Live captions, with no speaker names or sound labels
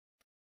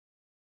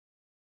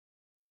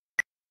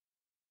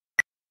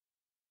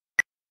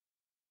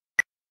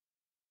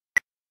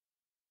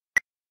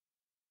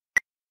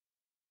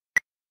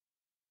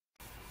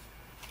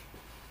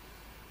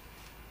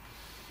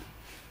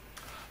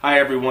Hi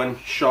everyone,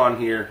 Sean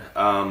here.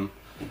 I'm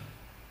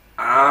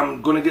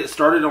going to get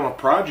started on a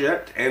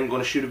project and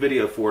going to shoot a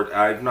video for it.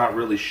 I've not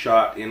really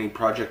shot any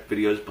project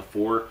videos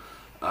before.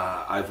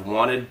 I've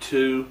wanted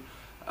to.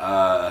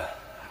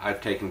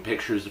 I've taken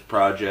pictures of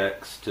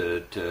projects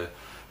to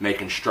make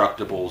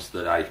Instructables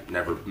that I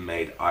never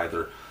made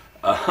either.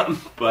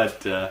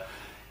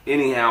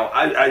 Anyhow,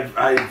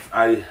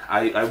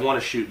 I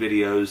want to shoot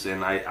videos,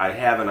 and I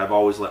haven't. I've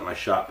always let my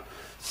shop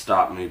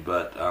stop me,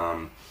 but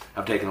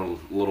I've taken a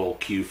little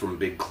cue from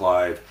Big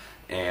Clive,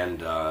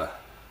 and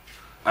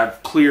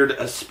I've cleared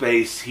a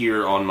space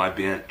here on my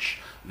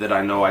bench that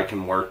I know I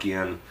can work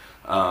in,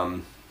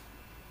 that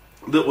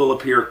will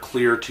appear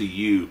clear to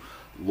you.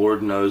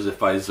 Lord knows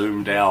if I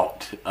zoomed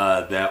out,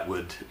 that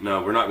would...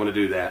 No, we're not going to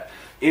do that.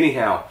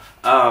 Anyhow,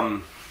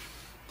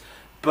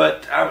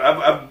 but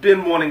I've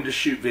been wanting to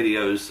shoot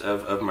videos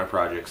of my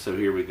projects, so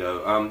here we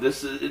go.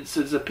 It's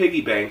a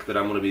piggy bank that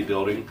I'm going to be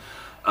building.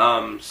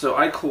 So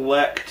I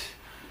collect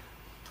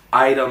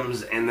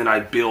items and then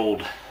I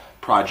build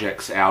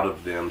projects out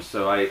of them.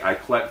 So I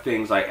collect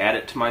things, I add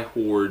it to my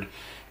hoard,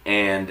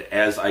 and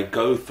as I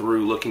go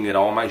through looking at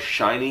all my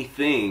shiny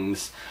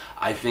things,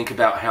 I think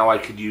about how I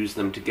could use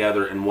them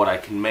together and what I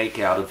can make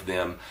out of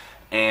them.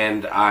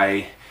 And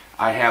I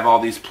have all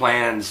these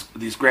plans,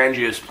 these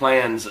grandiose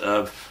plans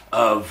of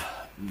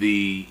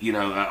the,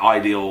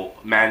 ideal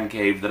man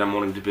cave that I'm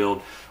wanting to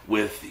build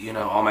with,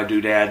 all my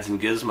doodads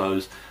and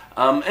gizmos.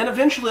 And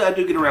eventually I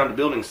do get around to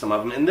building some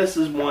of them, and this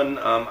is one.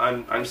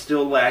 I'm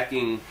still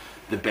lacking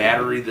the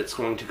battery that's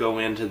going to go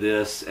into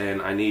this,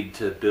 and I need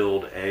to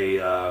build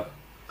a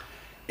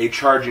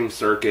charging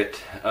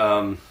circuit,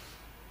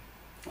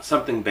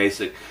 something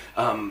basic,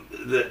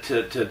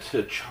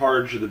 to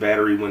charge the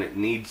battery when it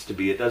needs to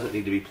be. It doesn't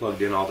need to be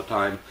plugged in all the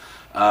time,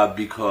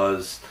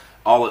 because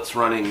all it's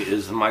running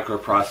is a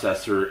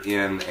microprocessor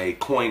in a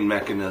coin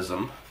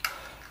mechanism.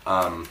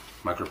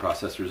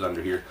 Microprocessor's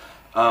under here.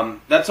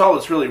 That's all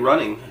it's really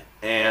running,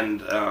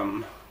 and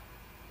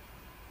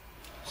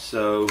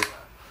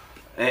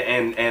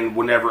and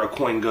whenever a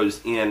coin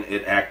goes in,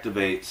 it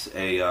activates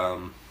a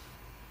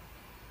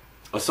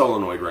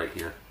solenoid right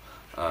here.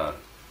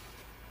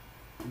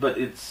 But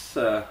it's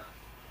well,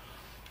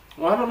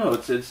 I don't know.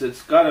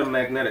 It's got a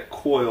magnetic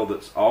coil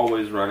that's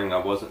always running. I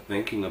wasn't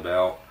thinking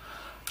about.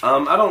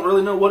 I don't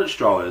really know what its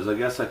draw is. I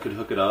guess I could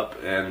hook it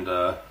up and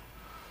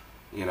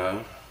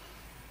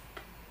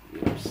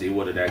see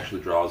what it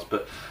actually draws,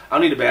 but I'll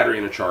need a battery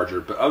and a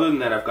charger. But other than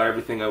that, I've got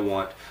everything I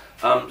want.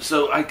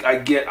 So I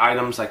get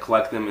items, I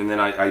collect them, and then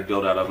I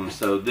build out of them.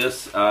 So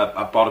this,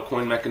 I bought a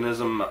coin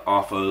mechanism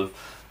off of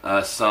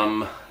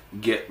some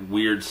Get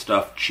Weird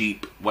Stuff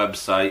cheap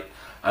website.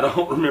 I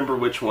don't remember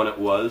which one it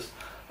was,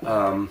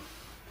 but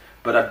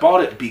I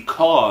bought it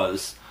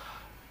because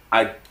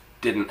I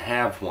didn't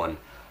have one,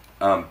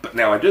 but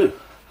now I do.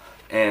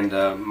 And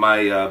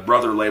my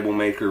brother label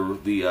maker,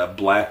 the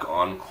black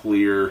on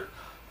clear,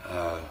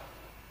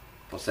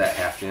 what's that,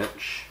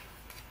 half-inch?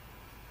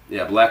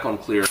 Yeah, black on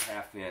clear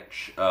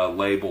half-inch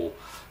label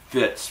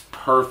fits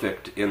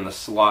perfect in the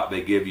slot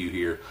they give you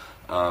here.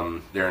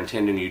 They're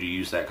intending you to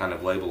use that kind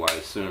of label, I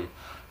assume.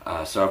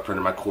 So I've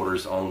printed my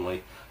quarters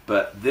only.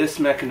 But this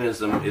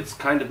mechanism, it's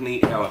kind of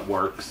neat how it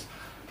works.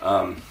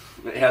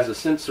 It has a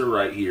sensor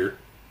right here,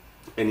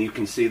 and you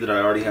can see that I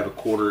already have a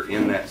quarter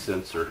in that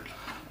sensor.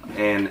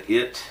 And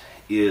it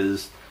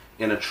is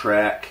in a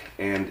track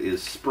and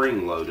is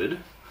spring-loaded.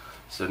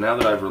 So now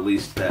that I've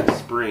released that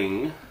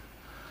spring,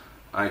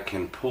 I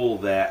can pull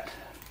that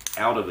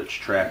out of its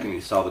track, and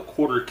you saw the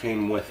quarter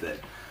came with it.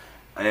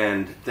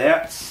 And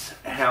that's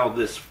how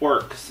this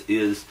works,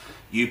 is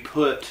you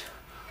put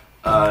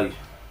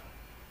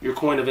your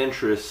coin of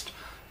interest.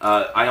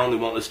 I only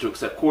want this to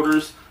accept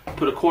quarters.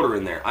 Put a quarter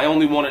in there. I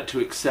only want it to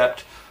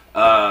accept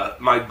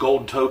my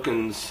gold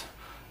tokens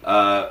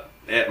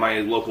at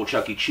my local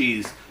Chuck E.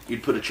 Cheese.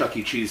 You'd put a Chuck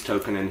E. Cheese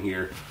token in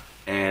here,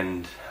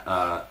 and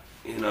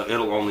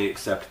it'll only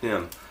accept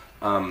them.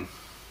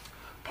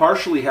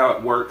 Partially how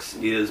it works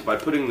is by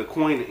putting the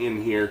coin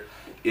in here,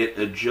 it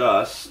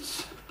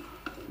adjusts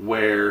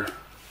where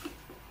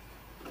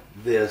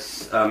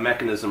this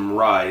mechanism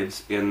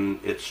rides in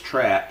its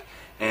track,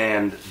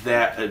 and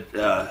that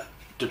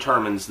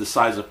determines the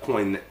size of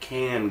coin that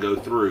can go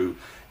through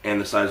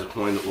and the size of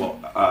coin that will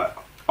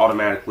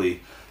automatically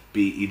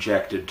be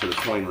ejected to the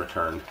coin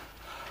return.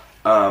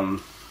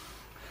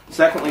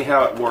 Secondly,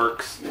 how it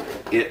works,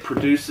 it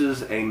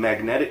produces a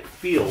magnetic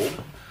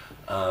field.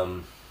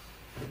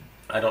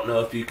 I don't know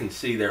if you can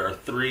see, there are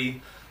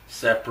 3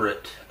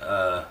 separate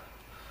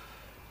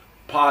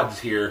pods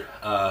here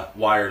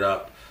wired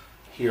up.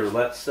 Here,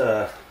 let's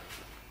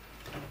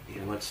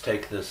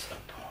take this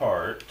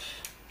apart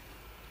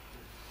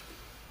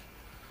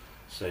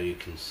so you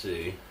can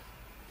see.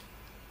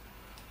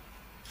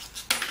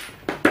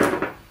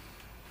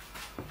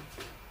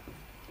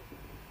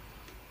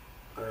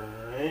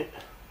 Alright,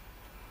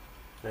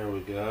 there we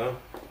go.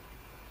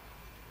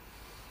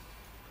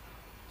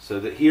 So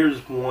that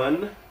here's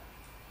one,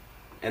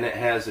 and it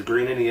has a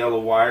green and a yellow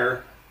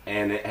wire,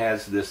 and it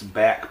has this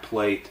back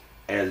plate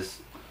as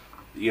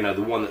you know,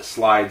 the one that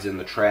slides in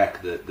the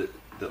track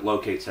that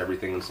locates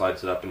everything and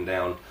slides it up and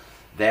down.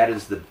 That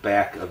is the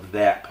back of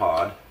that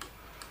pod.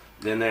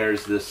 Then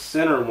there's this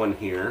center one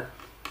here,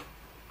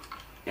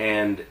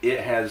 and it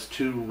has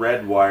 2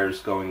 red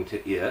wires going to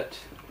it.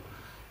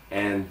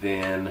 And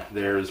then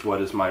there's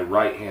what is my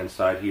right hand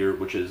side here,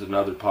 which is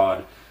another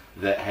pod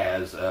that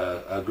has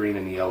a green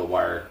and yellow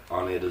wire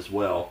on it as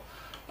well.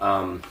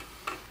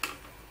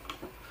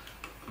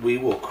 We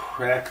will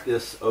crack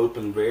this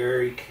open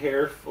very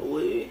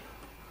carefully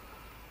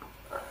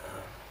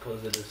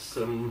because it is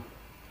some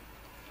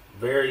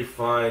very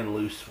fine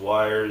loose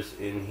wires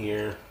in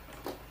here.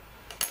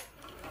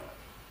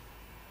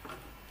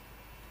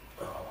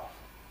 Oh,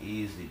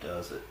 easy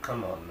does it.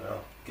 Come on now,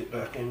 get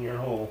back in your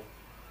hole.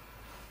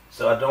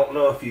 So I don't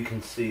know if you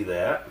can see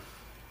that.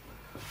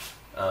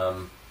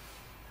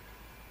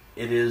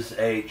 It is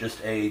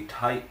just a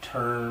tight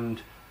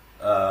turned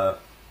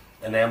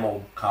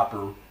enamel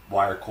copper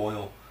wire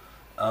coil.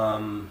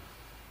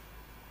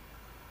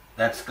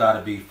 That's got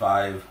to be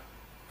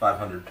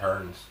 500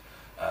 turns.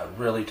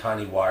 Really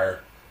tiny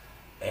wire,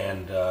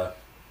 and it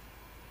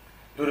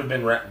would have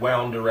been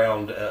wound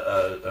around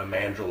a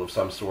mandrel of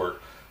some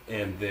sort,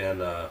 and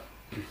then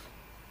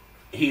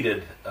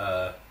heated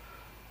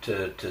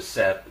to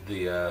set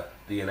the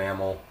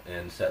enamel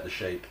and set the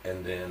shape,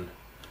 and then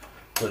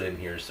put in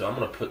here. So I'm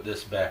going to put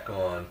this back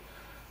on.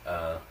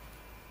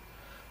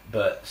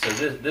 But so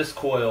this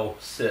coil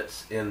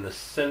sits in the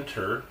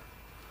center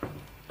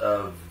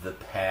of the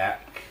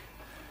pack,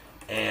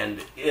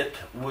 and it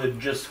would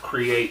just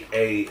create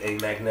a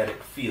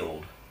magnetic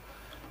field.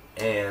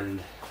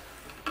 And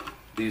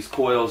these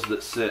coils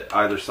that sit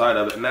either side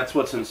of it, and that's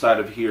what's inside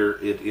of here.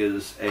 It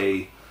is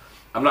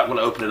I'm not going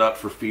to open it up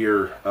for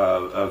fear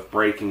of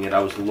breaking it. I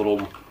was a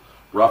little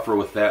rougher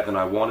with that than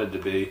I wanted to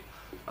be.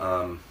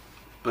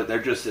 But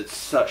it's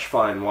such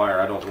fine wire,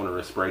 I don't want to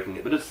risk breaking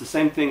it. But it's the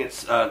same thing.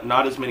 It's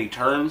not as many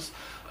turns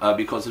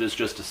because it is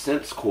just a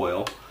sense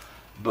coil.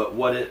 But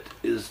what it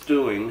is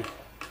doing,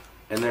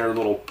 and there are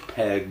little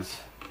pegs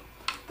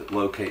that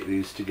locate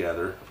these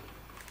together.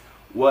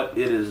 What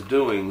it is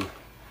doing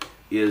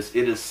is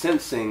it is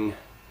sensing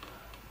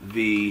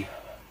the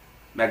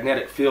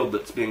magnetic field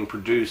that's being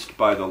produced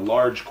by the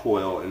large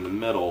coil in the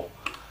middle,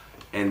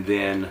 and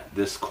then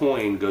this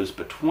coin goes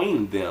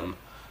between them,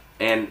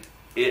 and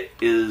it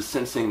is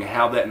sensing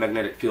how that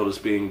magnetic field is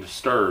being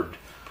disturbed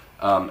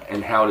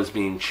and how it is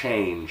being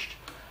changed.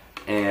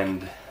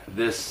 And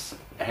this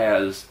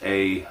has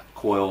a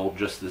coil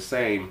just the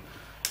same,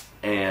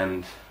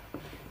 and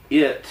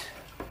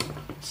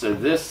so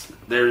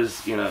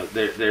there's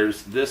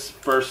this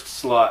first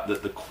slot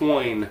that the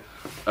coin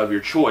of your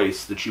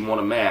choice that you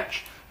want to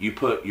match, you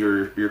put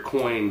your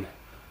coin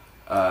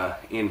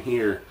in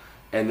here,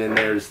 and then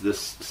there's this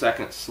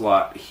second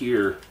slot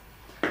here,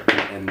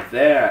 and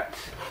that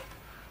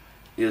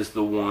is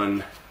the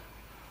one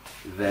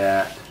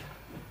that,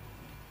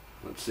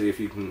 let's see if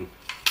you can,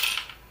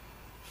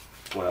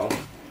 well,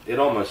 it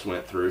almost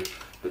went through,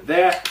 but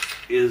that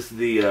is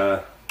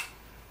the,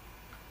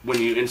 when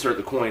you insert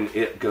the coin,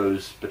 it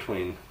goes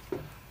between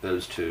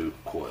those 2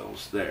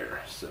 coils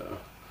there. So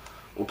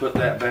we'll put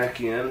that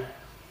back in,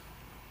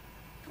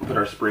 put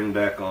our spring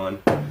back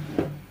on,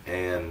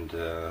 and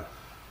put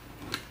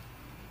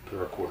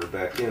our quarter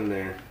back in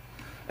there.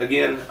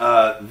 Again,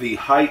 the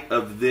height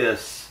of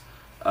this,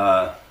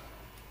 the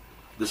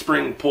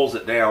spring pulls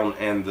it down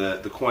and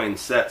the coin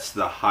sets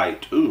the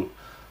height. Ooh,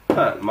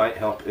 it might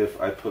help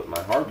if I put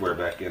my hardware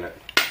back in it.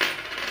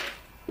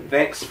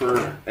 Thanks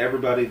for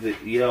everybody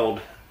that yelled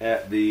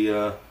at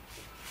the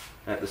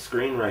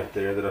screen right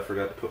there that I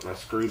forgot to put my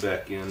screw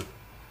back in.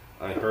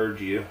 I heard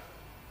you.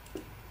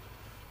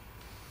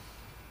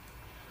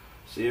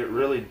 See, it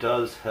really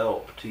does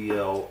help to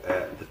yell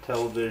at the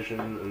television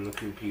and the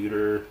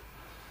computer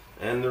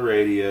and the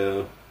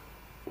radio,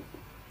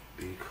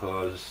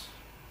 because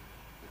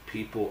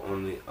people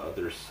on the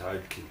other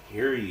side can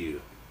hear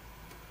you.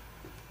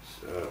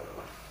 So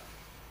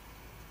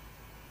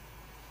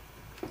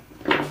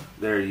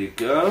there you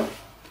go.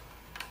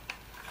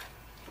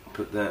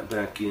 Put that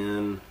back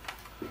in,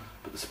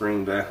 put the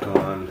spring back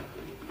on,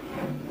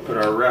 put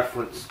our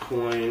reference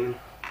coin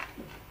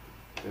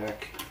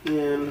back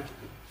in.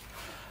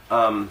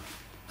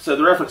 So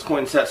the reference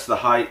coin sets the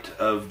height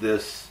of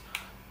this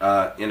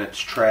in its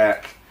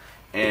track,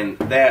 and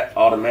that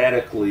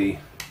automatically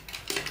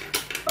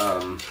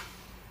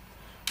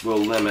will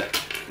limit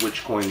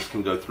which coins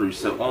can go through.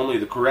 So only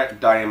the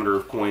correct diameter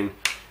of coin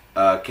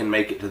can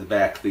make it to the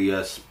back.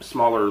 The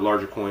smaller or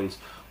larger coins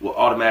will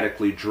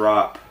automatically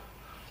drop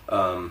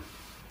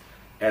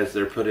as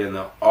they're put in.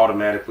 They'll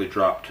automatically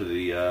drop to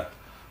the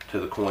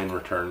coin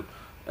return.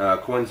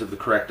 Coins of the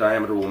correct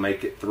diameter will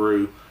make it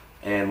through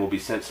and will be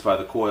sensed by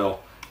the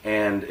coil.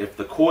 And if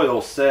the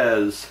coil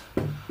says,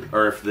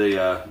 or if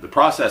the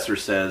processor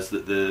says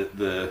that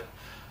the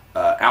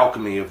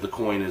alchemy of the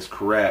coin is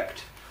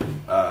correct,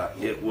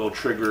 it will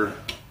trigger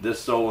this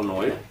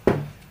solenoid,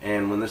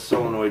 and when this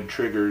solenoid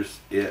triggers,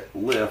 it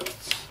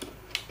lifts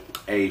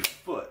a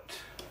foot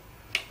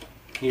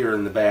here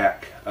in the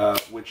back,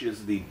 which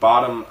is the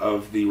bottom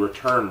of the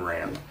return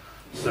ramp.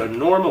 So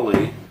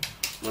normally,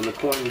 when the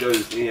coin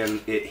goes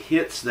in, it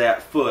hits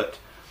that foot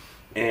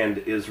and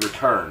is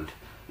returned.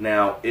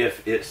 Now,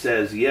 if it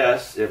says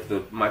yes, if the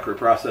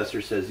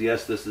microprocessor says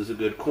yes, this is a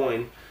good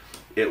coin,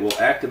 it will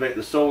activate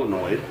the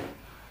solenoid,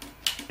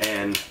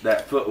 and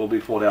that foot will be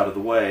pulled out of the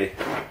way,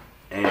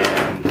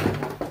 and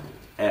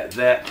at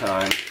that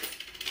time,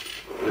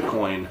 the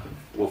coin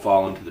will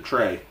fall into the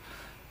tray.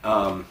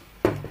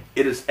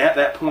 It is at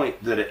that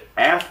point that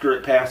after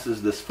it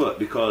passes this foot,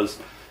 because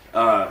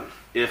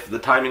if the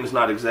timing is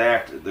not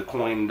exact, the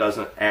coin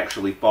doesn't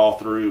actually fall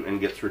through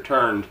and gets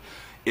returned.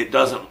 You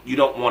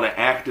don't want to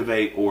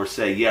activate or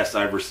say, yes,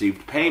 I've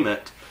received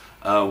payment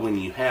when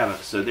you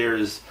haven't. So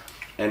there's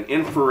an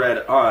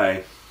infrared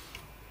eye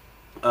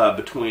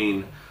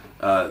between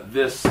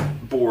this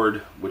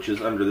board, which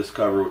is under this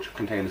cover, which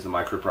contains the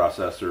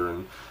microprocessor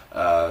and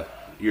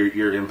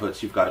your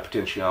inputs. You've got a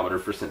potentiometer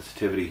for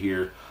sensitivity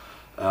here,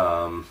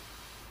 and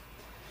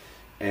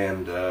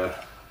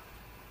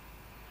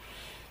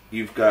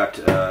you've got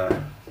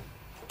a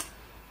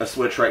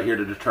switch right here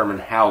to determine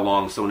how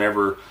long. So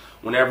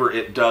whenever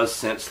it does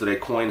sense that a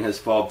coin has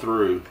fallen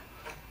through,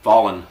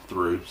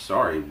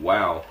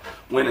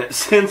 when it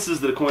senses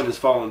that a coin has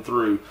fallen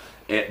through,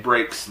 it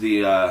breaks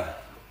the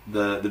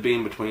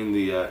beam between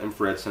the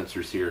infrared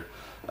sensors here,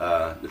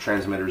 the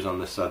transmitters on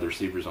this side, the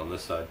receivers on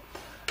this side.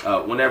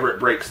 Whenever it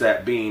breaks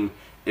that beam,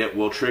 it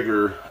will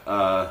trigger,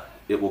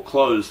 it will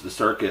close the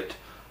circuit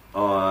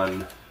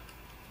on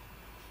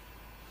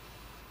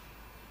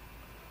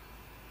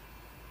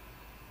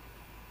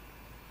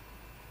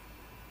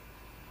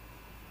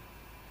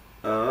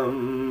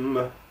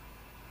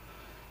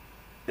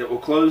it will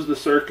close the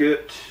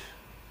circuit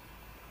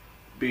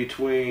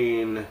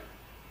between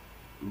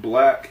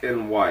black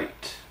and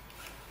white,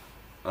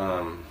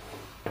 and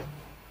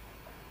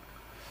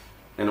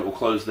it will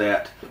close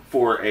that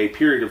for a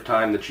period of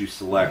time that you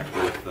select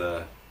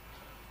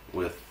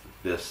with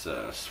this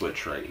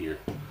switch right here.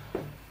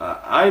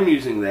 I'm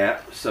using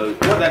that, so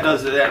what that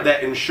does is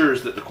that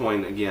ensures that the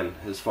coin again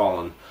has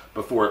fallen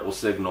before it will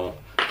signal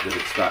that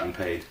it's gotten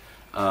paid.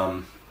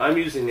 I'm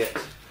using it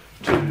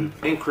to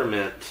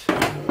increment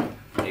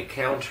a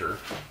counter.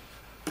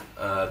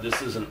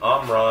 This is an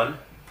Omron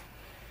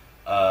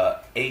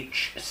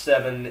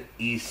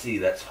H7EC.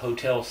 That's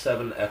Hotel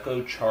 7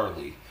 Echo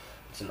Charlie.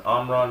 It's an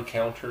Omron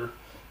counter,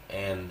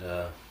 and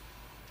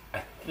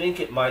I think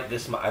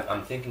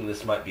I'm thinking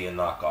this might be a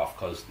knockoff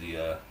because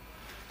the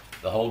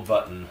hold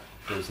button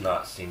does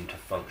not seem to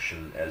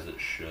function as it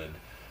should.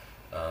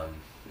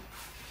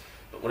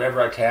 But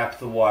whenever I tap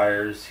the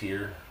wires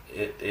here,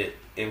 it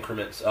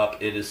increments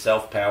up. It is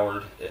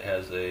self-powered. It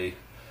has I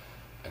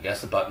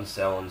guess a button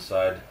cell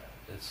inside.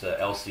 It's a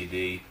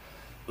LCD.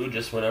 Ooh,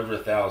 just went over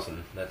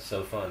 1,000. That's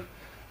so fun.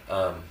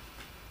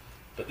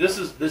 But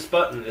this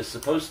button is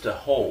supposed to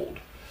hold.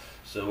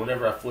 So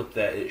whenever I flip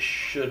that, it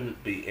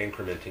shouldn't be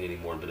incrementing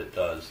anymore, but it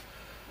does.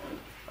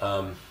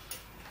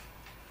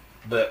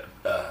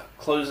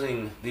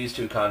 Closing these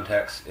two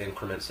contacts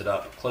increments it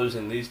up.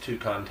 Closing these two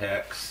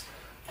contacts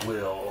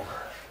will...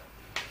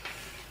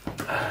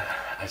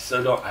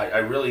 I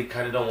really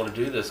kind of don't want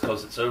to do this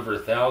because it's over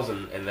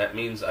 1,000, and that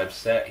means I've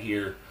sat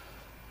here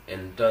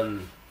and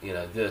done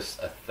this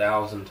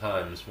 1,000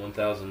 times.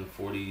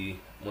 1,040,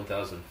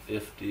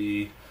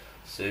 1,050,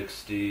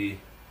 60,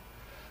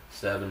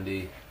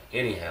 70.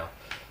 Anyhow,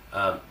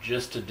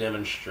 just to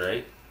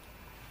demonstrate,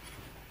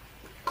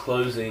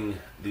 closing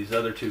these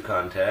other two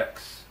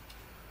contacts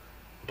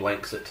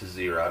blanks it to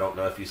 0. I don't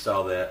know if you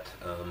saw that,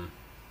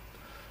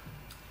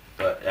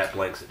 but that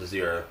blanks it to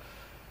 0.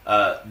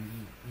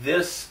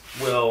 This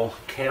will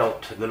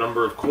count the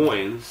number of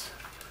coins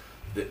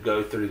that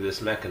go through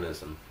this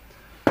mechanism,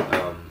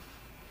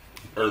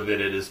 or that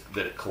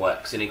it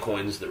collects. Any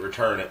coins that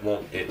return, it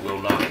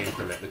will not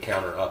increment the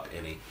counter up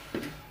any.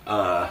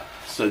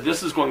 So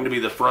this is going to be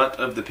the front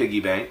of the piggy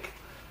bank.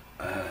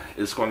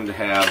 It's going to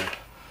have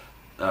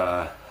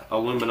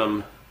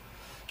aluminum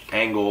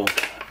angle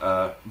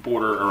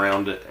border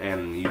around it,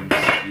 and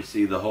you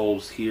see the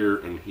holes here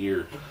and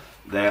here.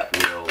 That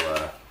will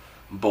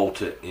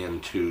bolt it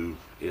into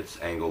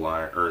its angle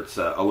iron, or its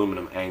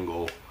aluminum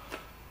angle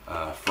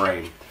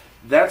frame.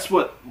 That's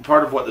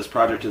part of what this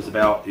project is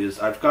about. Is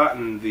I've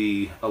gotten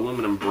the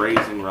aluminum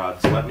brazing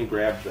rods. Let me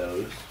grab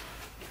those.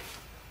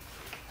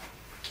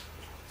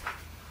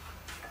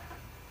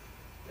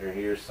 They're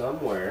here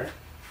somewhere.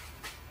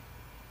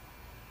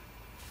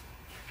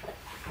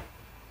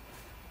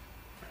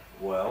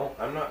 Well,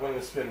 I'm not going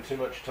to spend too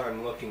much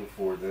time looking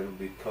for them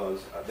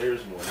because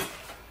there's one.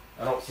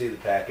 I don't see the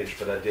package,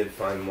 but I did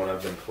find one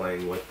I've been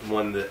playing with.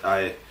 One that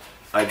I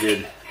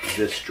did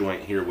this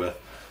joint here with.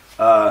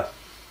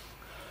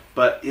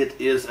 But it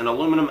is an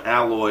aluminum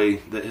alloy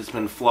that has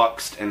been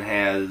fluxed and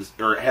has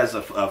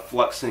a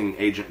fluxing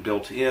agent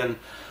built in.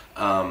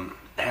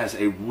 Has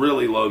a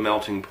really low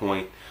melting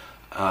point.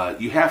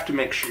 You have to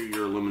make sure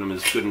your aluminum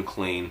is good and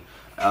clean,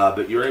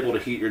 but you're able to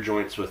heat your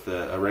joints with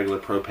a regular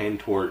propane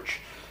torch,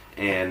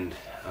 and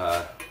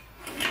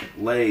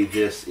lay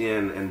this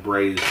in and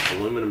braze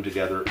aluminum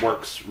together. It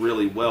works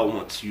really well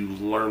once you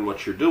learn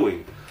what you're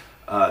doing.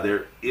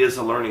 There is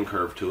a learning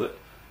curve to it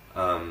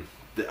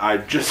that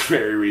I've just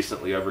very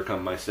recently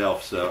overcome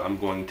myself, so I'm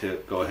going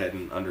to go ahead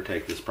and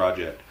undertake this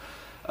project.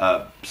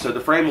 So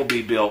the frame will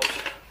be built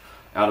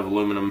out of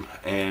aluminum,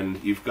 and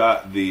you've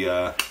got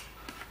the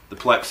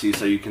plexi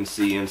so you can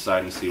see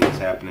inside and see what's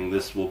happening.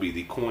 This will be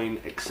the coin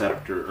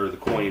acceptor, or the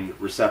coin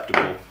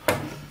receptacle.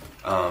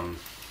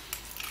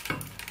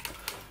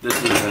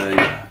 This is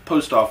a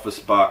post office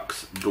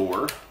box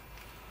door,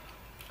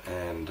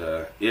 and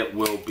it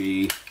will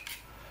be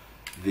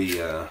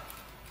the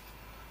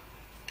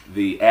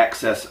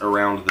access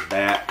around the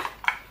back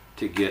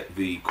to get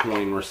the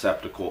coin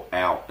receptacle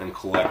out and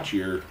collect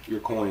your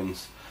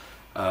coins.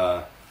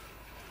 So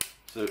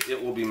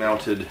it will be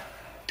mounted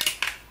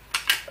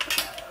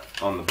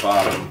on the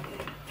bottom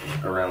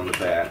around the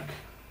back,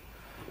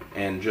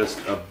 and just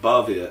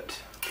above it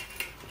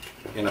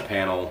in a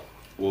panel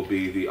will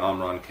be the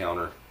Omron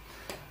counter.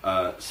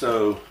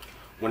 So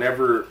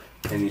whenever,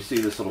 and you see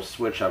this little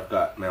switch I've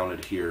got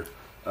mounted here,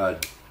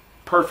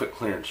 perfect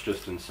clearance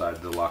just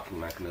inside the locking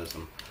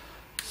mechanism.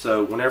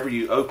 So whenever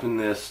you open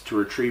this to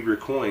retrieve your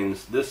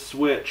coins, this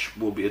switch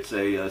will be, it's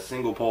a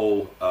single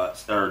pole,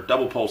 or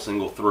double pole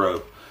single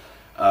throw.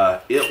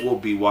 It will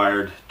be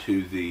wired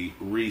to the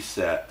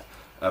reset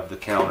of the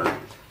counter.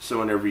 So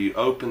whenever you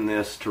open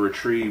this to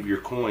retrieve your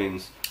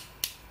coins,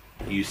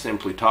 you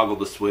simply toggle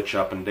the switch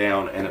up and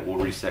down and it will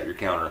reset your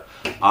counter.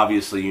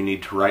 Obviously you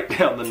need to write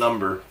down the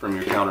number from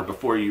your counter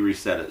before you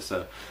reset it.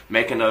 So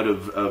make a note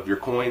of your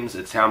coins.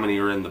 It's how many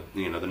are in the,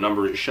 the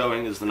number it's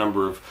showing is the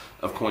number of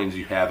coins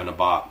you have in a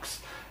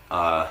box.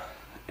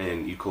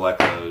 And you collect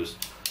those,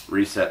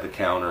 reset the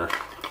counter,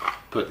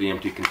 put the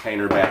empty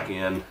container back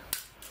in,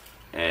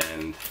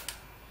 and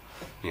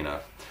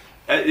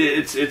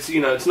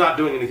it's not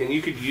doing anything.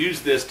 You could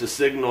use this to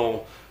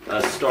signal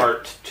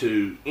start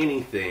to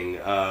anything.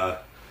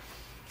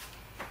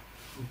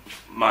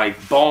 My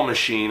ball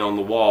machine on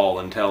the wall,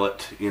 and tell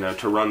it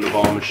to run the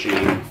ball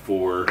machine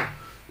for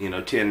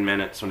 10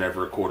 minutes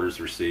whenever a quarter is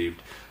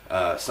received,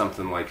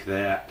 something like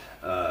that.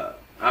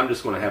 I'm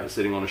just going to have it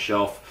sitting on a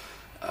shelf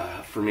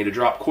for me to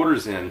drop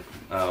quarters in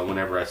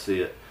whenever I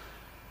see it.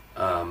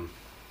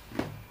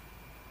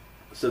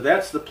 So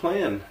that's the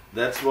plan.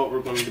 That's what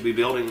we're going to be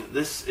building.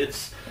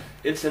 It's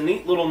a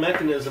neat little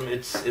mechanism.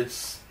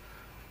 It's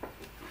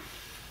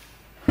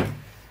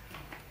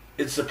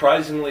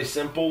surprisingly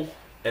simple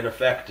and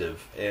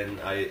effective, and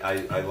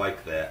I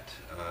like that.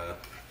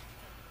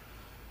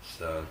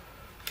 So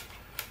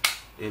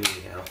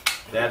anyhow,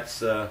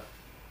 that's what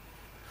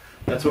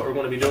we're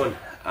going to be doing.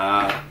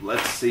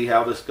 Let's see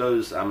how this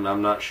goes.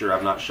 I'm not sure.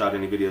 I've not shot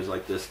any videos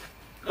like this.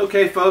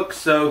 Okay, folks.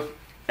 So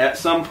at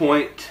some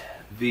point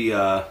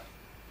the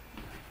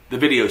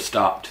video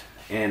stopped,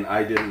 and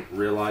I didn't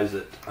realize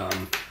it.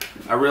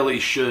 I really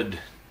should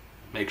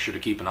make sure to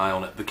keep an eye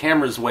on it. The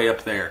camera's way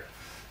up there.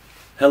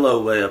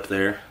 Hello, way up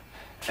there.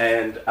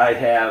 And I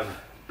have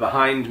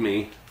behind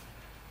me,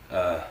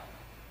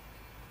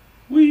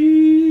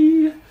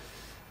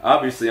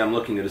 obviously I'm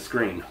looking at a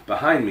screen.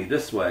 Behind me,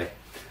 this way,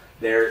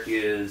 there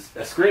is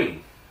a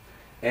screen.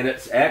 And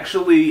it's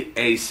actually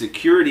a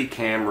security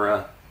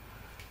camera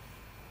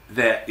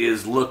that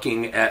is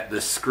looking at the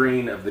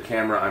screen of the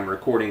camera I'm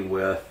recording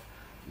with.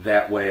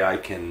 That way I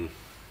can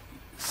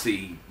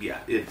see. Yeah,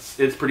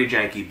 it's pretty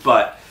janky,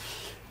 but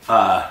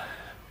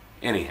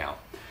anyhow,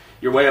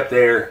 you're way up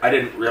there. I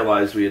didn't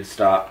realize we had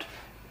stopped.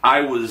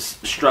 I was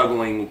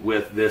struggling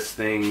with this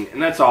thing,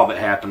 and that's all that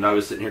happened. I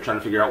was sitting here trying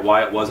to figure out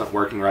why it wasn't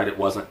working right. It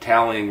wasn't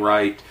tallying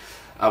right.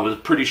 I was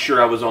pretty sure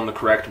I was on the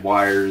correct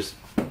wires,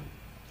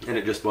 and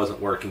it just wasn't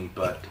working,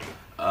 but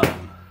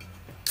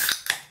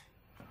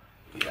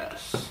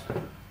yes.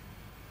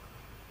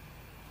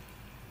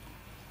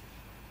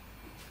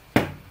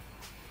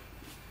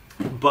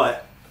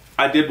 But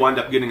I did wind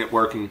up getting it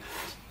working.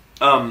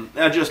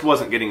 I just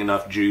wasn't getting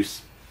enough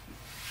juice.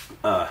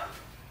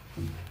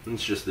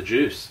 It's just the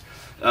juice.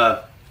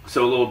 So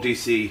a little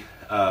DC,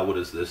 what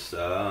is this?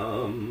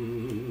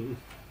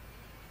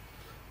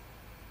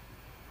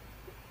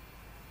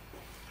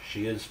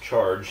 She is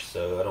charged,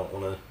 so I don't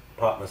want to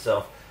pop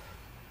myself.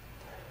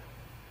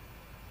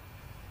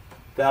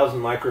 1000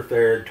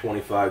 microfarad,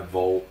 25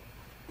 volt,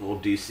 little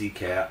DC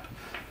cap.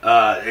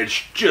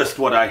 It's just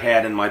what I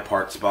had in my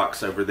parts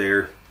box over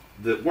there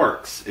that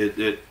works.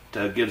 It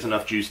gives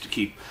enough juice to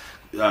keep,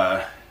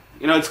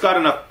 it's got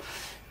enough.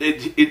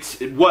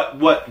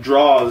 What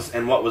draws,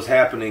 and what was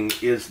happening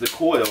is the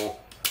coil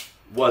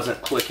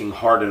wasn't clicking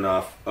hard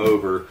enough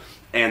over,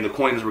 and the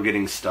coins were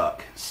getting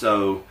stuck.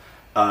 So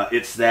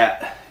it's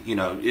that,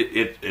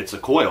 it's a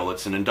coil.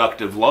 It's an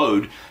inductive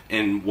load,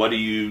 and what do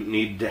you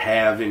need to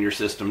have in your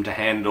system to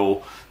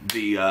handle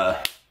the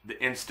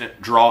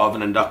instant draw of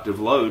an inductive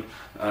load?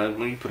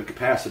 When you put a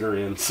capacitor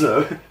in.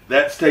 So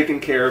that's taking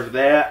care of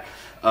that.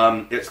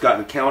 It's got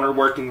the counter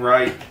working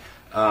right.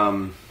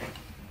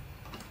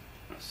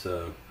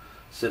 So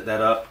set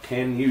that up.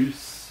 Can you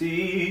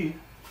see?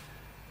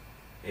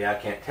 Yeah, I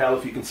can't tell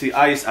if you can see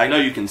ice. I know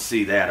you can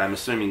see that. I'm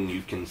assuming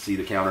you can see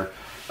the counter.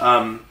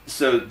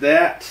 So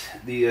that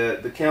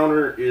the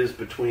counter is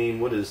between,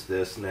 what is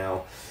this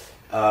now?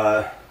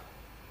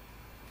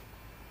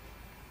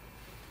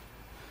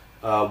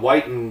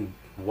 White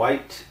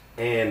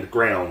and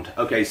ground.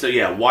 Okay, so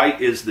yeah,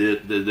 white is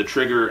the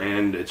trigger,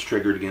 and it's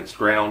triggered against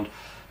ground.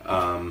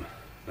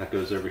 That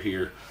goes over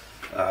here.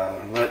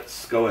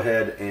 Let's go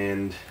ahead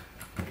and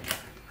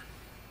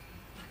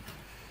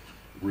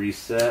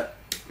reset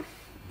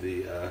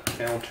the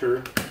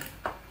counter.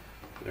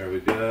 There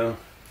we go.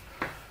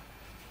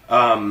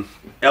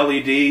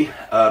 LED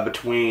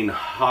between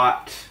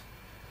hot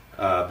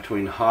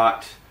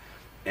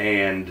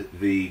and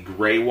the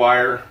gray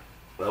wire.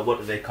 Well, what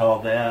do they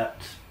call that?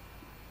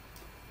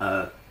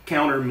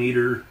 Counter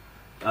meter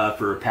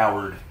for a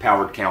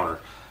powered counter.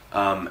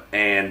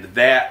 And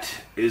that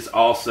is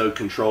also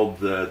controlled.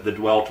 The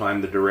dwell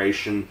time, the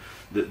duration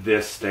that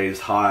this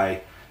stays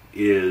high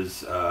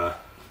is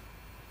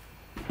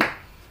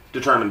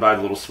determined by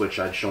the little switch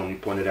I'd shown you,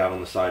 pointed out on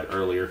the side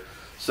earlier.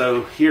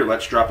 So here,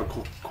 let's drop a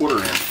quarter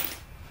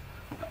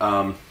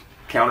in.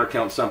 Counter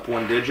counts up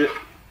 1 digit.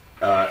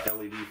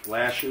 LED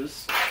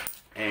flashes,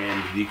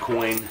 and the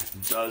coin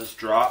does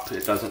drop.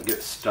 It doesn't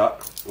get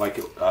stuck like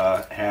it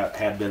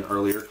had been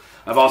earlier.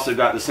 I've also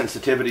got the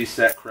sensitivity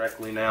set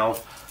correctly now.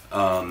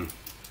 1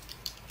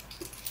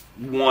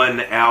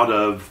 out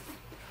of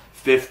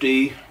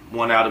 50,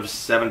 1 out of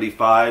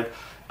 75.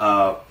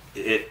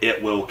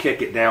 It will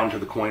kick it down to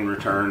the coin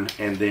return,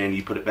 and then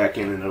you put it back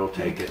in and it'll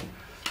take it.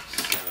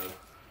 So,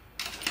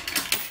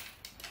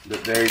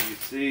 but there you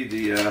see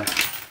the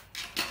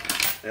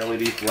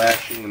LED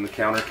flashing and the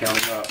counter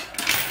counting up,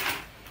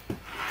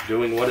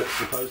 doing what it's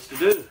supposed to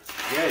do.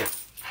 Yay.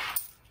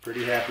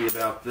 Pretty happy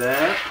about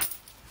that.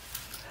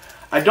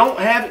 I don't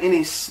have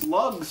any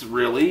slugs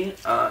really,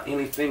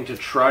 anything to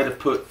try to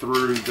put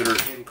through that are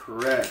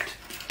incorrect.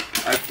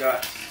 I've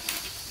got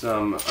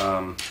some,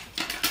 I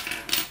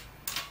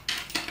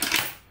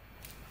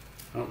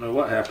don't know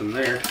what happened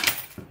there.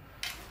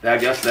 I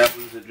guess that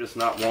was it just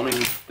not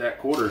wanting that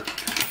quarter.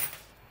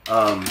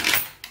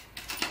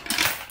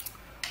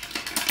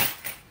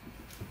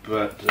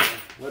 But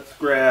let's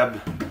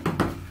grab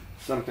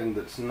something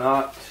that's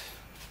not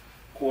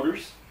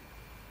quarters.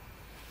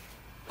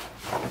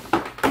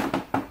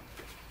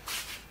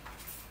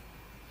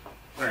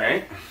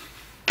 Alright.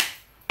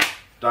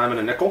 Dime and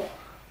a nickel.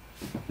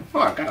 Oh,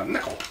 I got a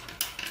nickel.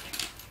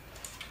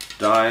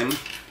 Dime.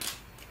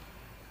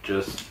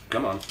 Just,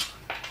 come on.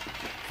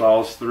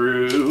 Falls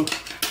through.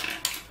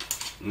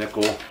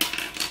 Nickel.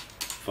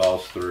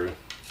 Falls through.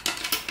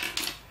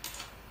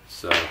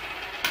 So,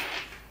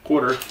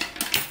 quarter.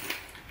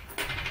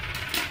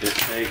 It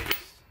takes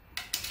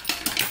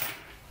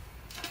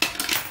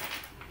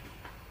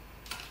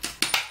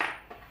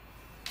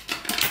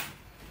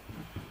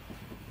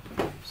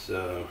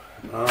so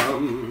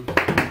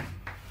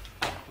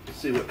let's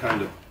see what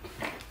kind of,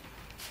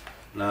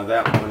 now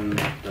that one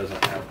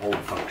doesn't have hold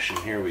function.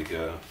 Here we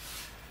go.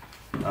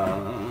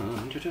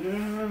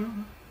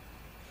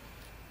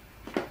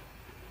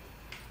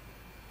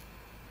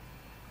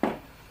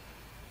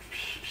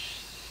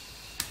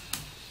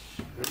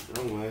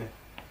 Wrong way.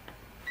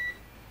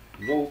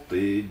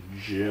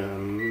 Voltage,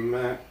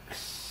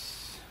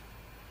 max,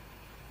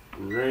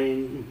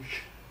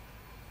 range,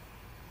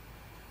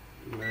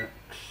 max.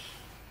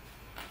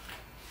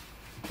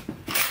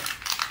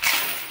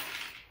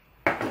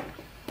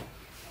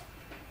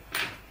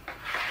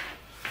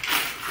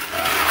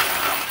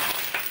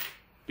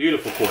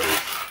 Beautiful quarters.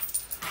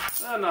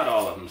 Not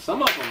all of them.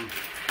 Some of them.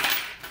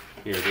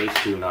 Here, those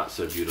two not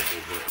so beautiful,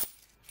 but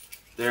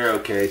they're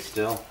okay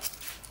still.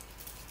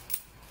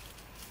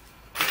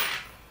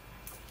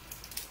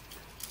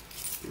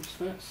 What's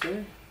that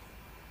say?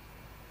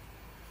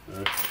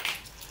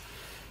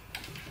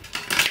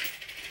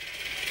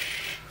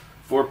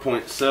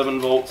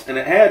 4.7 volts, and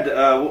it had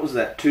what was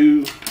that?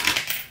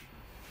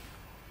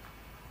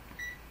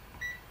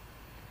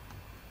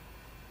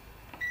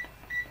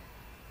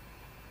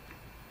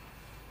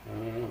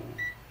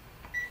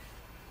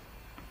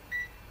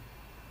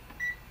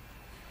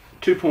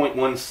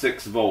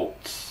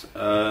 volts.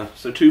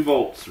 So 2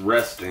 volts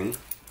resting,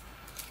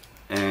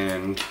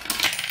 and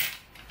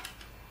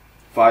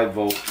 5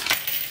 volts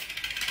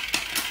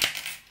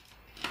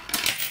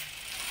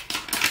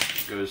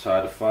goes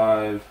high to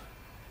 5.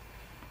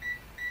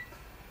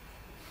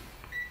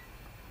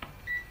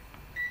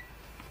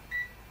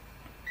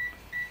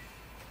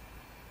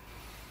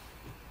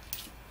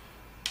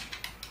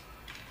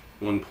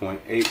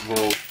 .8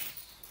 volts.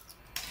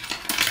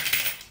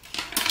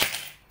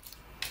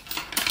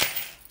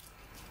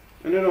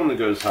 And it only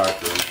goes high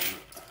for a moment.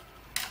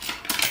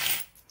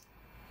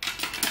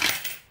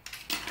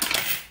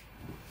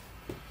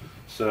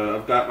 So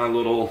I've got my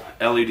little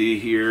LED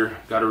here,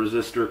 got a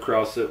resistor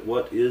across it.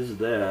 What is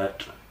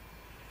that?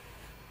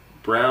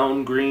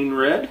 Brown, green,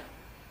 red?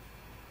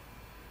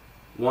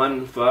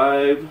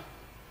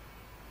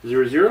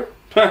 1500.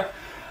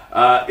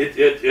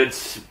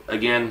 It's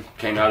again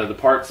came out of the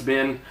parts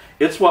bin.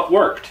 It's what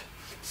worked.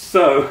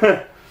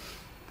 So,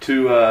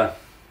 to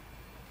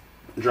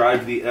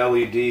drive the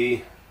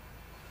LED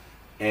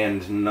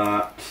and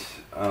not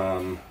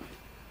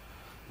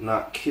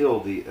kill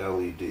the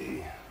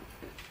LED.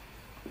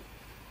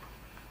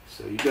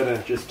 So you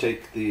gotta just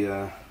take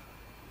the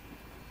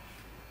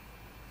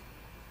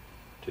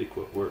take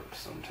what works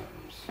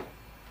sometimes.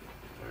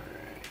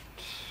 Alright.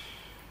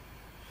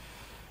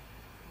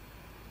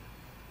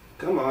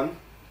 Come on.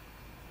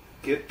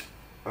 Get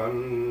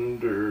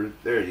under.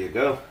 There you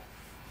go.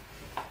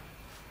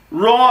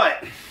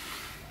 Right.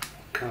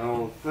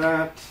 Call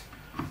that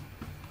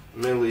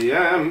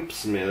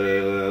milliamps.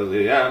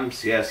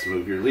 Milliamps. Yes,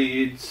 move your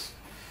leads.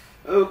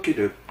 Okie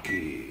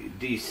dokie.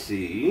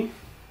 DC.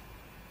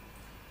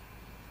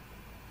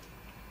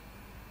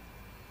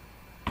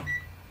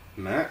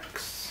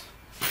 Max.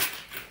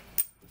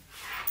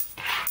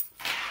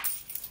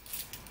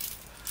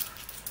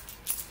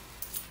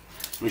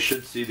 We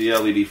should see the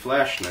LED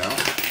flash now.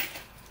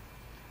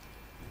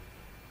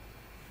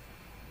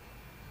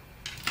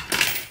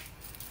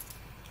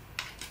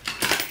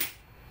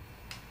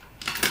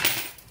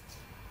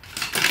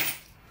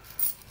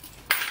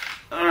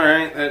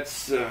 Alright,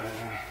 that's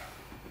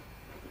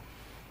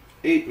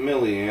 8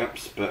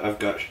 milliamps, but I've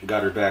got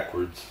her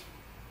backwards.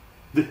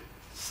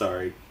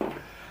 Sorry.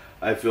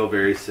 I feel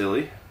very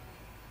silly.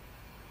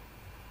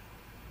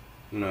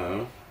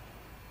 No.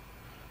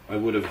 I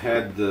would have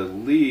had the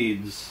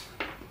leads.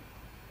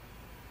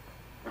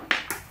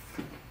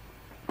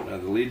 No,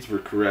 the leads were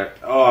correct.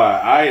 Oh,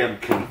 I am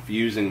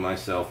confusing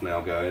myself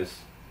now, guys.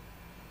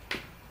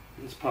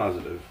 It's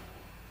positive.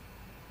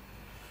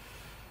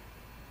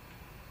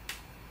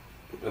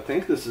 I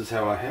think this is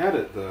how I had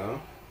it, though.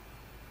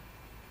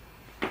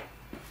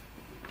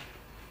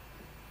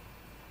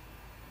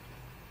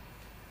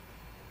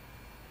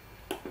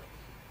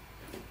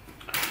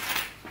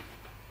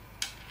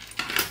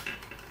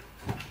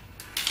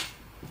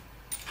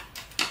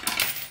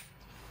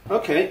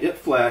 Okay, it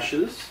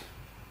flashes.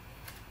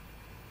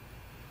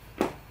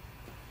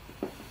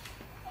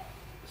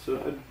 So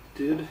I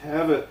did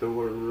have it the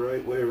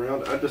right way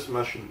around. I just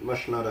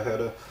must not have had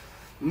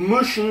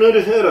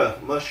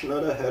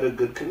a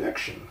good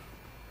connection.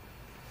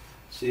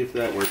 See if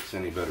that works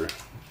any better.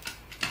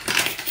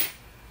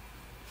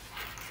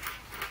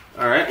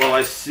 Alright, well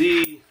I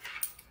see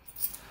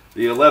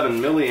the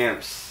 11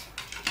 milliamps.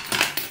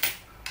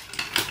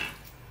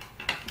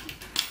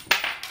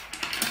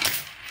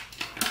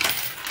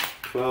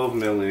 12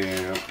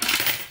 milliamps.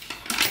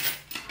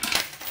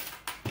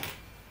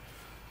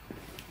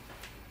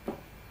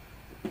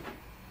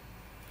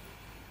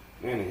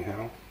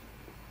 Anyhow,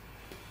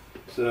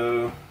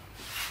 so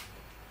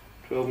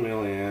 12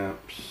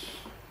 milliamps,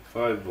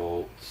 5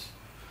 volts.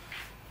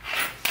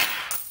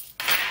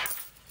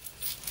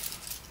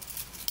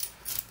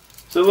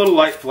 So little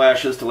light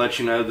flashes to let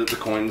you know that the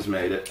coins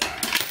made it.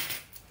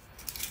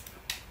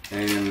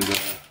 And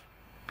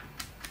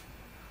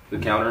the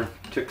counter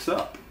ticks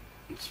up.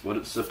 It's what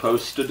it's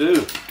supposed to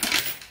do.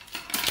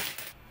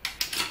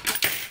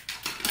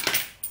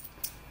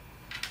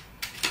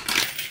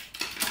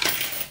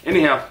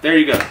 Anyhow, there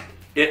you go.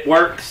 It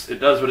works. It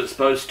does what it's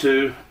supposed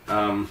to.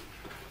 I've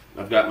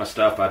got my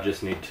stuff. I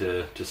just need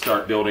to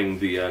start building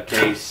the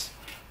case.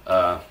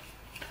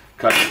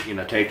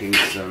 Cutting, taking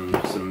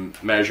some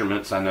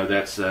measurements. I know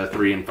that's 3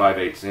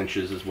 5/8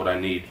 inches is what I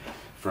need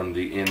from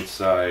the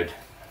inside.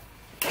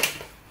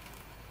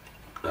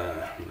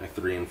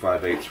 3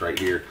 5/8 right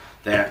here.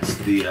 That's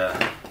the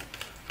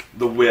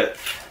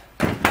width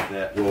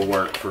that will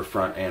work for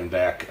front and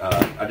back.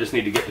 I just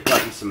need to get to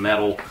cutting some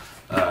metal,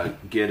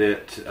 get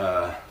it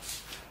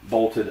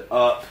bolted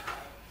up,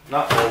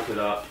 not bolted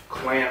up,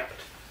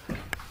 clamped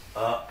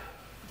up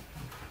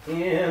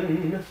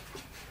in.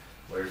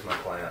 Where's my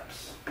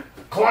clamps?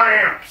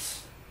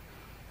 Clamps!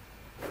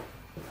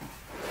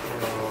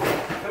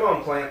 Come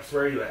on, clamps,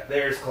 where are you at?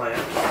 There's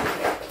clamps.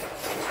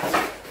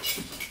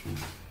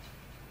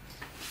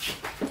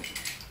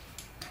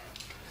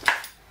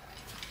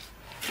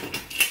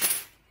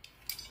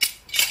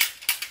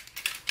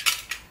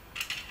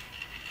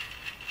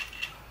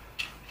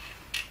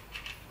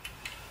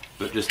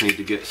 But just need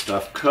to get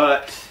stuff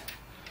cut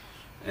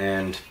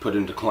and put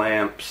into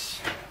clamps,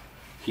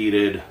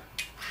 heated,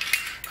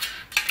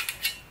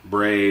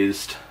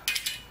 brazed.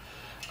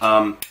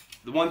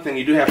 The one thing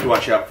you do have to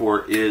watch out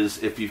for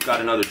is if you've got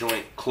another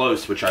joint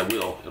close, which I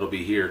will, it'll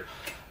be here,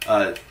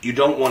 you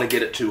don't want to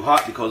get it too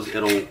hot because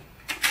it'll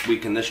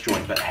weaken this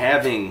joint, but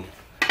having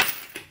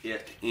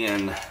it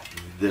in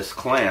this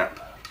clamp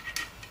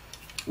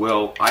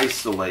will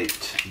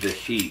isolate the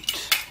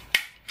heat.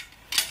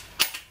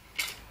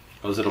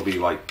 Because it'll be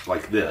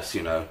like this,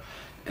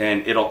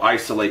 and it'll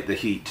isolate the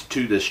heat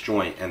to this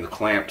joint, and the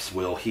clamps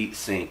will heat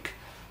sink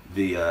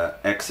the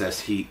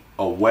excess heat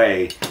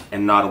away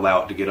and not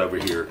allow it to get over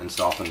here and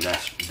soften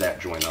that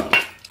joint up.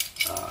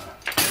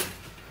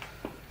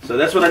 So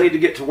that's what I need to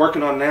get to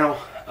working on now,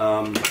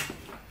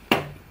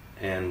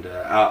 and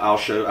I'll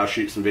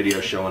shoot some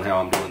videos showing how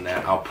I'm doing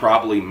that. I'll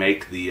probably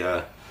make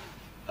the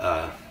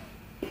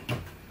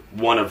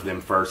one of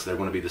them first. They're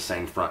going to be the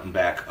same front and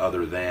back,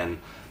 other than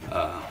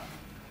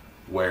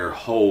where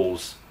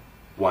holes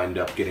wind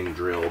up getting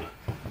drilled.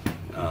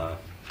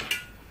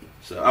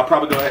 So I'll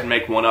probably go ahead and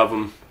make one of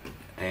them,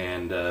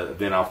 and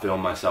then I'll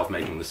film myself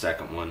making the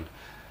second one.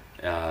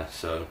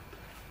 So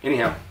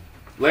anyhow,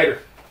 later.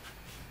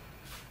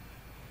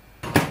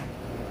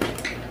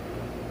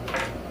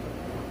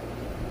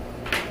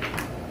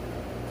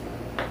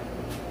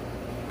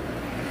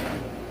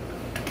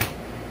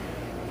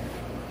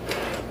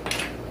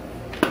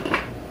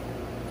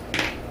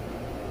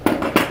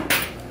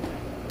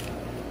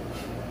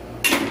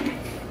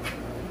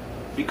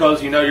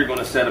 Because you know you're going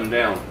to set them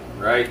down,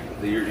 right?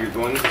 You're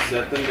going to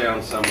set them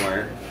down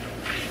somewhere,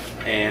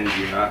 and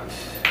you're not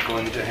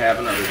going to have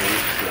another one,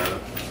 so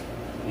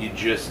you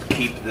just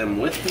keep them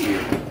with you,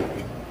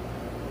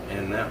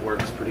 and that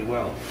works pretty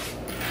well.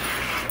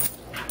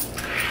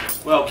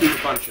 Well, keep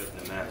a bunch of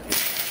them at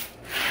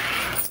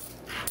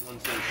one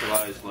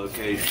centralized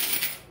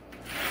location.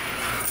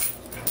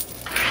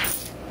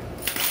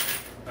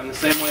 And the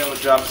same way on the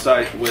job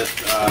site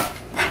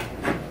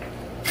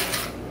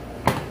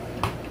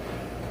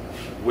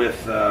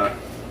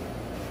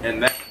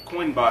and that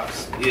coin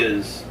box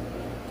is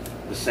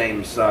the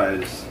same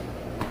size.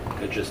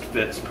 It just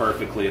fits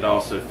perfectly. It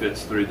also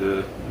fits through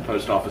the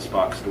post office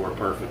box door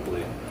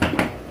perfectly.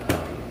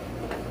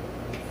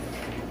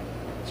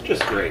 It's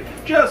just great.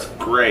 Just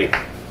great.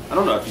 I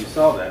don't know if you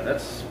saw that.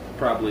 That's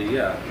probably,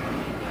 yeah.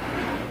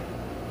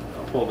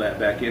 I'll pull that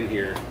back in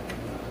here.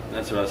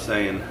 That's what I was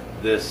saying.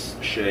 This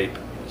shape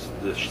is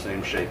the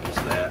same shape as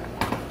that.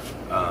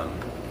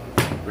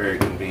 Very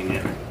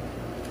convenient.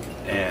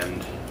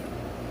 And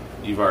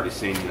you've already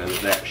seen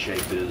that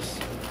shape is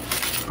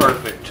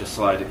perfect to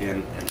slide it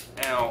in and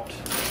out.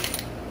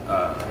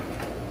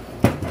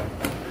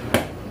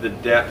 The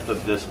depth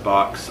of this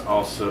box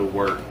also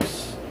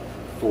works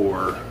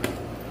for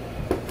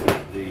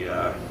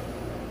the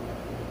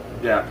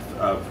depth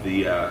of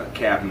the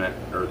cabinet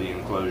or the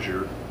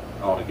enclosure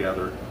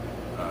altogether.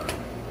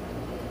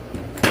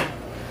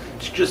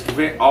 It's just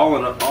very, all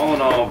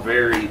in all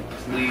very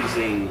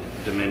pleasing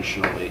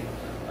dimensionally,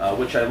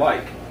 which I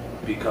like,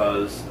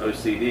 because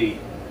OCD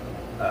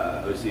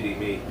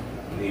me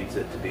needs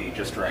it to be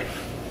just right.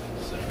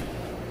 So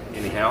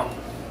anyhow,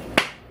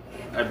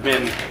 I've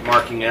been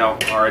marking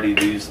out already.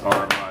 These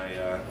are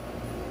my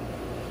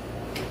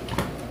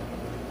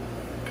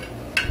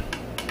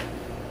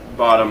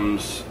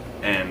bottoms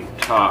and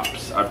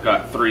tops. I've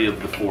got 3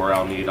 of the 4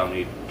 I'll need. I'll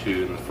need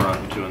 2 in the front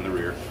and 2 in the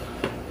rear.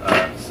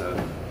 So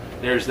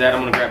there's that.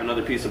 I'm going to grab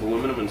another piece of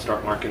aluminum and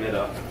start marking it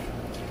up.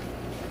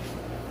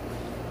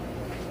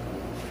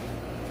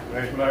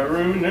 Where's my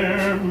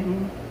ruler?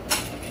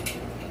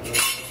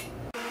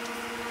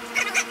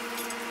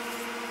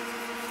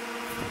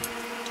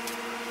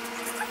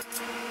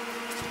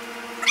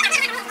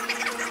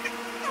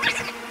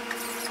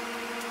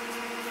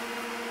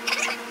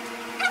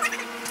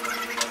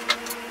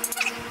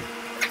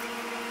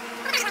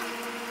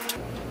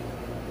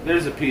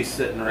 There's a piece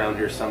sitting around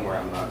here somewhere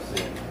I'm not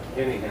seeing.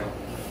 Anyhow,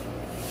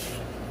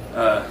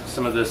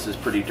 some of this is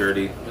pretty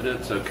dirty, but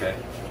it's okay.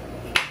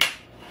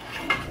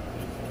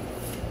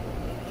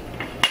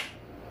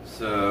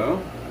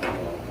 So, I'll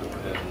go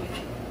ahead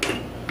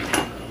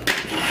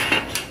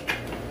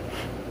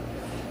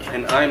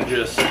and I'm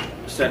just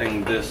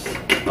setting this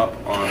up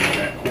on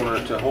that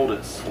corner to hold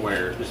it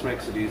square. It just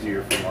makes it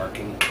easier for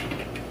marking.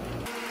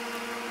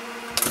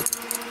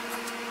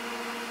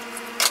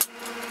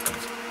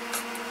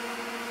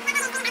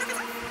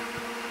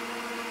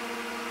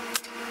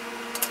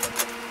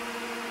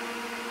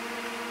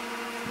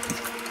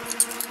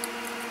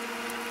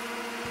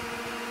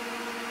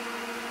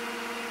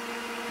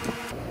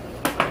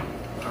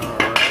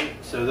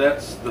 So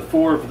that's the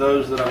 4 of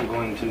those that I'm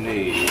going to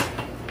need.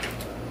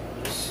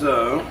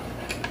 So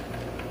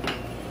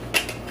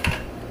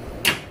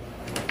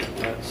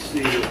let's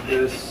see what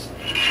this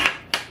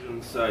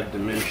inside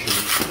dimension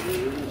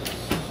is.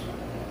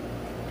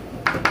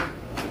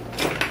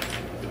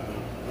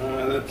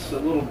 That's a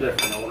little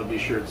different. I want to be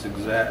sure it's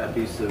a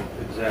piece of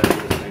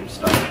exactly the same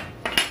style.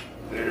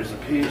 There's a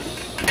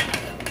piece.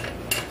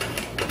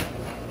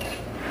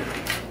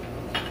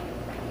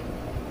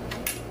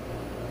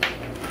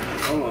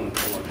 I'll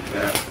unplug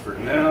that for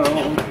now.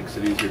 Makes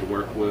it easier to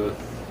work with.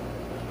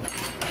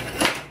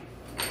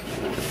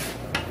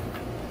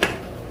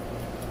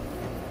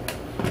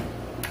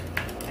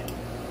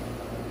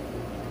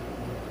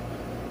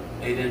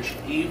 Eight-inch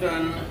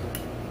even.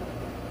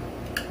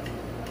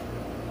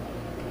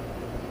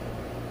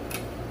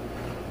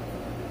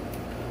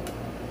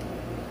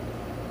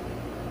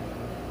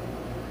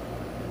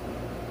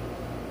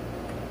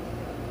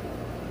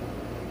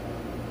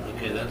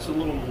 Okay, that's a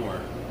little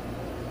more.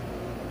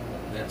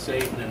 That's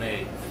 8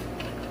 1/8.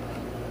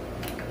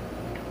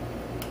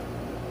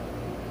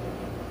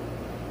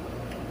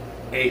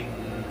 Eight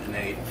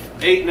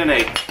and an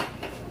eighth.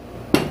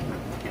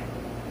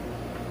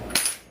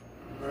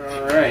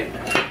 All right.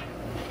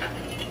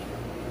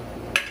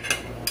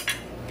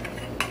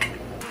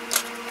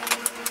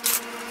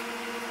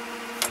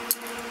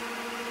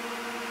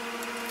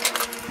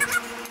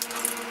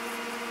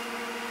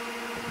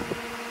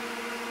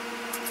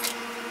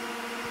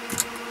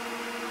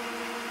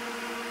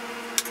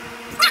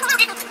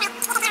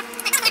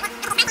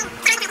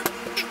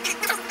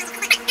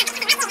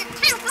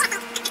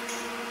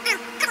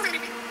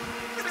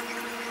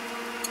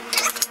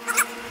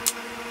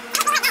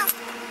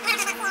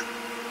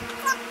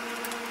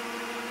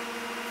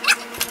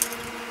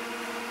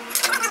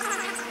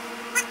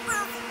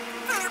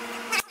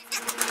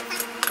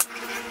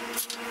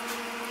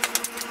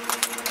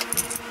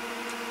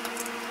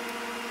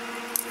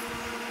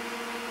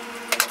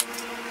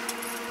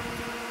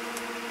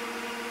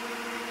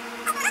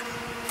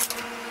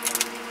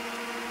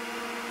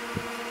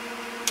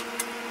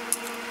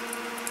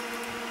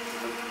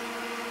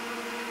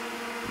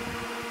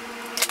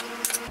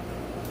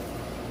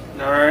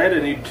 Alright,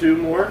 I need 2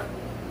 more.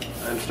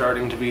 I'm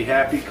starting to be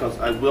happy because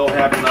I will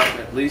have enough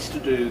at least to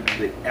do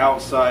the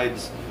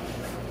outsides,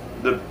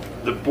 the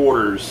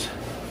borders.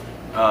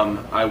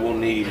 I will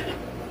need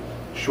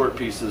short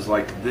pieces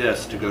like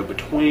this to go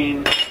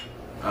between,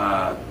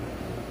 but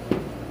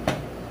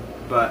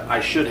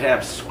I should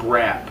have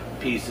scrap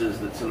pieces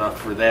that's enough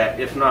for that.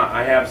 If not,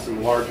 I have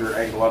some larger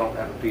angle. I don't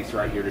have a piece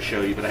right here to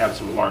show you, but I have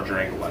some larger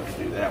angle I could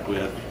do that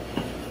with.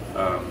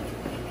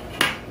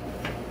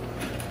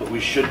 But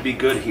we should be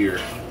good here.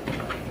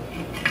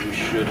 We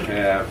should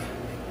have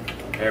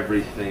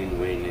everything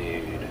we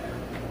need.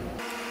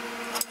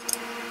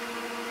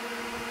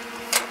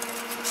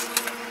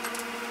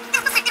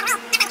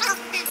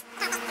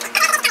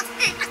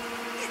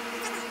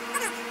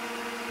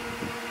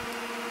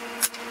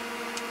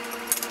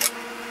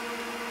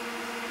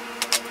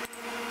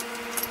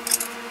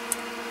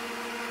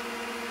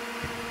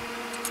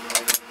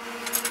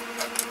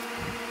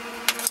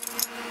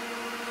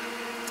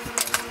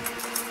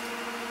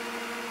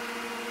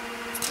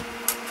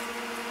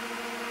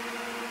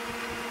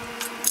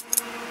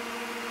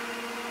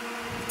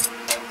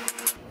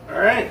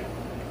 Alright,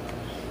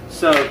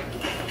 so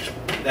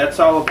that's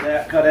all of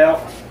that cut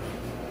out,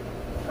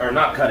 or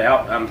not cut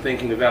out. I'm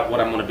thinking about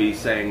what I'm going to be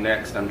saying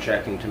next. I'm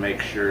checking to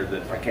make sure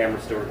that my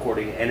camera's still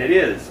recording, and it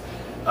is.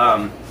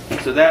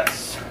 So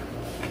that's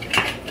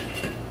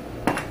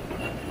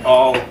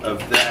all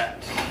of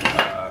that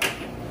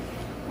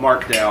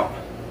marked out.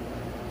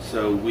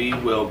 So we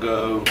will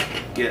go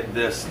get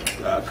this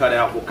cut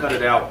out. We'll cut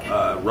it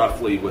out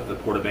roughly with the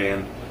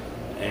portaband.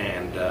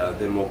 And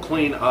then we'll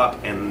clean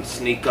up and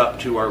sneak up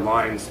to our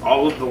lines.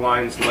 All of the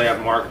lines that I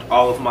have marked,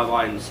 all of my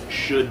lines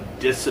should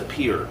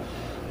disappear.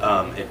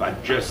 If I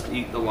just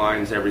eat the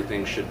lines,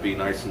 everything should be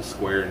nice and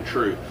square and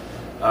true.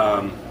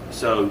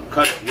 So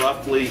cut it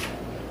roughly,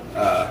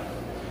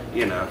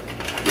 you know,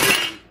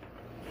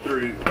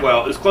 through,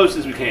 well, as close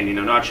as we can, you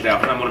know, notch it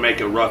out. And I'm going to make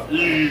a rough with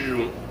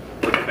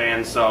the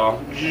bandsaw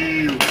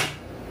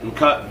and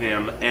cut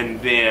them, and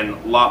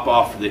then lop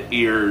off the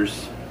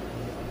ears,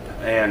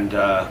 and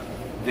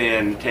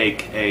then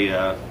take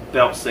a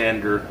belt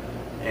sander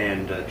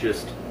and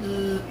just,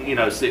 you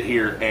know, sit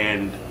here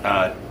and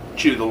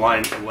chew the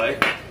lines away.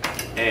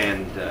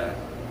 And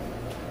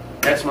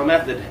that's my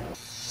method.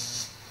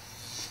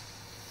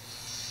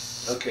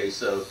 Okay,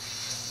 so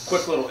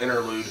quick little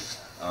interlude.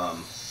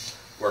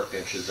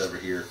 Workbenches over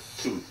here,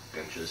 2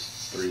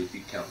 benches, 3 if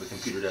you count the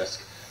computer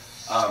desk.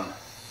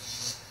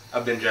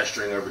 I've been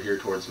gesturing over here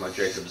towards my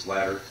Jacob's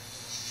ladder.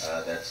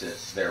 That's it.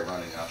 They're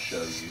running. I'll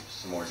show you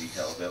some more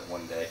detail of it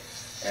one day.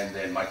 And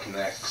then my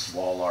Connects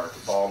wall art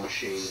ball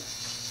machine.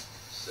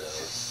 So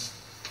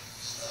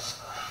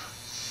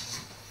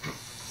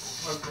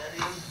plug that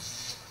in.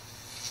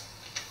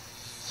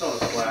 It's on a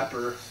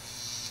clapper.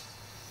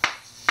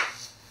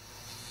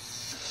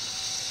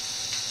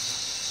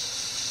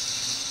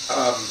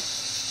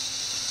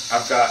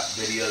 I've got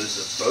videos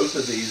of both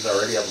of these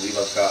already. I believe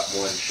I've got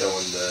one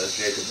showing the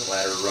Jacob's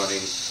ladder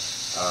running.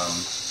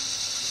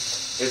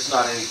 It's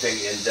not anything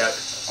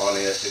in-depth on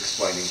it,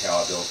 explaining how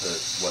I built it,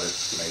 what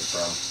it's made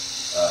from,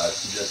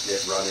 just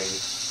it running.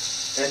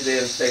 And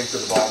then same for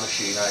the ball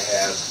machine. I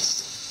have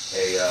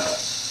a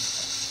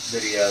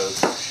video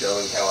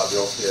showing how I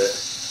built it,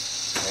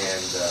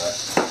 and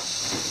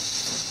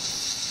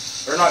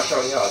or not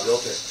showing how I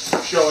built it,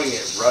 showing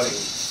it running.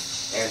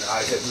 And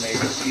I have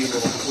made a few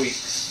little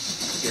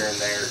tweaks here and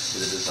there to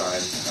the design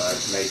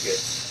to make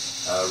it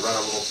run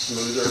a little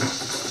smoother.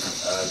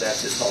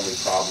 That's its only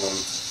problem,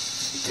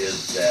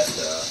 is that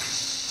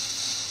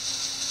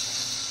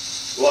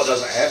well, it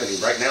doesn't have any.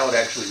 Right now it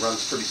actually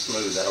runs pretty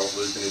smooth. I don't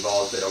lose any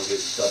balls. They don't get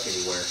stuck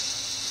anywhere.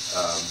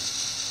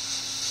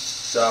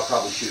 So I'll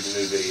probably shoot a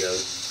new video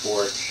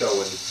for it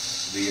showing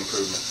the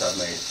improvements I've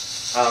made.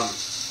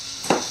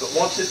 But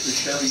wanted to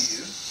show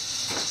you,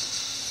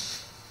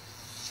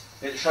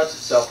 it shuts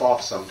itself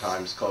off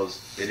sometimes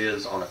because it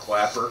is on a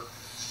clapper,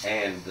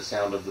 and the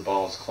sound of the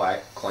balls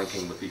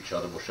clanking with each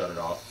other will shut it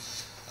off.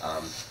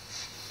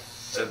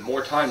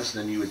 More times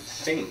than you would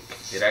think,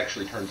 it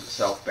actually turns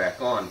itself back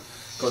on,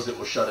 because it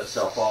will shut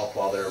itself off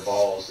while there are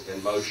balls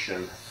in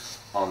motion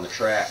on the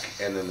track,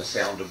 and then the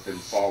sound of them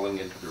falling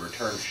into the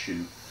return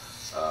chute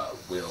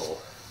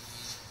will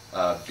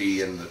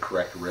be in the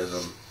correct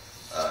rhythm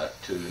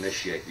to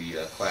initiate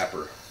the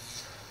clapper.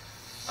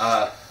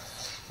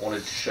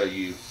 Wanted to show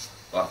you,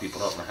 a lot of people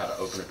don't know how to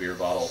open a beer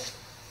bottle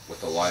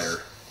with a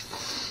lighter.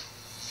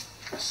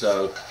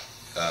 So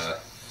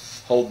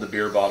hold the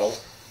beer bottle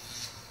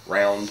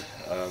round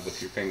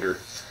with your finger,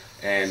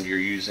 and you're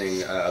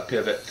using a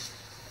pivot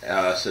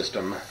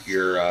system.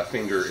 Your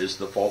finger is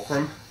the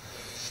fulcrum.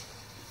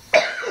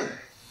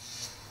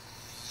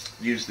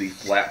 Use the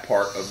flat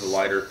part of the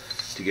lighter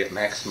to get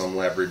maximum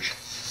leverage,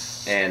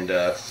 and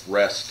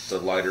rest the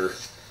lighter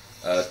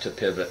to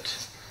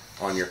pivot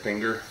on your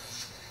finger,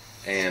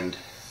 and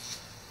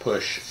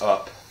push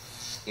up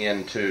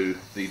into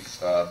the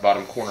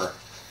bottom corner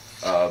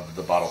of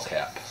the bottle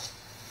cap.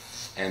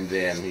 And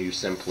then you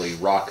simply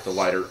rock the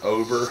lighter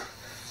over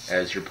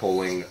as you're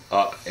pulling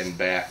up and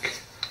back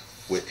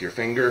with your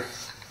finger,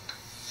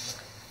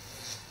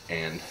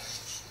 and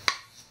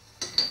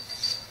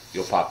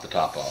you'll pop the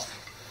top off.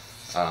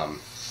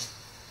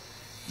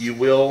 You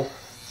will,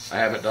 I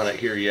haven't done it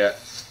here yet,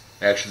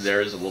 actually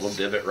there is a little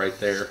divot right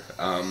there.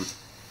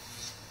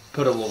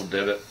 Put a little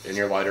divot in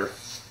your lighter.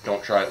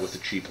 Don't try it with a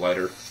cheap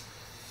lighter.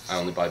 I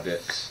only buy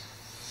Vicks.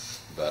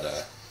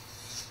 But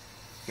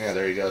yeah,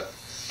 there you go.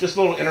 Just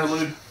a little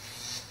interlude.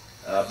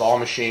 Ball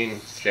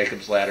machine,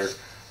 Jacob's ladder,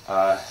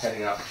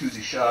 heading out to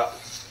the shop.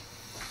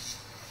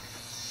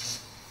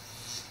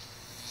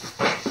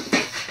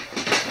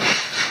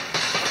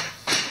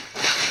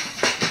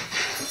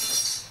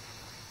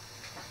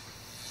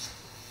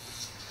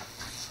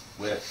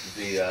 With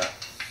the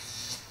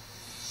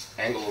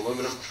angle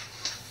aluminum,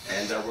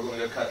 and we're going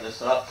to go cut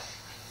this up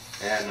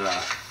and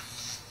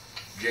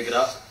jig it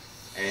up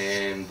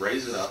and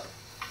braze it up,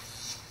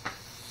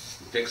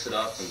 and fix it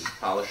up and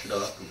polish it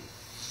up, and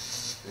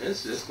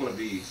it's going to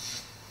be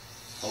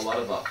a whole lot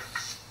of buck.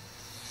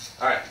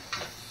 All right.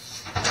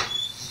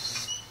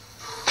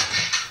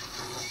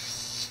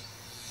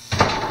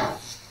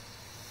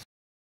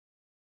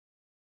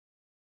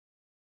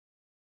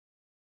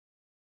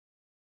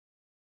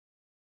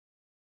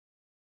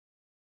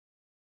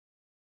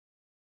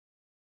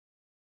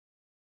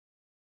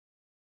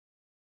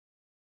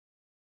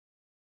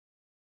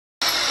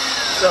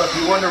 So if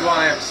you wonder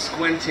why I'm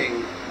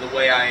squinting the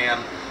way I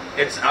am,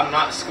 I'm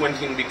not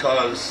squinting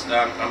because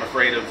I'm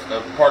afraid of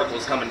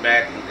particles coming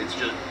back. It's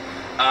just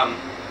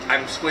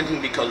I'm squinting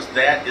because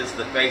that is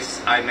the face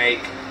I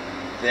make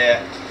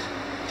that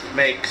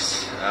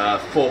makes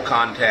full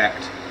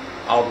contact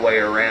all the way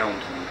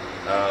around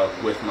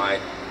with my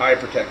eye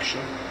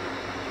protection,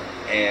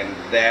 and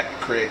that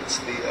creates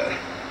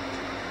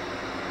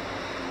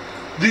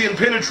the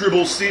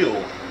impenetrable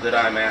seal that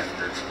I'm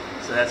after.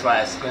 So that's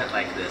why I squint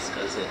like this,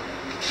 because it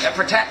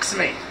protects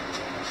me.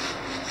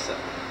 So,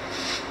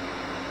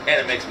 and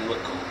it makes me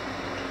look cool.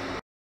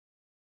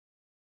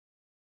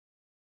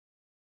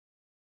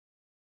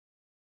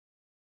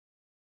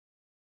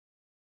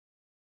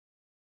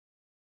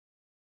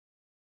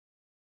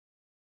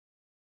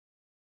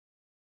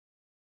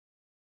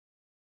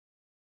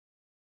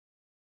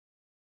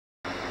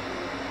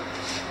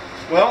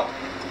 Well,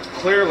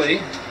 clearly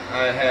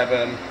I have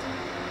an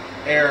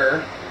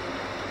error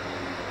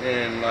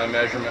in my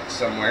measurements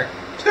somewhere.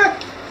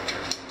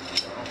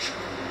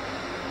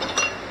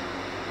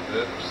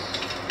 Oops.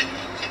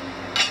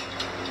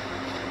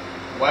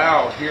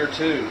 Wow, here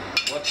too.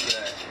 What the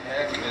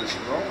heck is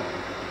wrong?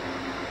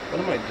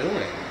 What am I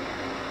doing?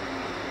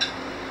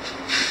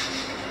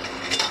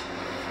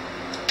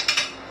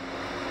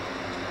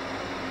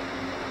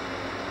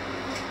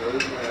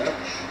 Those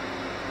match.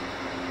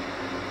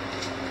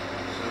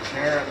 So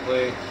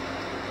apparently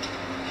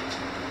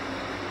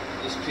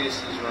this piece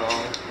is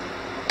wrong.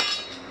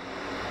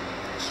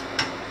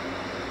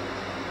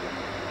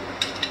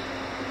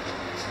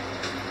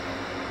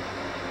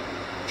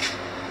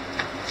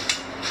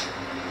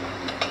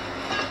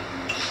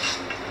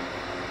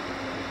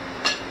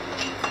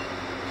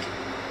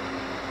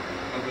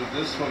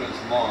 This one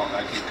is long,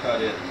 I can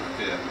cut it to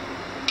fit.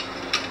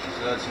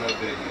 So that's no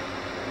biggie.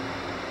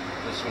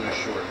 This one is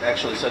short.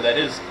 Actually, so that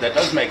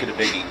does make it a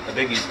biggie. A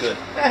biggie's good.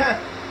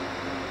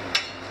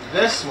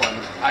 This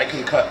one I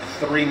can cut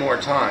 3 more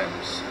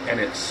times and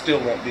it still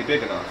won't be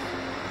big enough.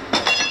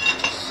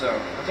 So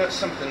I've got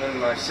something in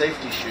my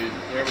safety chute.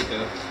 There we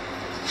go.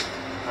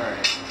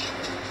 Alright.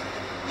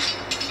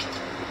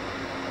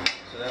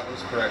 So that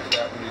one's correct.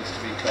 That one needs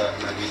to be cut,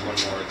 and I need one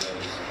more of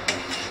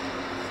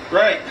those.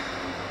 Right.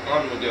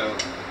 On we go.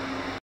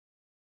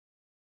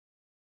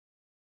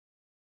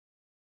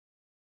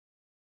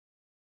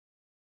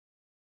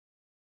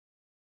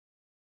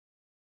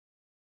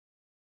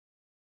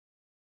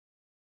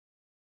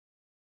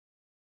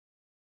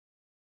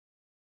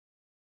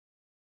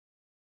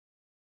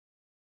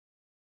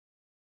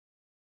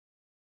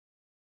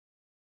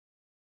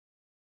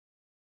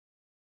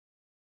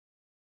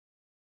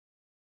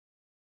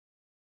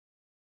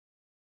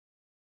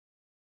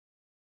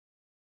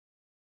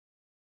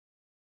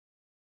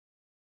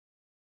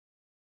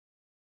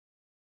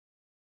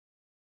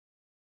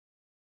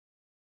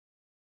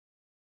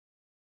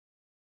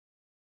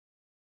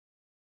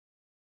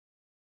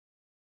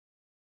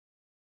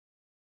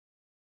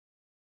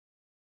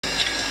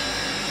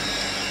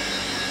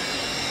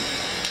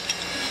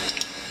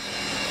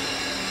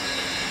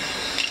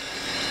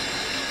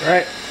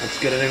 Alright, let's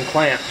get it in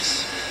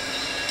clamps.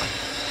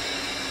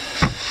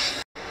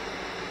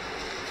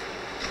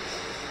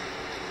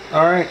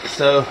 Alright,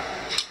 so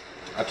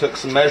I took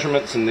some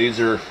measurements and these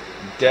are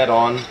dead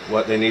on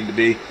what they need to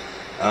be.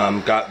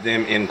 Got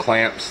them in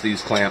clamps.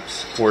 These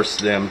clamps force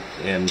them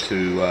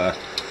into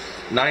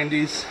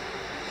 90s.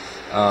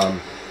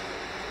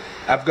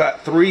 I've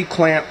got 3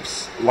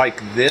 clamps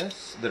like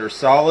this that are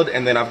solid,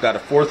 and then I've got a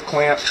 4th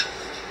clamp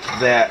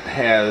that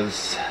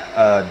has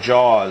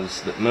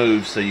jaws that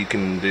move, so you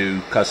can do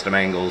custom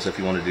angles if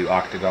you want to do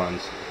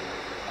octagons.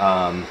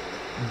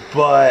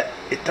 but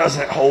it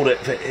doesn't hold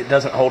it. It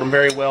doesn't hold them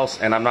very well,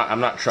 and I'm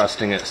not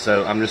trusting it.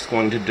 So I'm just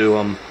going to do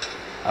them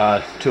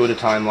 2 at a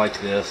time like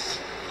this.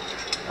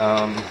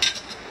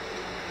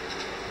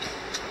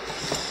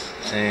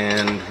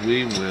 And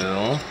we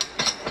will.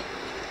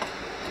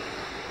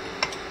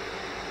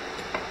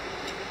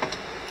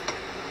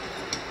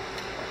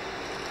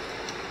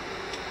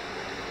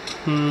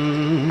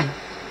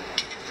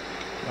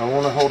 I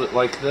want to hold it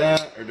like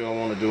that, or do I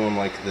want to do them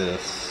like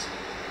this?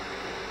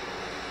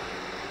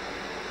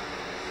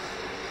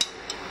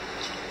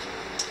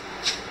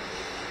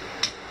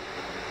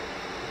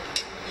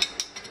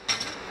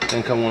 I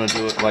think I want to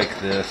do it like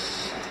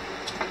this.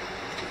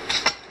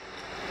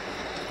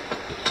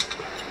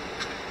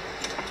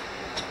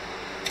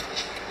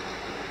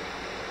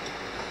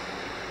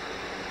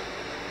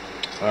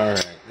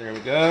 Alright, there we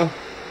go.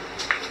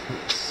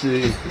 Let's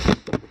see.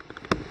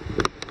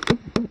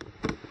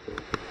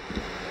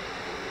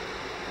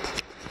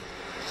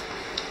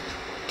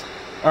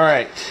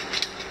 Alright,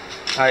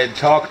 I had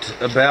talked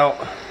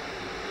about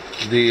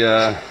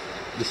the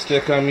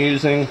stick I'm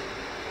using.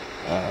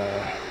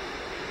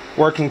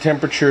 Working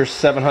temperature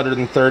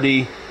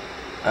 730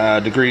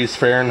 degrees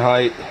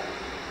Fahrenheit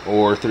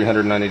or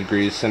 390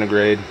 degrees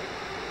centigrade.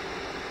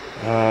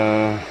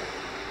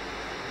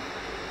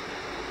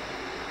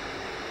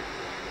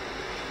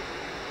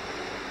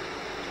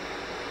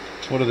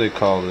 What do they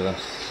call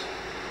this?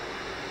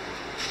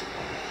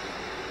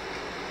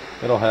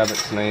 It'll have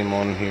its name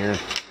on here.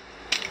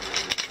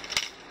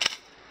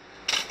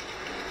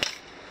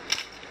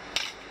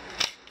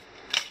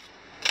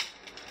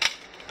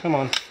 Come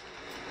on.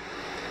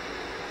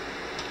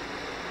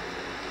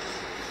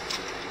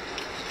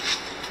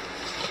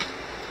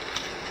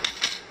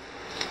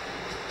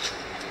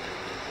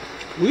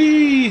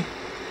 Whee!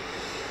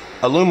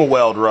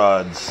 Alumaweld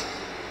rods.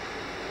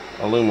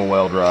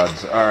 Alumaweld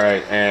rods.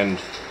 Alright, and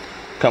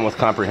come with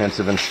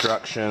comprehensive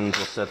instructions.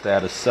 We'll set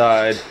that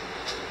aside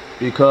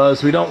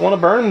because we don't want to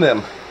burn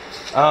them.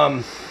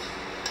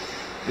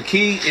 The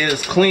key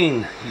is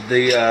clean.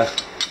 The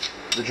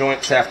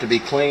joints have to be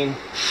clean,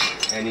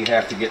 and you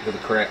have to get to the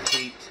correct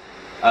heat.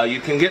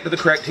 You can get to the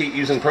correct heat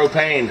using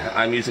propane.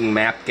 I'm using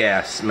MAP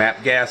gas.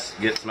 MAP gas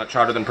gets much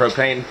hotter than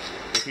propane.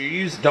 If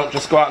you don't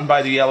just go out and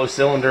buy the yellow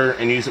cylinder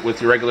and use it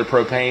with your regular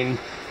propane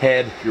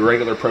head. Your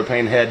regular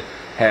propane head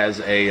has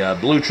a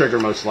blue trigger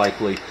most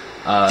likely.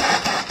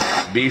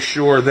 Be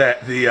sure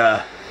that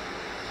the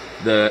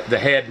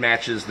head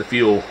matches the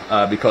fuel,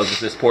 because if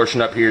this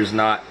portion up here is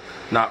not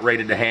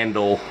rated to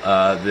handle,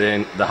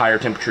 then the higher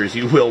temperatures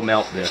you will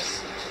melt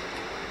this.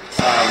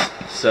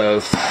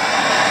 So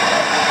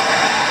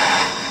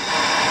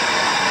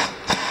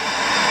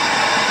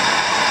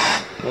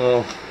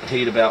we'll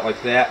heat about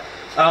like that.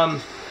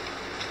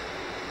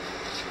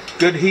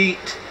 Good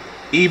heat,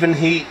 even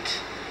heat.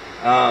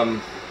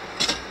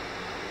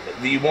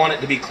 You want it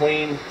to be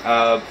clean.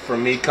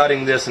 From me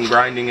cutting this and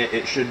grinding it,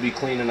 it should be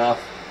clean enough.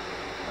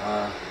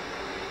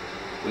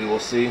 We will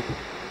see.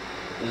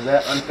 Is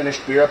that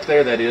unfinished beer up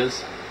there? That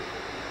is.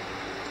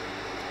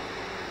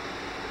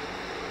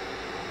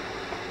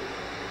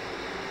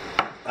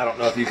 I don't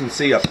know if you can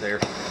see up there.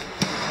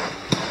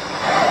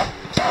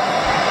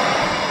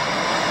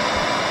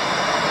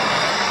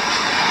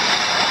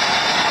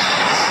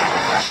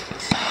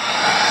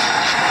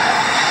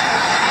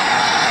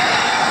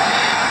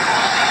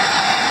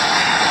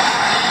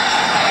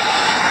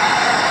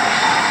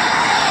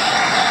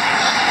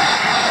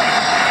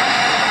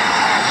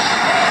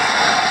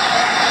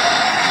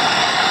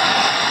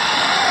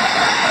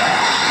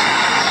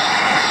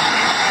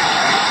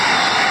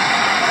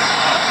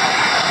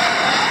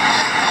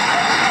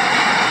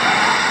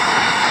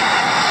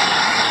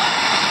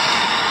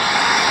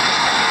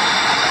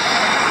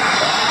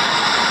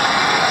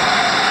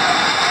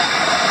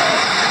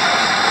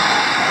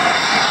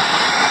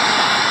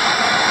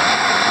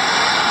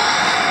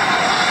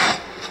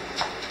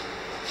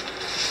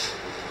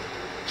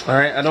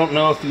 Alright, I don't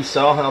know if you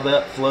saw how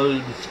that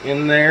flowed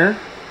in there,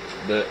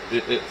 but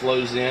it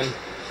flows in.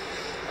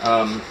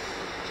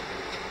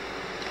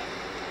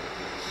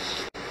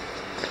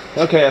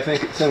 Okay, I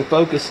think it's in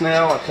focus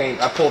now.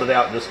 I pulled it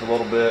out just a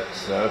little bit,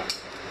 so.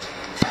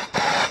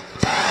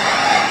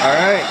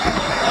 Alright.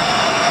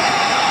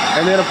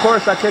 And then of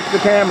course I kicked the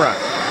camera.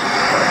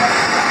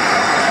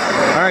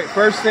 Alright,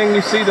 first thing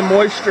you see the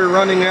moisture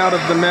running out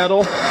of the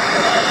metal.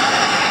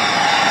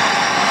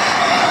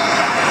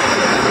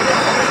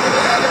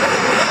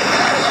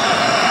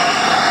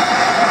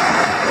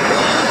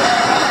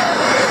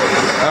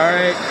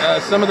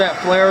 Some of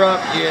that flare-up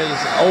is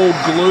old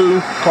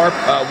glue,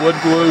 wood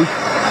glue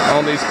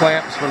on these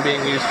clamps from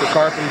being used for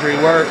carpentry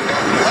work.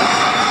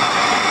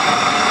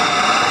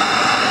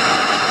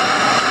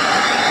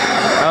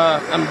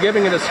 I'm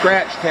giving it a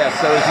scratch test,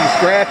 so as you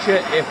scratch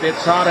it, if it's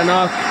hot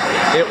enough,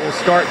 it will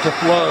start to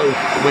flow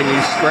when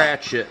you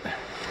scratch it.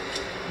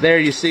 There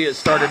you see it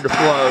started to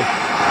flow.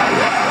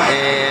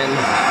 And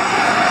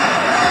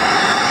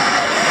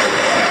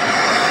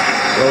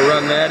we'll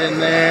run that in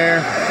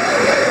there.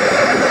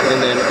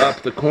 And then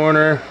up the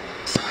corner.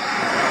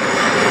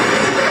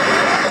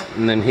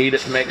 and then heat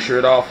it to make sure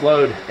it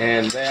offload,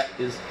 and that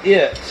is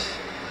it.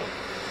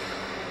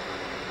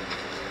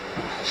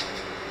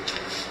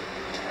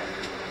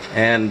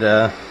 And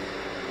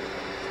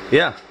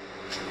yeah,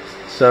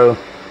 so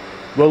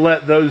we'll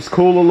let those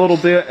cool a little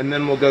bit, and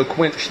then we'll go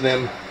quench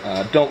them.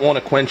 Don't want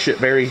to quench it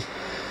very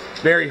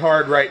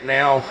hard right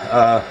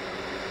now.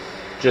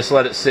 Just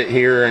let it sit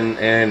here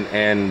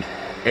and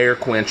air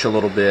quench a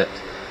little bit,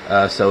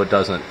 so it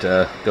doesn't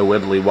go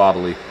wibbly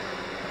wobbly.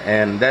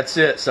 And that's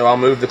it. So I'll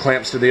move the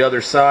clamps to the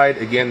other side.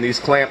 Again, these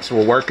clamps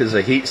will work as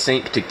a heat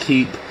sink to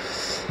keep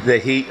the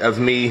heat of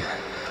me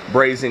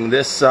brazing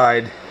this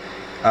side.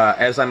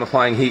 As I'm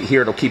applying heat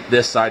here, it'll keep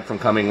this side from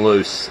coming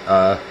loose.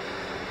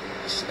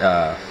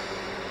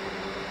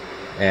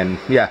 And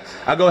yeah,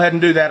 I'll go ahead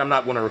and do that. I'm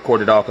not going to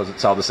record it all because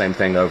it's all the same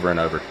thing over and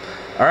over.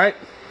 Alright,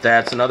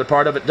 that's another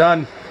part of it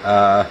done.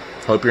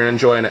 Hope you're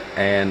enjoying it,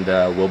 and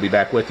we'll be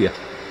back with you.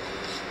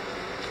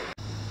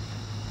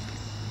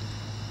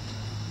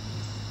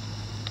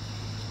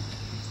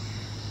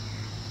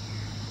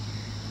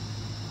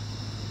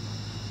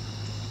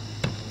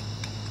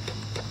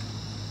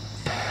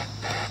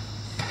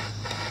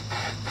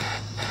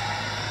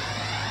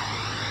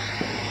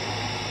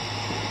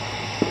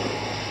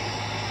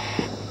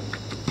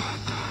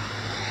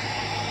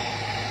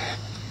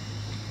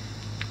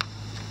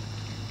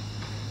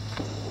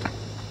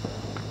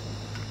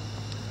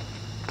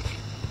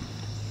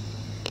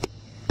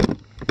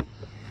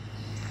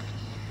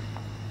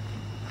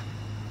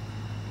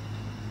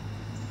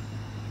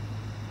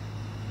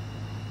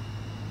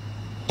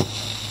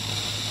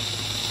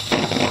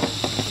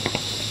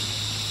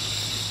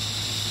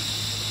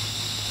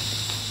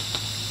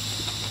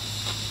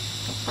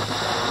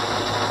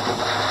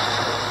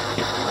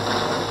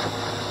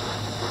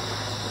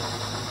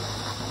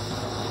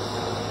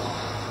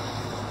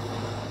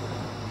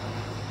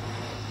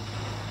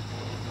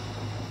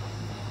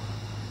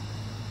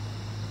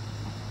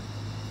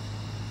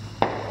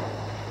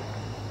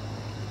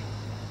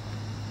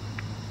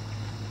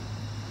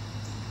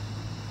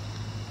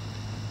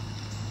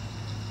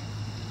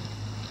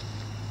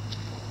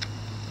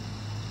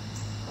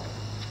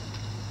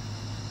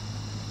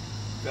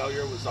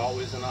 Failure was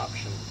always an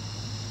option.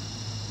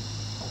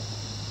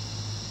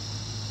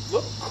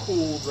 Looked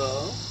cool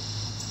though.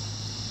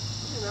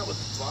 I mean, that was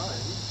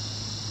fine.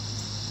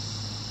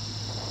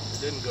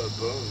 It didn't go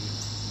boom.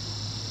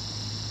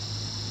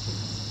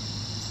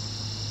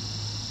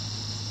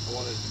 I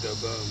wanted it to go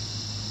boom.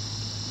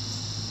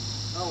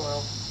 Oh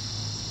well.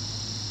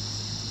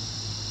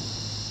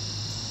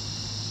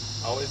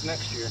 Always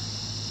next year.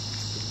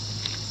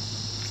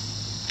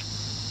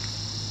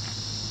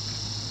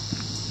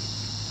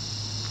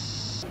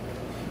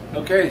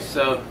 Okay,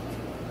 so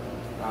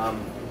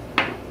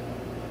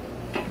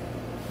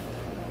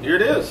here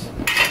it is.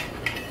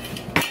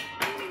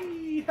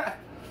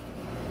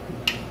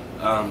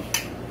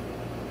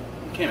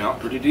 Came out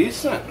pretty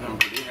decent. I'm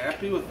pretty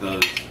happy with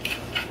those.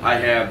 I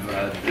have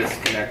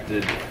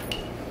disconnected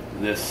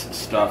this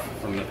stuff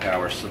from the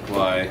power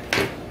supply.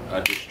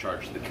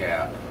 Discharged the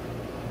cap.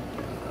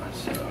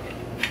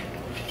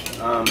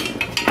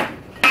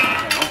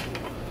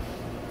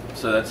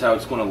 So that's how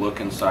it's going to look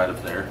inside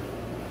of there.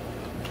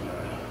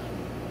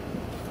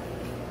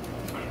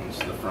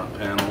 The front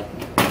panel.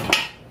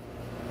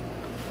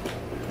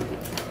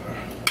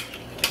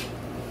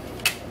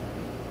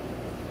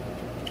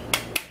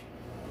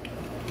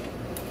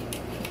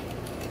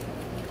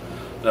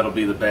 That'll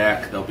be the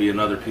back. There'll be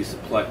another piece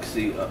of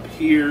plexi up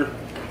here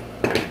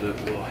that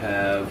will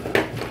have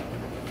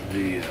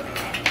the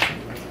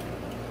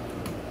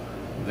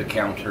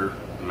counter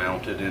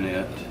mounted in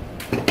it.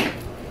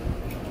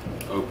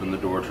 Open the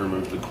door to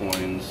remove the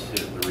coins,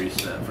 hit the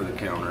reset for the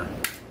counter.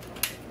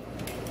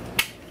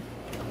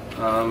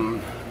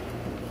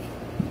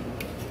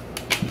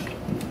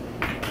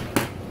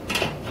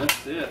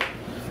 That's it.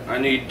 I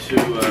need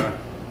to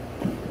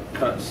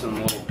cut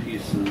some little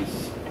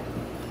pieces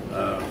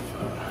of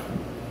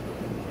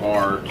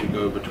bar to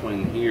go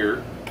between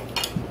here,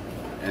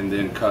 and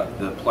then cut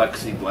the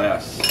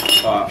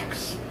plexiglass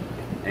box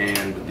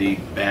and the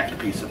back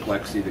piece of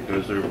plexi that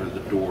goes over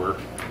the door.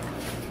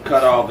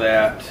 Cut all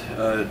that,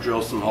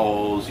 drill some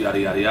holes, yada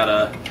yada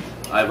yada.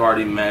 I've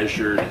already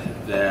measured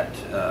that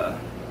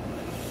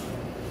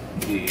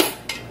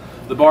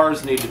the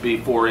bars need to be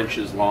 4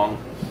 inches long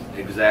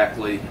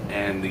exactly,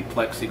 and the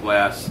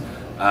plexiglass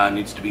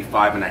needs to be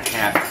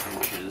 5.5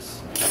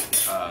 inches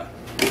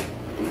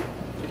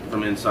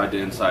from inside to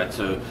inside.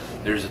 So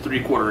there's a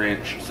 3/4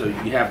 inch, so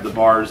you have the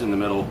bars in the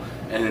middle,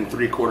 and then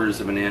 3/4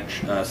 of an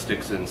inch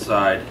sticks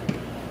inside,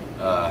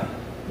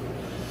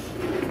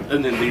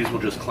 and then these will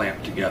just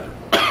clamp together.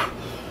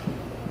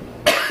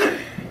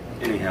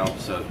 Anyhow,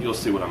 so you'll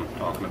see what I'm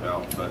talking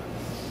about, but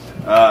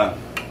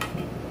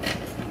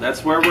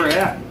that's where we're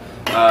at.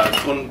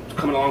 It's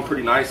coming along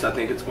pretty nice. I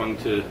think it's going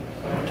to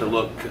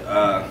look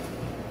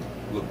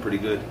pretty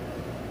good.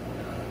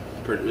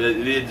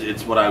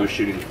 It's what I was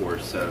shooting for.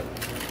 So,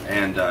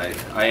 and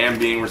I am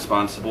being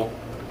responsible.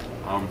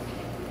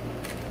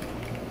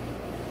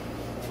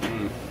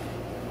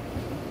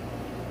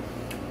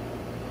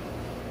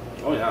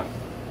 Oh yeah.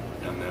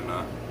 And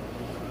then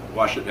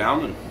wash it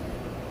down and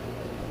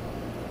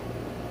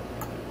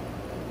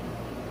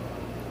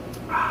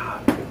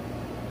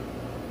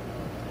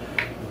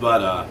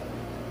but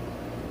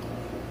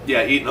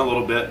yeah, eating a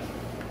little bit,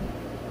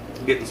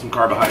 getting some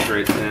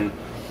carbohydrates in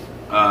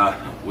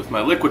with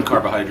my liquid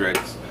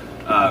carbohydrates,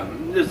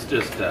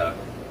 just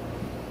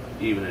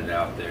even it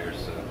out there.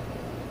 So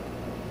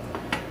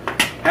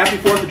happy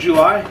 4th of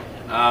July.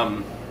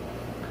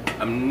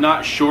 I'm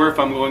not sure if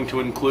I'm going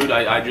to include,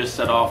 I just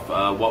set off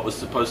what was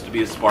supposed to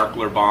be a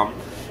sparkler bomb.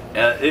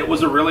 It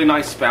was a really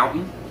nice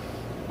fountain.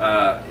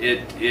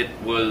 It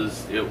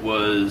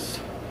was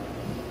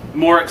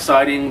more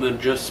exciting than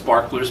just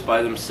sparklers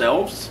by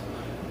themselves,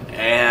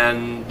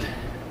 and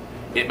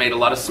it made a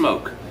lot of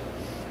smoke.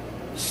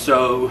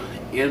 So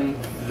in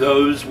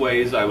those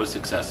ways I was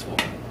successful,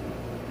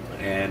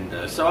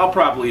 and so I'll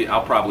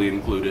probably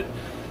include it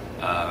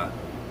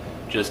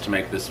just to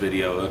make this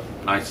video a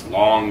nice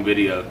long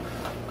video,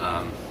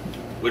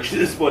 which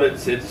is what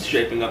it's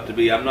shaping up to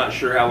be. I'm not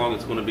sure how long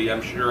it's going to be.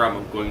 I'm sure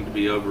I'm going to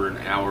be over an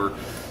hour,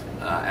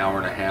 hour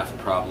and a half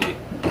probably.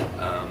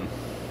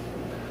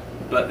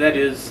 But it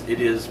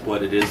is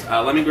what it is.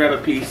 Let me grab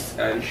a piece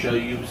and show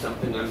you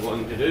something I'm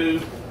going to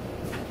do.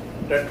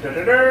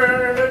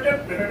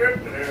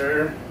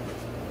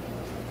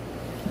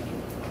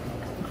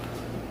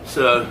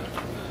 So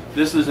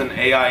this is an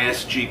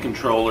AISG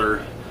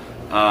controller.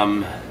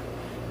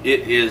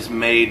 It is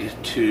made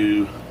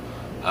to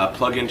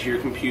plug into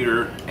your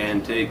computer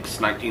and takes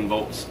 19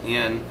 volts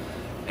in,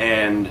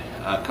 and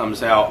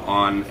comes out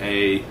on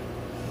a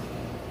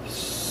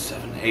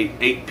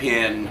 8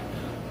 pin,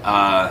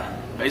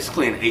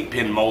 basically an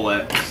 8-pin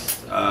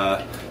Molex,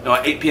 no,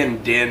 an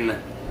 8-pin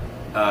DIN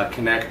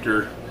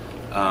connector,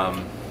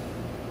 and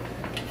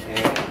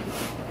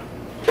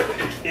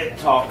it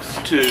talks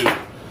to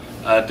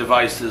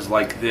devices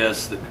like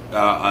this.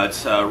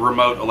 It's a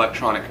remote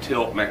electronic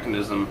tilt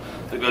mechanism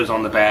that goes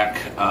on the back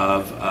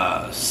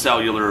of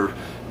cellular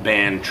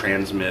band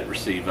transmit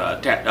receive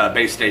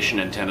base station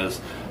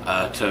antennas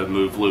to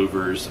move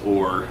louvers,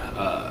 or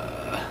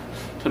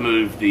to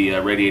move the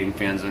radiating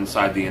fans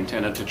inside the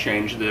antenna to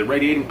change the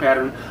radiating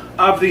pattern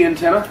of the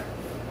antenna.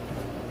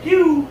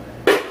 Phew!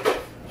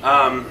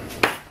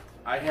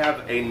 I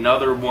have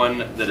another one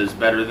that is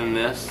better than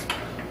this,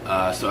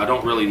 so I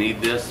don't really need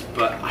this,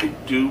 but I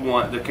do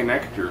want the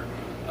connector,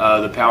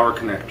 the power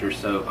connector,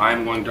 so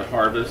I'm going to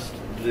harvest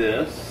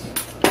this.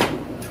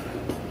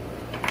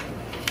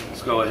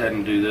 Let's go ahead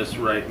and do this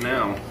right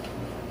now.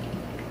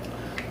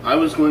 I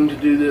was going to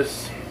do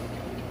this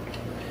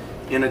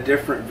in a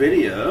different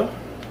video,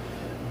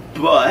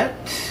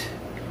 but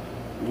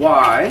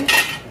why?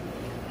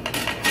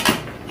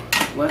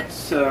 Let's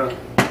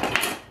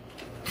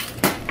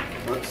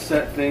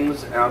set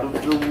things out of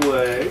the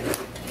way.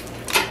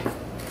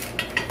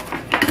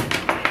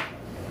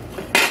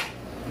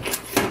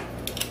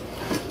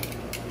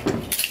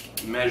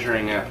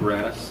 Measuring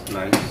apparatus,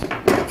 nice.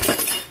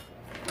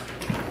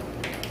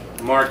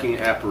 Marking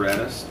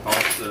apparatus,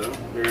 also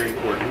very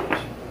important.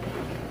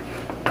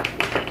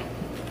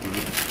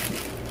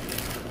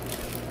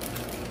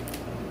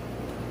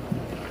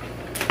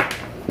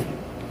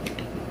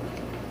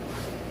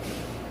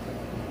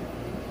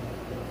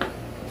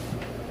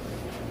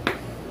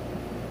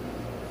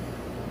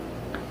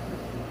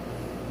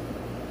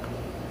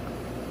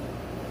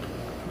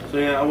 So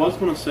yeah, I was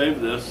going to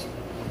save this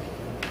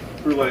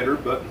for later,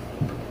 but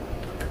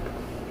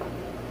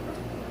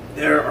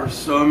there are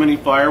so many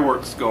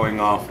fireworks going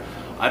off.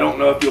 I don't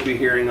know if you'll be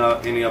hearing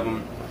any of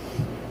them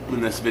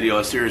in this video.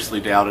 I seriously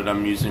doubt it.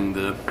 I'm using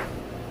the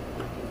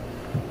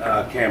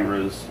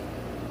camera's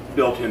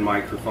built-in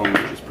microphone,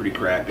 which is pretty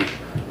crappy.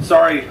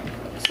 Sorry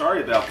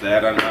about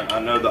that. I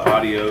know the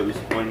audio is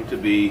going to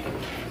be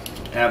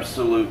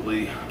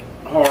absolutely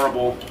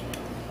horrible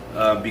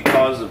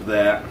because of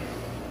that.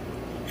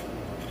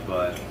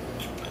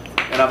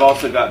 And I've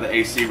also got the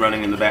AC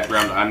running in the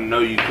background. I know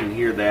you can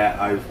hear that.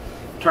 I've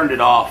turned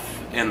it off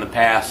in the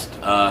past,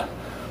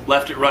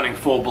 left it running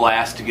full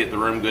blast to get the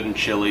room good and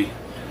chilly,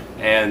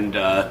 and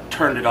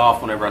turned it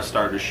off whenever I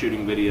started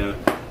shooting video.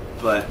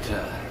 But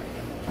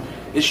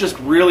it's just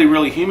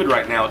really humid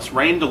right now. It's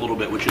rained a little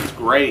bit, which is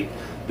great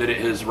that it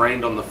has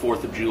rained on the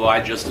 4th of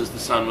July just as the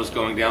sun was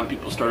going down.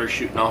 People started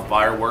shooting off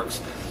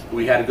fireworks.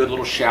 We had a good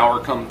little shower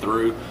come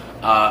through.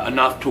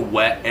 Enough to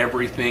wet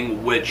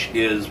everything, which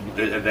is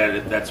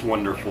that's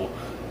wonderful.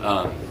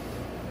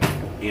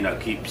 You know,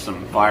 keep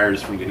some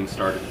fires from getting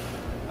started.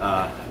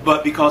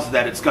 But because of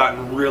that, it's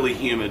gotten really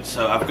humid.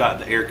 So I've got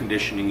the air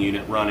conditioning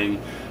unit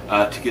running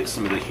to get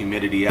some of the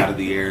humidity out of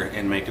the air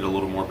and make it a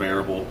little more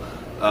bearable.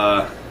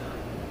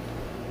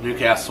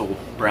 Newcastle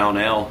Brown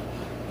Ale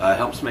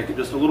helps make it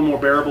just a little more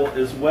bearable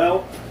as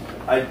well.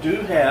 I do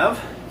have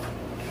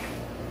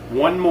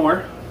one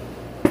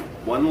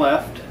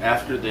left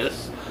after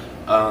this.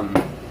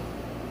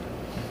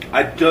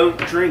 I don't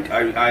drink.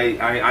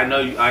 I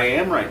know I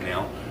am right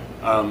now,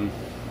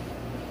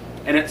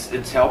 and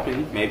it's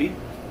helping, maybe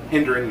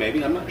hindering,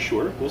 maybe, I'm not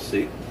sure. We'll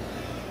see.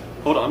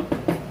 Hold on.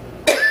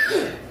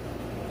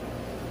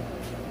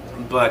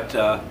 But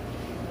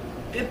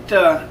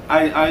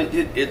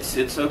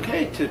it's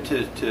okay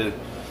to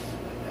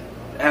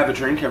have a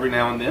drink every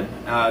now and then,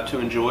 to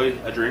enjoy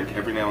a drink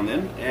every now and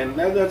then, and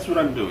that's what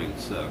I'm doing.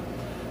 So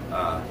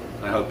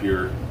I hope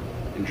you're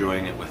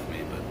enjoying it with me.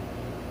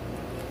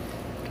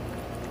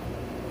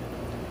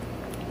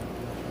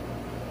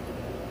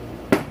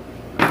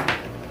 But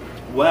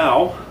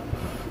wow,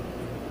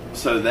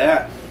 so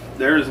that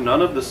there is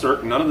none of the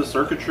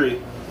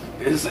circuitry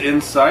is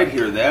inside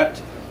here.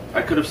 That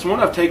I could have sworn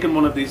I've taken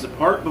one of these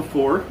apart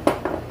before,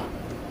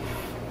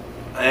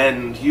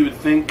 and you would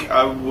think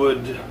I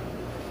would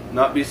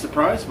not be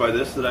surprised by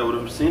this, that I would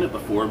have seen it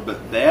before, but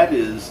it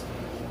is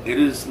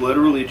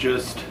literally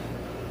just,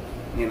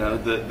 you know,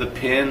 the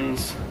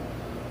pins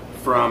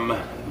from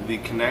the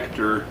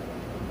connector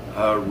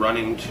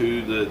running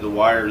to the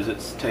wires.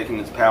 It's taking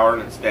its power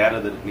and its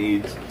data that it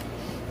needs,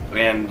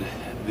 and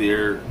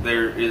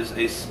there is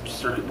a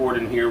circuit board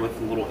in here with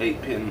a little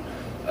 8-pin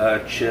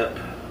chip,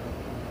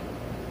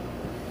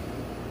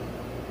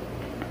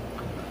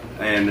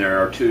 and there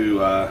are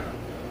two a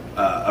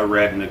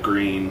red and a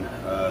green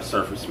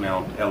surface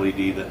mount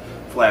LED that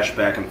flash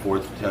back and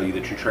forth to tell you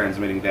that you're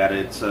transmitting data.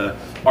 It's a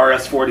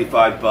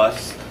RS-45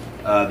 bus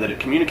that it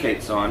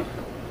communicates on,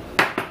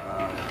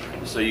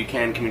 so you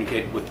can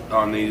communicate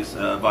on these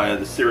via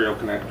the serial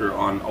connector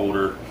on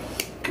older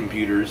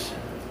computers.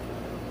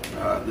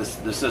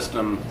 The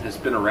system has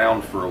been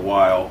around for a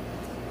while.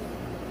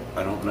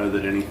 I don't know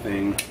that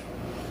anything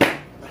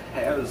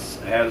has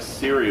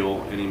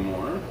serial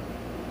anymore.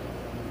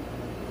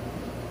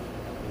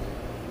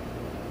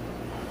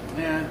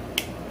 Yeah,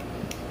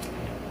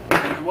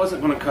 I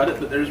wasn't going to cut it,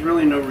 but there's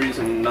really no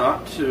reason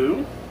not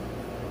to.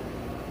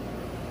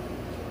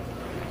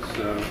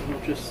 So we'll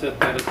just set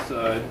that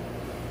aside.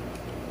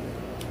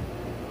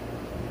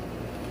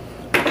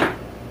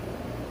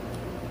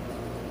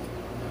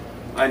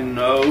 I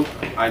know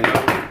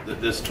that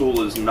this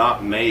tool is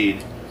not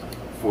made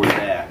for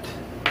that,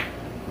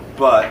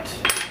 but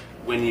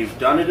when you've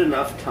done it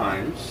enough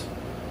times,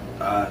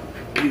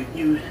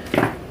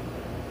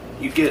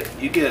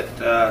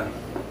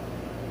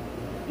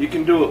 you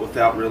can do it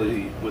without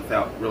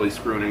really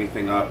screwing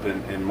anything up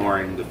and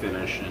marring the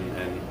finish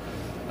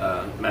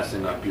and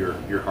messing up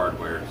your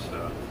hardware.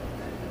 So,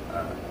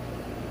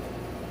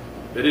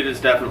 but it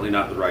is definitely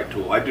not the right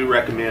tool. I do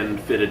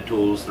recommend fitted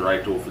tools, the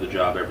right tool for the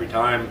job every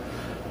time.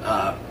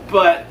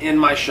 But in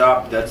my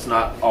shop, that's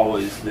not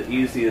always the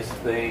easiest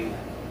thing.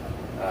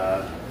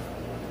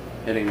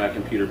 Hitting my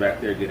computer back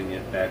there, getting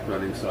it back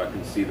running so I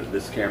can see that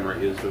this camera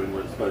is doing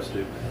what it's supposed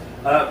to.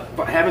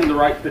 But having the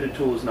right fitted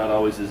tool is not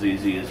always as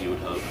easy as you would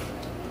hope.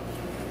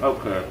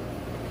 Okay.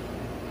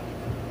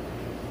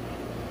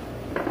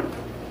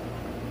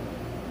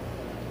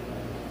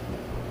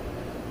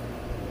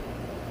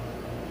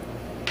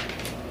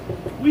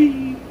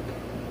 Whee!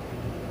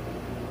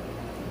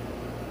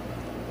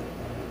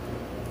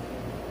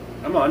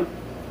 Come on.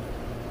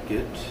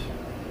 Get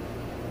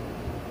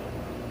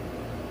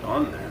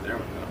on there. There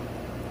we go.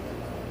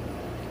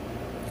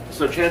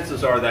 So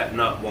chances are that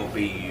nut won't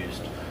be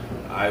used.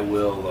 I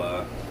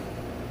will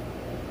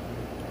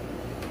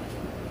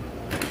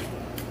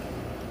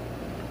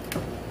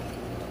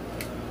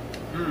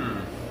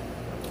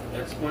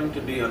that's going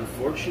to be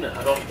unfortunate.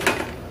 I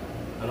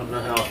don't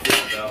know how I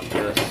feel about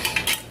this.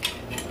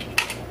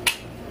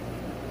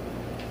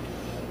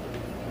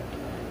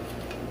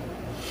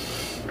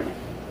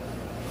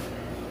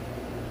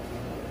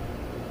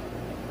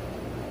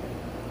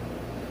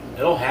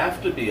 It'll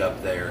have to be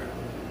up there.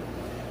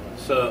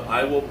 So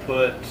I will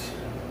put,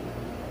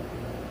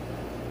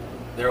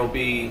 there will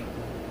be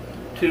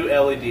two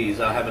LEDs.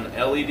 I'll have an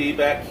LED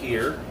back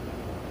here,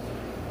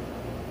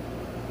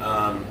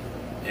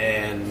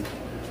 and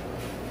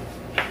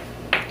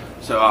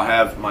so I'll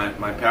have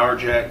my power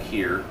jack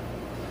here,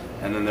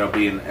 and then there'll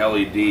be an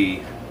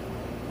LED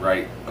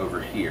right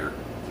over here,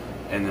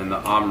 and then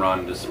the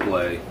Omron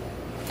display,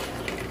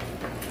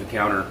 the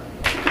counter.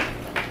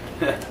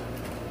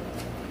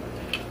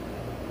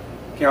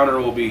 Counter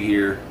will be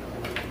here.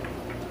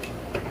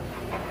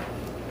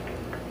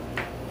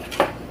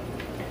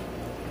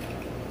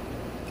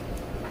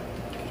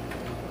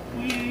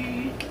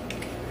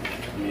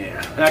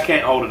 Yeah, I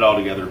can't hold it all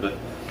together, but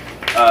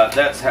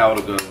that's how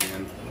it'll go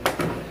in.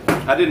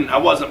 I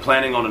wasn't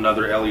planning on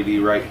another LED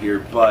right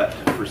here, but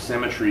for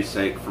symmetry's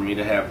sake, for me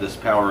to have this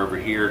power over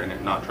here and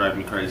it not drive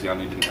me crazy, I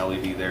need an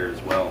LED there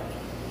as well.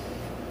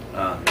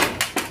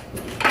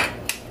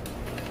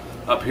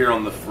 Up here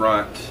on the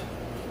front,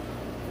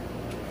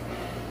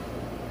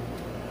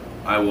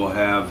 I will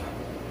have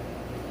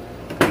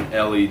an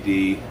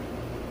LED.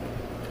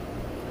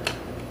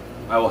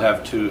 I will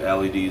have two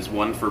LEDs,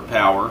 one for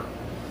power,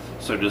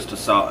 so just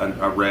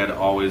a red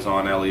always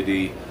on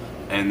LED,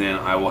 and then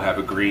I will have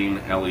a green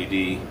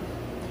LED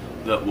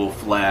that will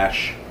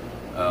flash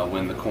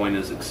when the coin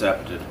is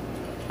accepted.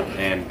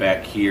 And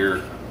back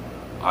here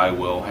I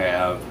will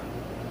have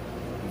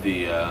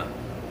the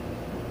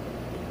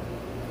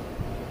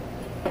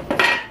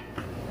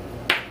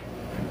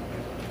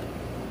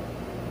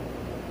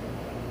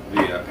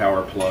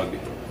power plug.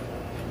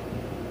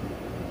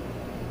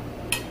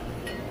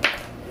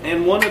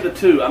 And one of the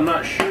two, I'm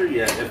not sure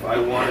yet if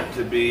I want it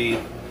to be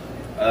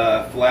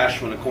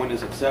flash when a coin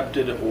is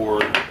accepted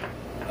or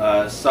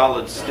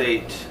solid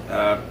state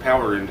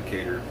power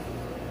indicator.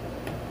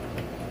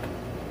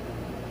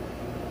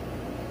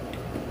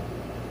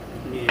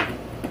 Yeah.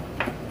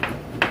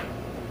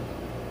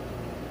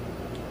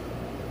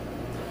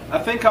 I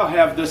think I'll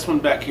have this one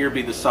back here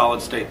be the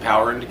solid state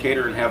power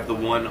indicator and have the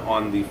one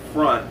on the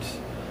front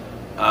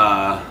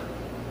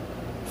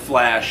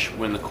flash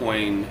when the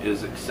coin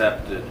is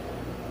accepted.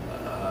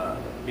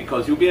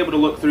 Because you'll be able to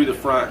look through the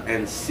front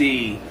and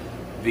see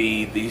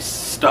the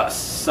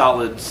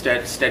solid,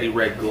 steady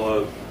red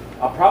glow.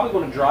 I'm probably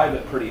going to drive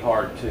it pretty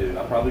hard too.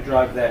 I'll probably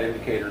drive that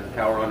indicator, the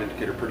power on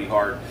indicator, pretty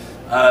hard,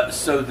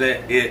 so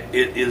that it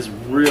is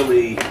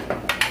really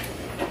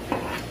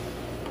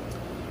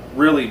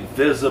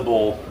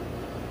visible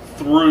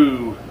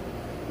through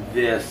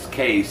this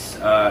case.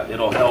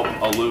 It'll help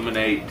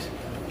illuminate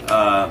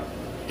the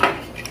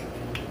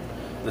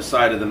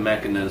side of the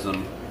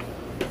mechanism.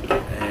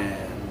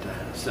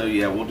 So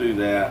yeah, we'll do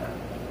that.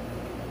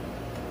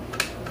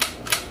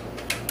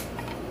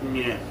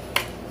 Yeah.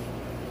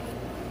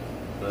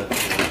 But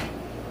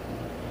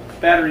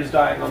battery's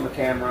dying on the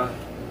camera.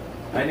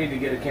 I need to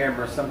get a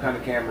camera, some kind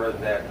of camera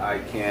that I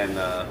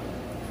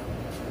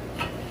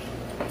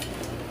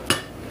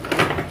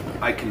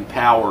can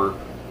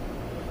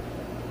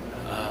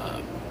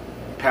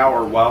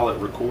power while it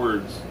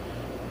records.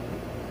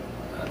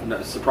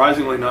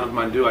 Surprisingly, none of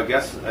mine do. I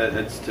guess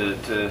it's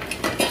to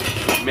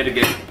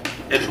mitigate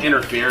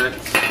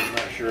interference. I'm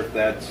not sure if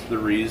that's the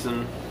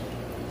reason,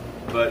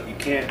 but you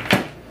can't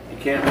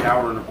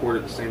power and record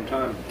at the same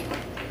time,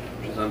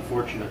 which is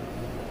unfortunate.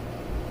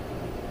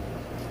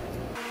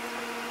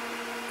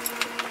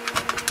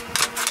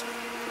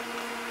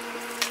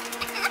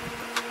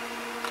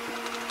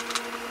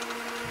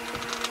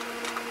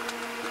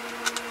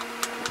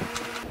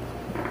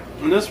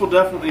 And this will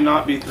definitely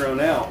not be thrown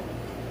out.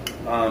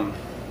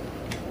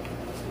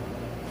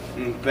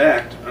 In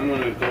fact, I'm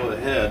going to go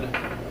ahead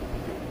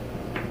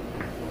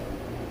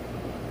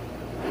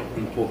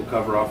and pull the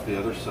cover off the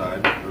other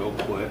side real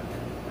quick.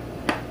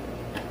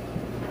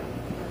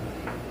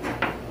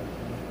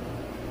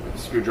 The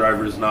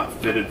screwdriver is not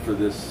fitted for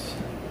this.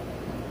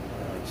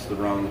 It's the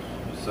wrong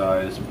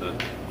size,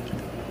 but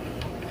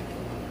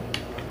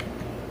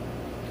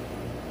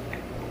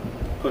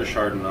push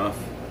hard enough.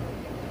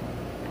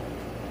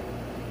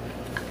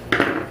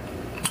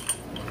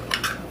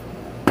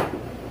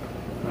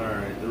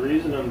 Alright, the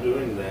reason I'm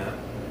doing that,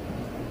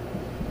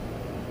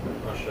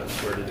 oh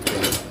shucks, where did it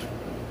go?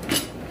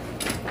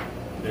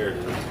 There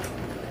it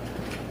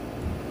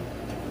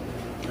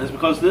is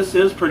because this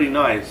is pretty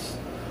nice.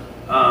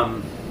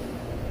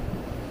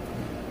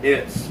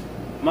 It's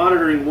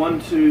monitoring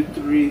 1, 2,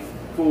 3,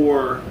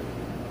 4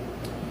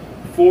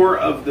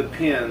 of the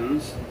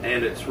pins,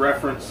 and it's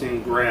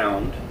referencing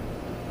ground.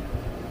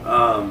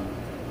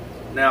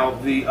 Now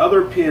the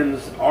other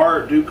pins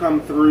do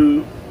come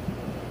through.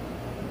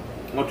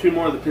 Well, 2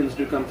 more of the pins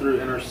do come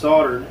through and are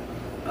soldered.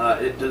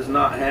 It does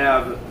not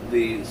have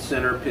the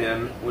center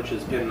pin, which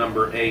is pin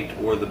number 8,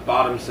 or the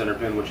bottom center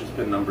pin, which is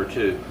pin number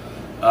 2.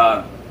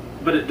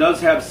 But it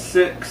does have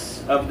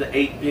 6 of the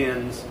 8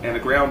 pins and a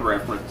ground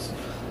reference.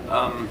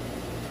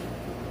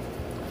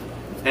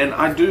 And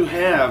I do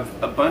have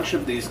a bunch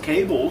of these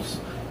cables,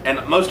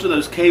 and most of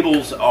those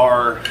cables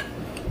are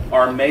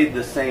made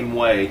the same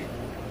way.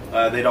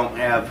 They don't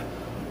have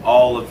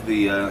all of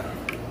the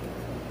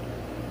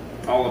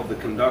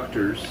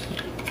conductors.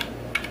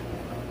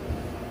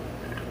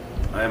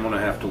 I am going to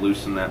have to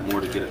loosen that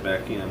more to get it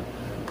back in.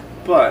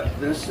 But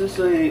this is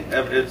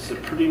it's a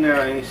pretty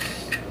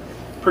nice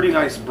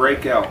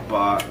breakout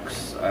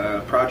box,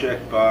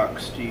 project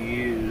box to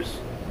use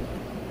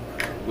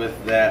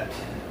with that,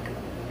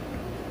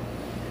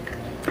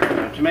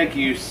 to make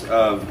use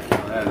of,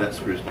 that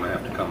screw's going to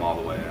have to come all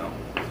the way out.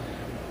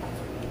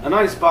 A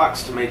nice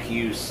box to make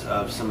use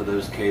of some of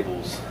those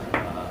cables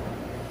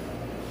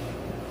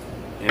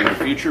in the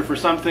future for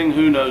something,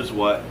 who knows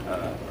what,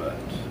 but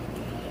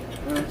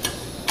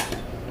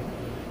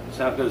that's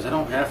how it goes. I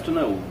don't have to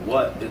know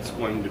what it's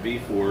going to be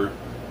for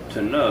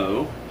to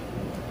know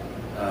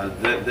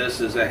that this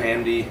is a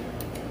handy,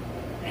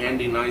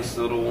 nice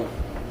little,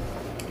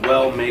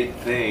 well-made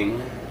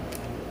thing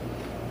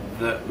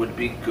that would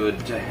be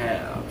good to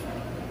have.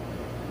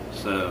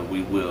 So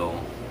we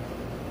will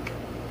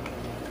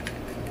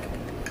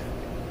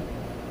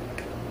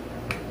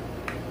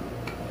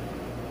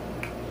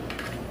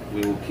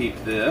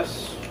keep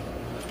this,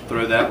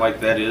 throw that like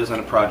that is in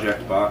a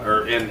project box,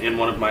 or in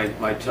one of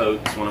my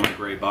totes, one of my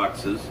gray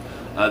boxes.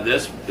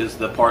 This is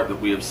the part that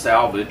we have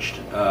salvaged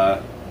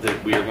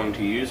that we are going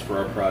to use for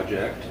our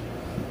project,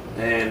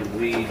 and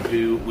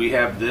we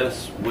have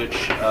this,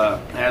 which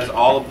has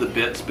all of the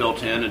bits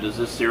built in. It is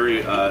a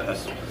serial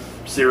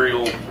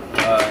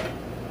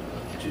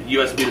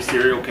USB to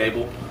serial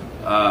cable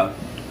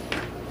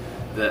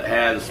that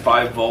has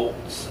 5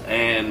 volts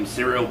and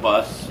serial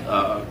bus,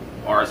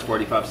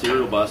 RS-45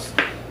 serial bus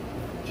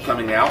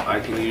coming out, I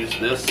can use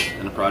this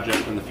in a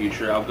project in the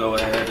future. I'll go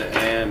ahead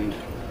and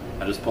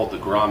I just pulled the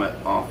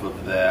grommet off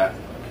of that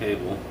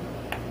cable.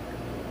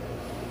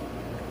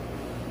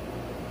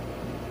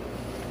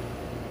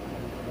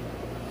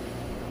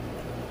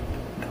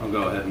 I'll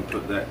go ahead and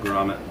put that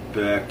grommet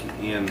back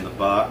in the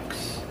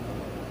box.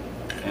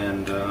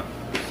 And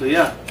so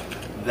yeah,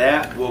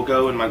 that will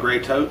go in my gray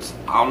totes.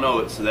 I'll know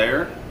it's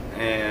there,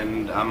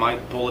 and I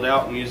might pull it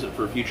out and use it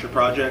for a future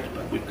project,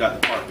 but we've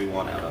got the part we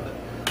want out of it.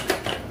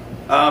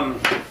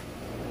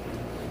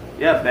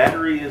 Yeah,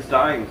 battery is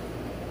dying.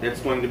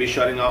 It's going to be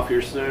shutting off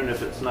here soon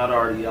if it's not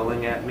already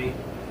yelling at me.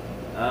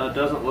 It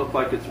doesn't look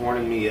like it's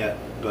warning me yet,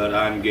 but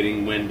I'm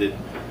getting winded,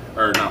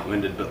 or not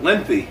winded, but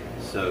lengthy.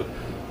 So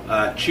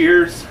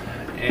cheers,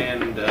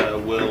 and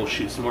we'll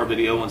shoot some more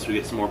video once we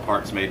get some more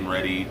parts made and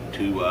ready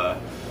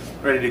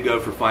to go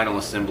for final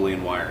assembly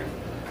and wiring.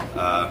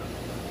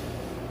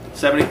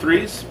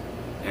 73s,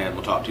 and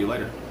we'll talk to you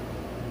later.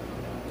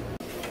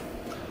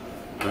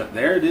 But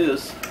there it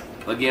is.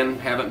 Again,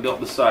 haven't built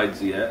the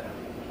sides yet.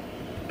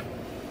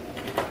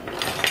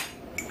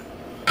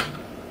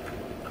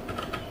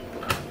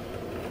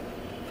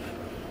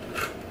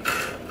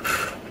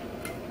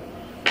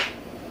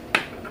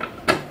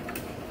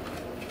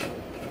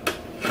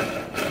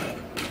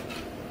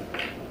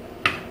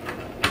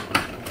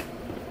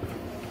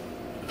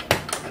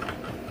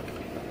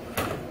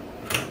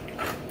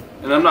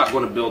 And I'm not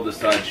going to build the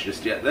sides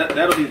just yet.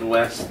 That'll be the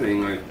last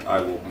thing I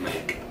will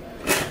make.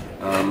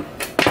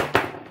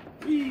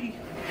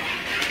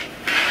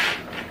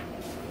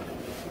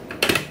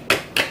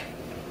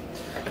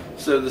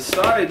 So the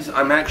sides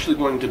I'm actually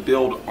going to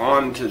build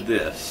onto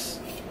this,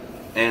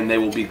 and they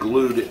will be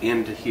glued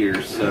into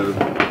here. So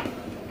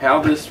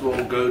how this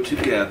will go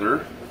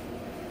together.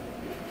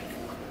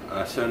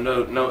 So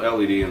no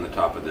LED in the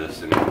top of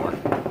this anymore.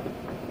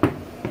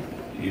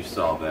 You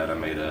saw that. I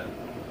made a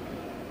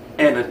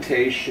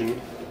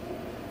annotation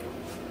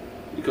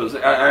because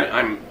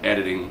I'm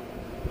editing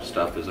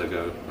stuff as I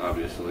go,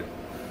 obviously.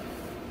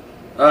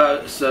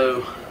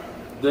 So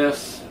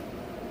this,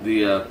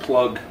 the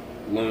plug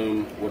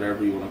loom,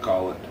 whatever you want to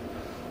call it,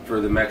 for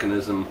the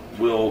mechanism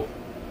will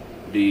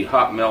be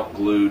hot melt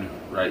glued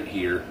right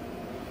here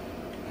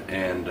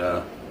and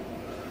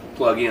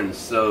plug in.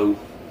 So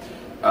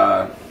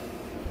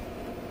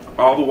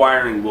all the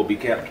wiring will be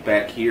kept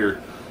back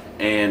here,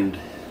 and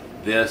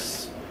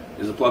this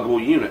is a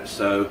pluggable unit.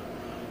 So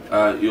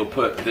you'll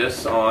put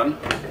this on,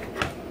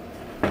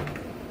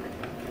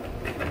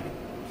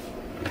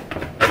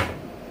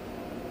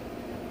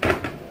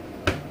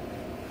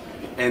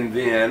 and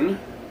then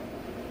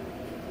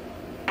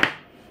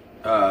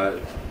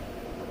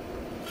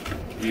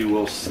you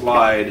will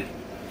slide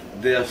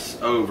this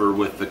over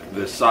with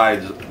the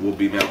sides will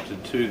be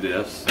mounted to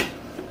this,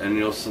 and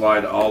you'll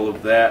slide all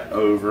of that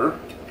over.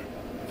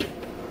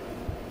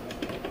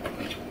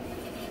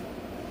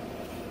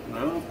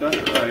 No, I've got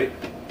it right.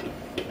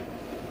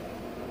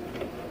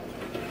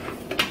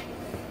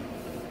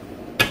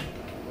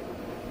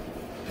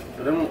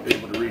 But I won't be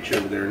able to reach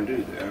over there and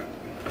do that.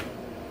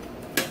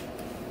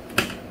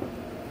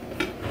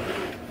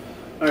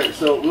 Alright,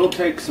 so it will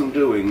take some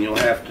doing. You'll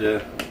have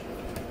to,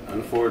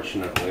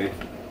 unfortunately,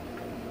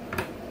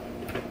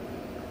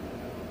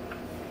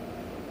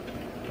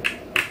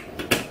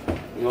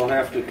 you'll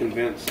have to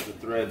convince the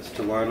threads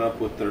to line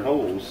up with their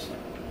holes.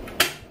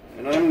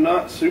 And I'm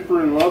not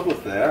super in love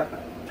with that,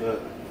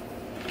 but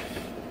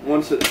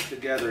once it's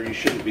together, you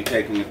shouldn't be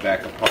taking it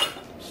back apart.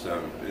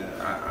 So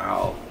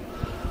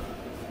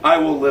I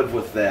will live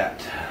with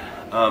that.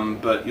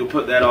 But you'll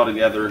put that all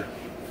together,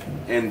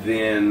 and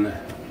then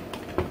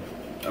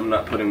I'm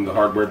not putting the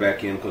hardware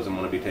back in because I'm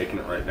going to be taking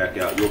it right back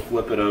out. You'll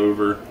flip it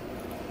over,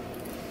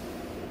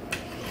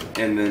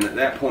 and then at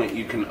that point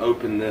you can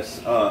open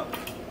this up,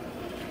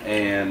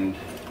 and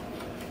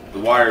the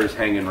wire is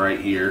hanging right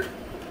here,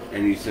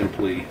 and you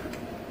simply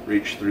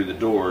reach through the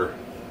door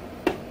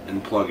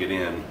and plug it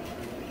in,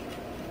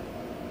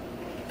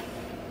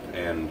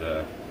 and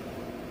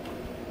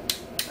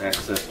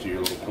access to your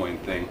little coin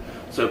thing.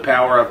 So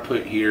power I've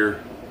put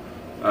here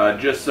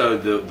just so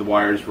the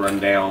wires run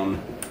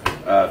down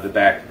the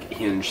back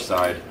hinge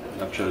side.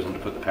 I've chosen to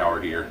put the power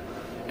here,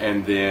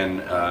 and then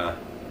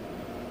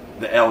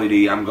the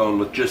LED, I'm going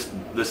with just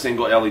the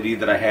single LED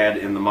that I had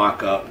in the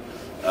mock-up,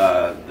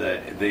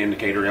 the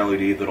indicator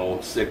LED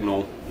that'll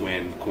signal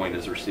when coin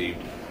is received.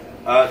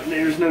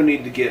 There's no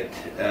need to get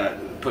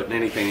putting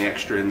anything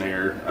extra in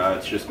there.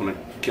 It's just going to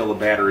kill the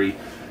battery,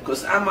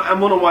 because I'm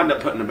going to wind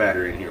up putting a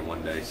battery in here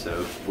one day,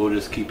 so we'll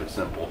just keep it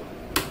simple.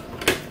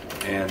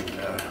 And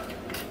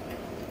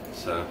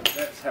so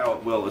that's how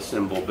it will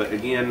assemble. But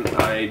again,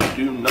 I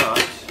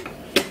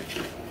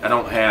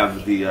don't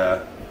have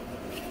the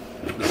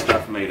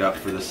stuff made up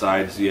for the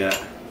sides yet.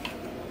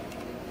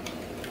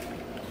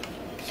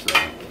 So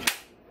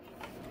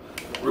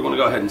we're going to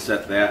go ahead and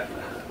set that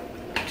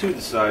to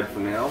the side for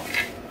now.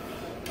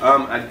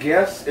 I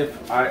guess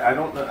if I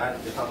don't know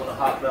if I'm going to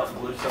hot melt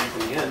glue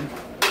something in,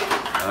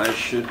 I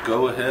should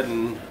go ahead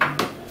and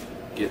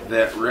get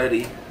that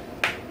ready.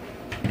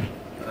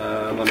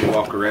 let me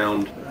walk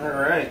around.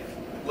 Alright,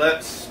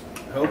 let's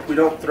hope we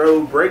don't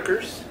throw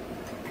breakers.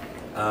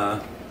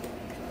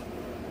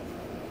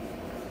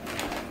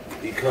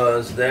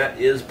 Because that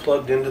is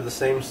plugged into the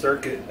same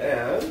circuit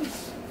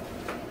as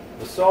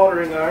the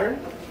soldering iron.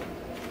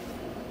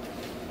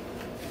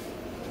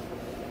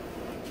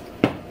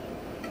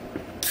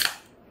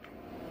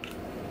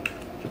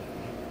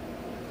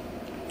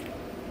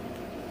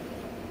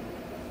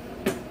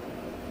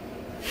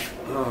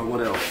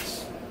 What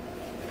else?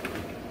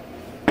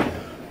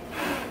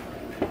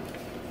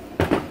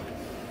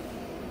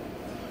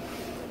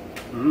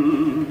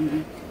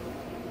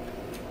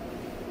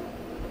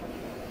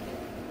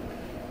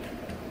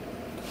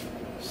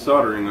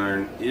 Soldering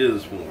iron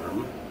is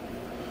warm.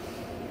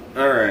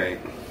 Alright.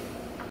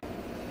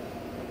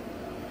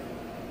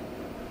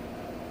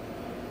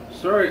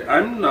 Sorry,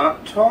 I'm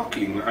not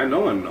talking. I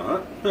know I'm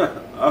not.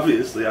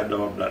 Obviously, I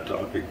know I'm not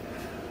talking.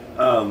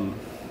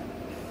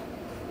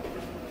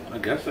 I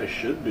guess I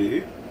should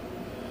be.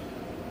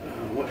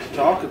 What to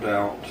talk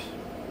about?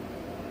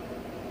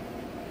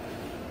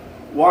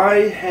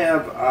 Why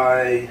have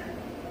I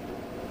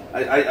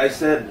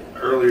said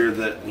earlier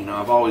that, you know,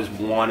 I've always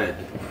wanted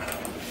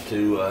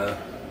to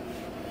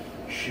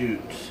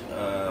shoot,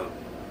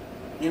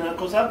 you know,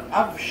 because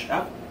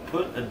I've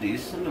put a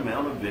decent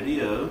amount of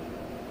video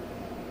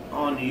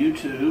on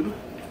YouTube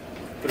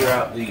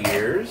throughout the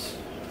years.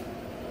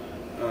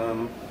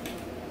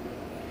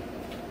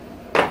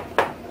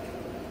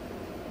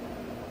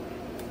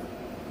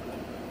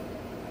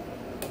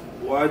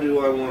 Why do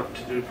I want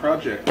to do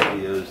project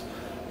videos?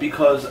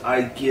 Because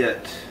I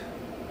get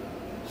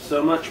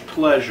so much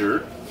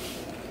pleasure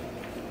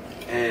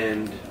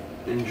and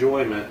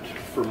enjoyment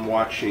from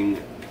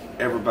watching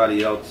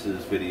everybody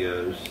else's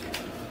videos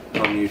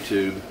on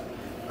YouTube.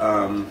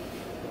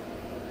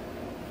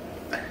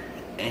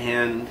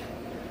 And,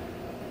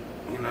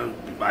 you know,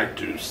 I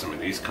do some of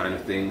these kind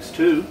of things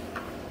too.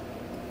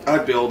 I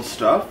build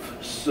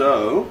stuff,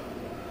 so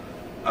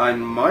I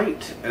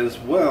might as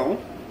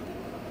well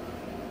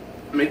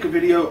make a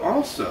video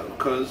also,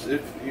 because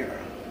if,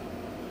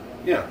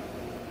 yeah,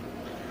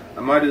 I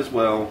might as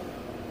well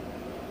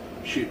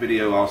shoot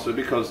video also,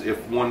 because if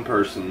one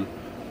person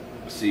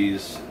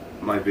sees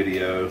my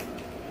video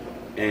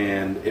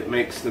and it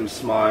makes them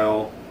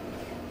smile,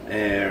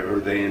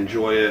 or they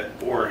enjoy it,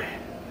 or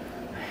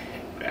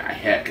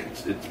heck,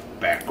 it's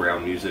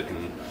background music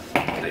and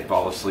they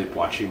fall asleep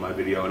watching my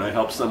video and I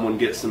help someone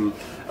get a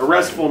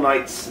restful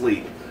night's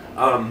sleep,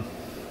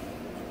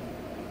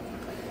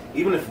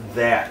 even if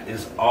that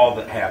is all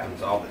that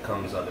happens, all that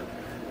comes of it,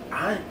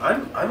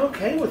 I'm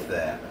okay with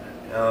that.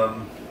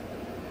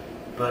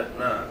 But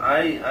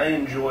I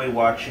enjoy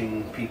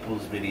watching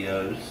people's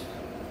videos.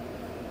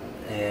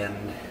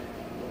 And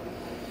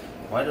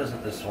why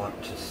doesn't this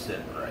want to sit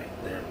right?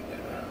 There we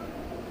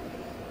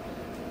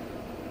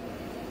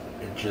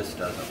go. It just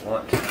doesn't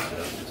want to, so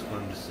it's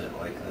going to sit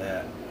like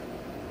that.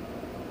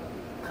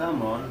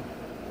 Come on.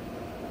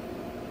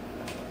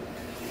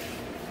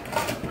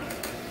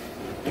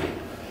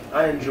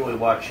 I enjoy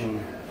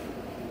watching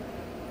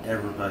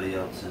everybody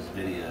else's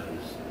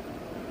videos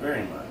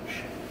very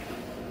much,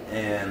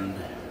 and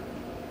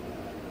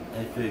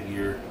I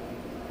figure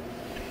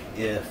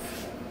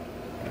if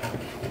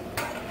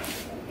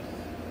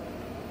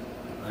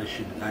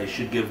I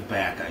should give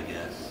back, I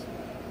guess.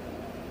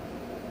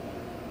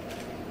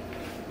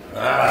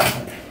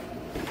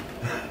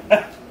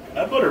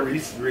 I'm gonna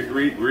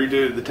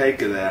redo the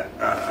take of that.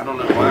 I don't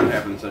know why I'm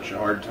having such a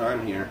hard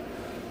time here.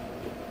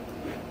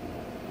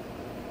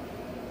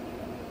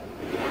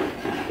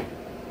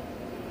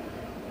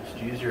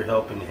 Use your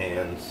helping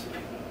hands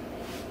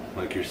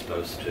like you're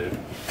supposed to.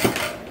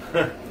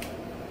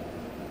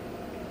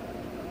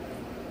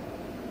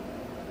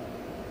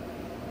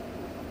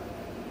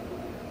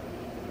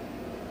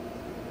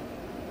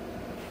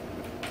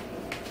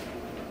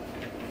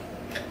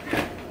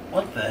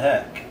 What the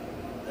heck?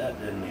 That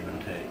didn't even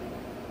take.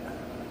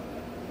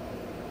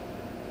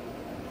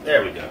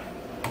 There we go.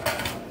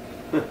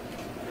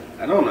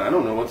 I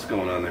don't know what's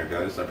going on there,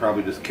 guys. I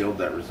probably just killed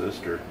that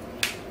resistor.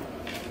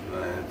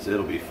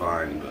 It'll be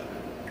fine, but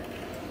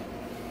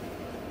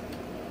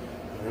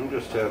I'm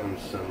just having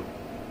some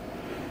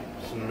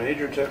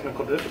major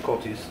technical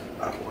difficulties.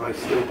 I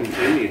still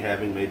continue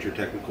having major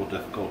technical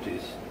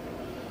difficulties.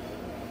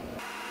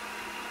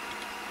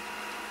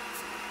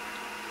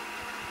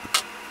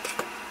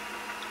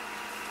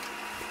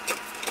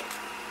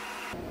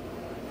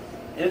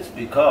 It's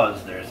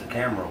because there's a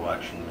camera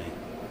watching me.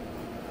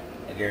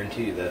 I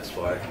guarantee you that's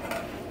why.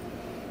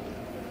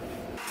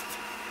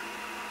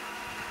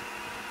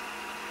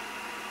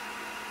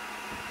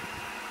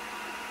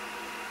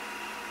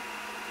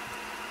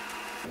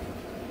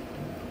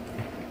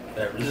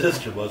 That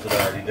resistor wasn't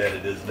already dead,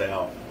 it is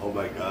now. Oh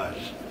my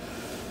gosh.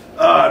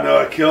 Oh no,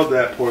 I killed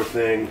that poor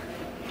thing.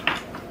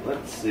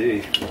 Let's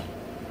see.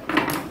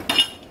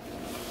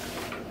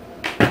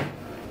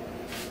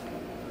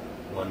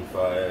 One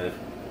five.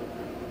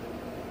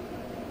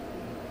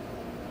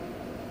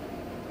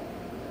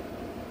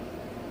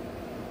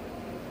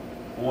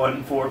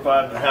 1, 4,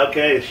 5.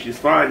 Okay, she's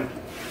fine.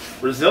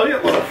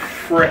 Resilient little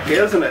frick,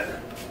 isn't it?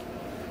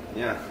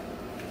 Yeah.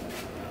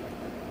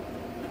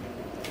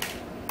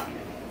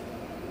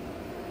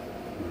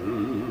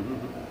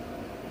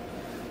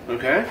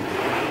 Okay.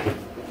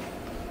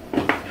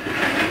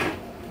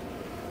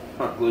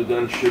 Hot glue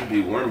gun should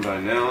be warm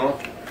by now.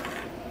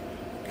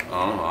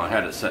 Oh, I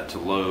had it set to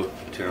low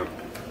temp.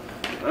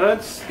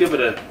 Let's give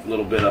it a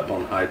little bit up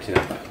on high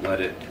temp.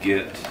 Let it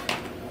get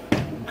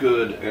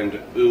good and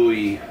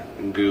ooey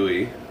and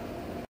gooey.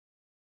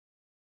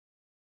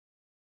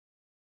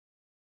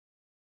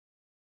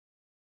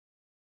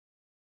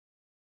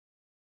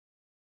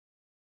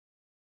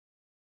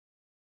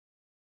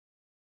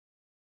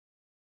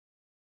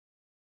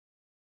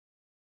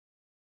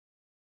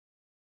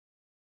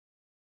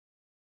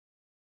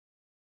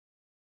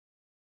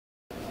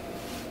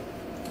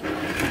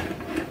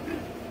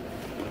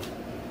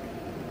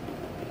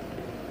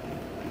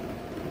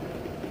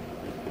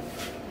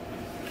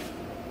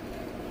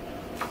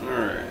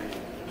 Alright.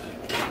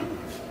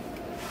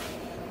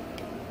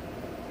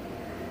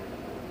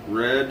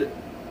 Red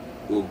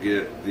will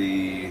get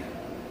the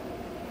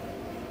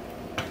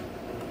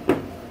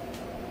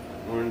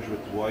orange with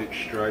white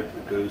stripe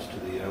that goes to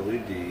the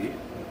LED.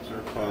 That's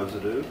our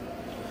positive.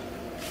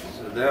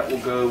 So that will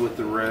go with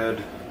the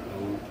red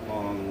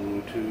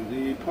along to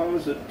the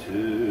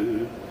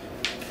positive.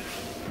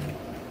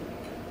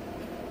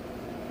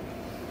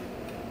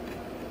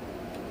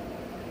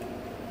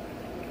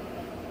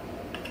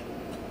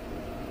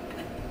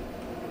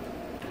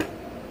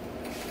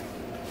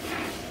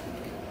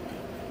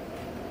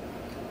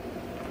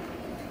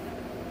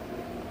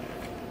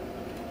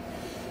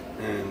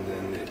 And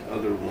then the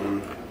other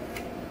one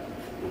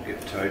will get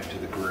tied to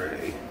the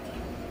gray.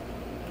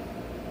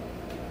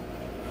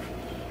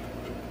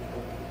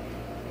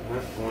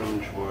 That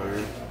orange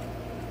wire.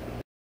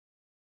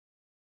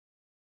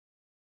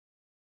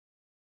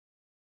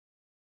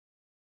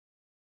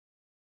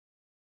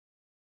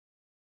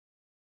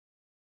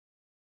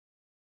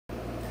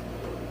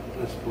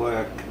 This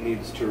black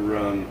needs to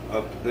run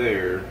up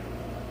there.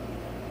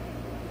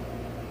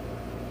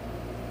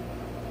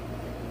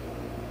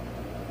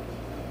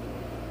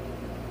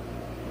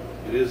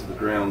 It is the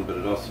ground, but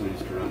it also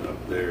needs to run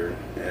up there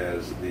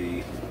as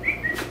the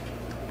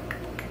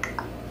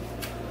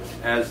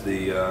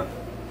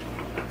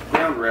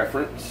ground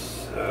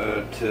reference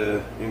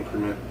to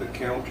increment the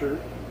counter.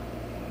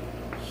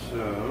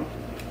 So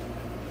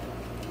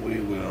we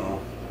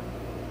will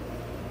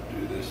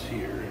do this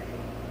here.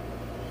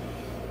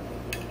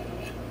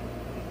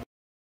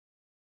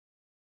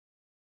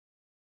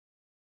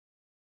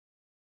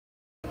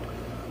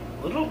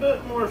 A little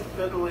bit more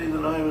fiddly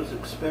than I was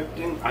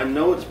expecting. I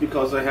know it's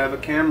because I have a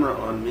camera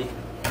on me.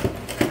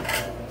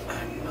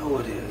 I know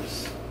it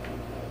is.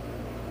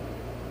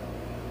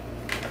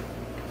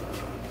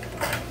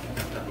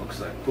 That looks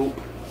like poop.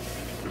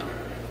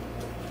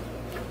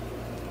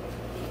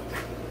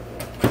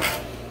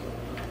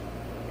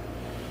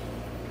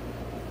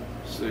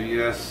 So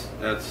yes,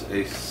 that's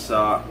a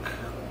sock.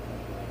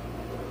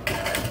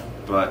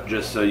 But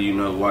just so you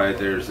know why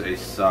there's a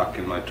sock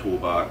in my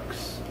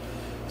toolbox.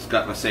 It's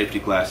got my safety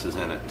glasses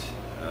in it.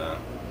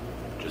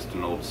 Just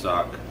an old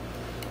sock.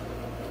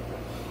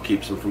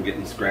 Keeps them from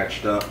getting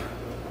scratched up.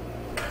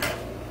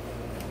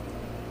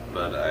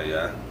 But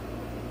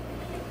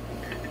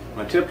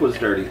my tip was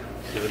dirty,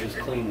 so it is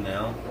clean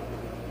now.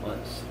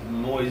 Let's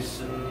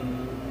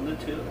moisten the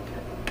tip.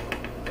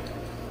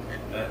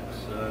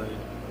 Backside.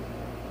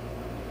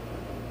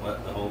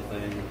 Wet the whole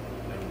thing.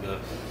 There we go.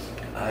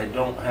 I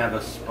don't have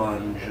a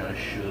sponge. I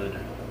should.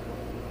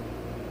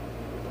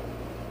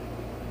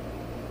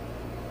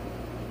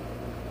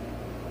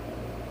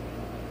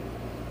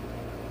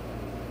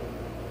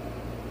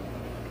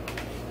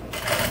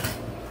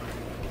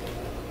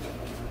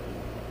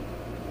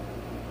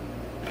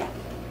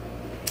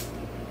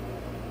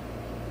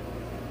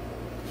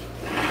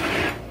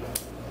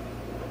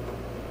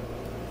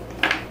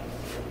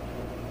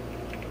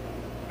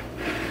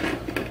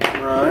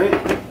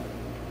 Right.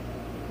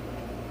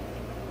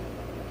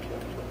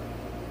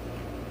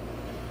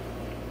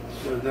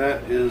 So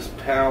that is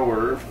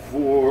power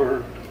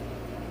for,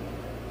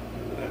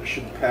 that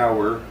should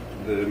power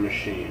the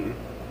machine.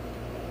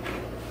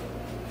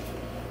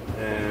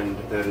 And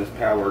that is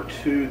power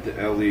to the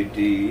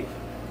LED.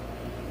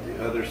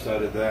 The other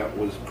side of that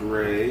was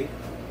gray.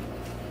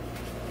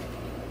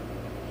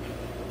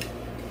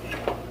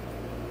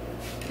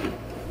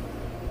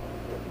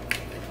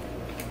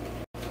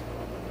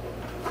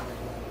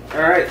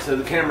 Alright, so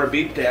the camera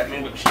beeped at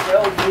me, which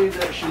tells me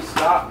that she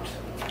stopped.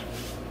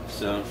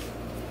 So,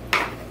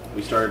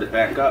 we started it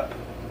back up.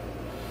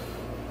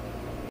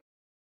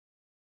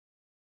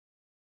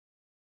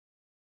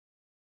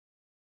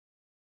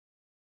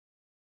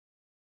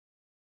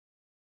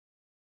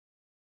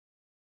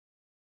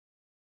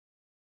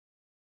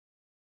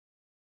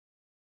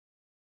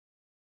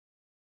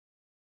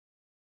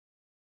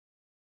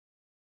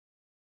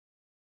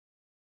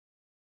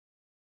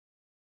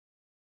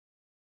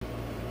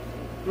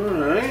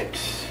 Alright,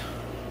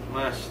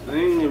 Last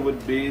thing, it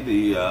would be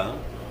the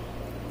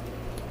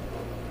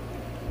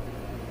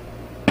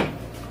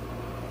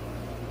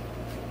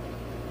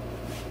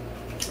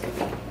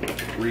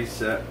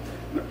reset.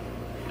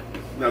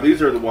 Now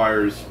these are the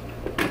wires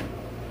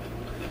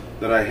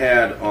that I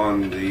had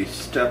on the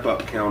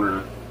step-up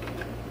counter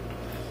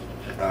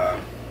to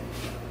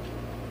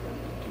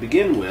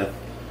begin with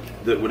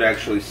that would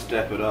actually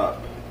step it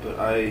up, but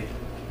I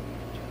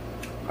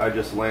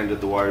just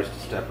landed the wires to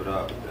step it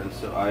up, and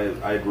so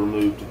I'd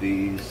removed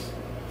these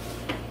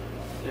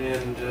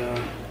and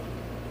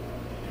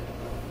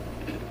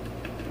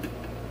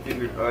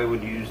figured I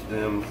would use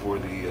them for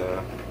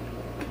the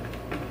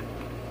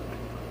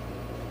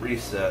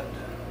reset,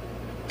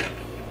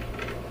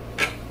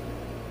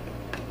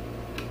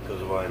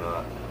 because why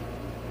not?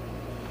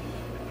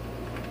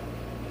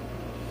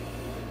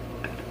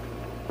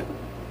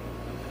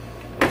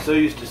 I'm so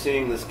used to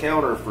seeing this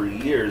counter for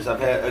years. I've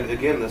had,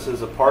 again, this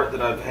is a part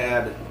that I've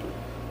had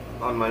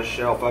on my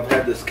shelf. I've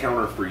had this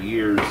counter for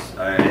years,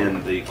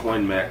 and the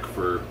coin mech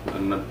for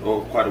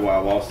quite a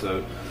while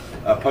also.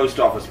 A post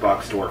office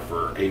box store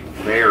for a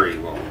very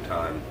long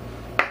time.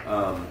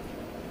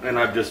 And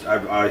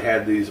I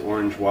had these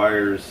orange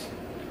wires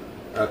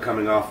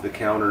coming off the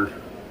counter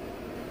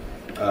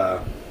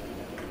to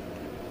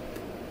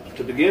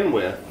begin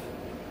with.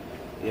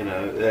 You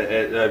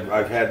know,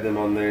 I've had them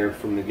on there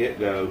from the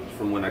get-go.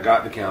 From when I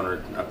got the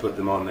counter, I put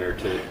them on there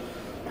to,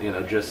 you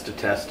know, just to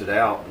test it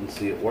out and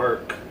see it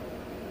work.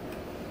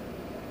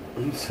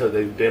 And so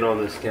they've been on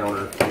this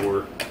counter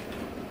for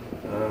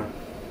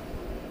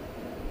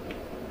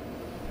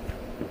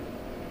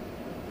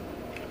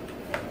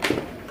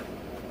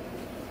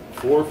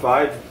 4,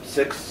 5,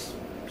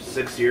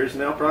 6 years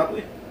now,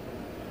 probably.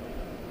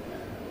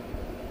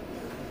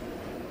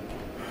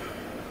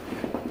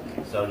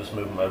 So I'll just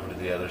move them over to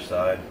the other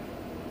side,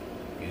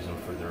 use them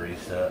for the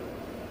reset.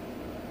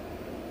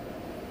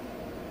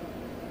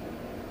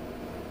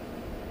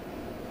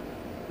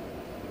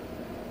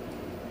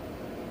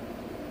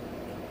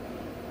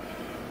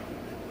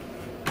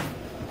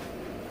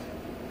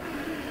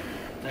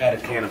 I had a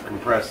can of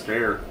compressed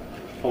air,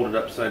 hold it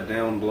upside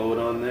down, blow it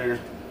on there.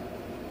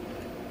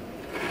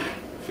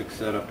 Fix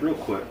that up real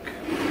quick.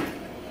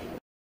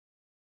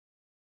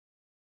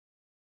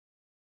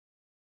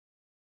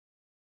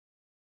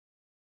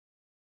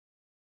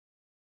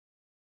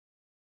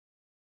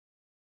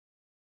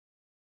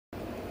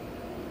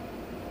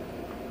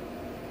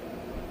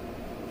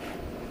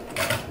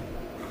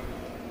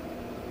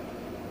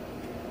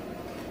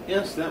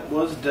 Yes, that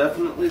was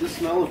definitely the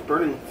smell of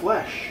burning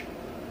flesh.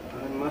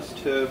 I must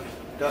have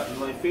gotten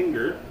my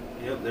finger.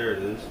 Yep, there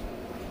it is.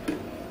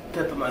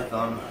 Tip of my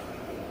thumb.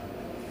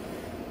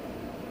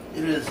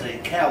 It is a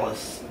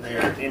callus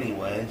there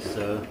anyway,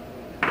 so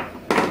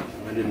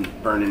I didn't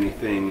burn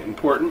anything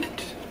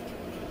important.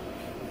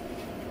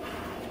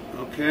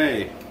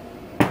 Okay.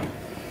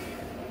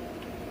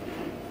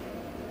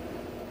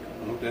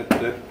 Well,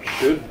 that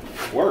should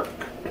work.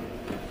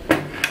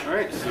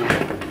 Alright, so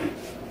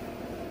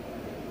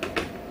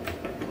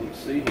let's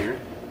see here.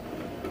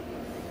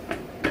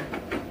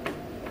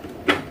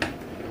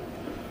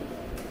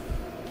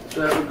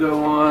 So that would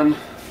go on,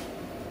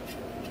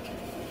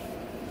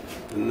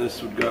 and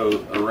this would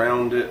go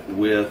around it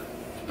with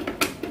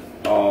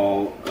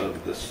all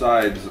of the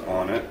sides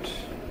on it.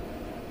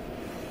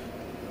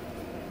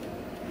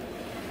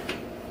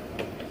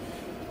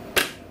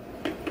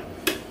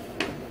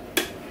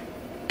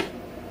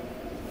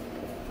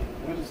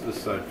 Why does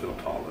this side feel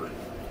taller?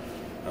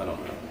 I don't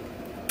know.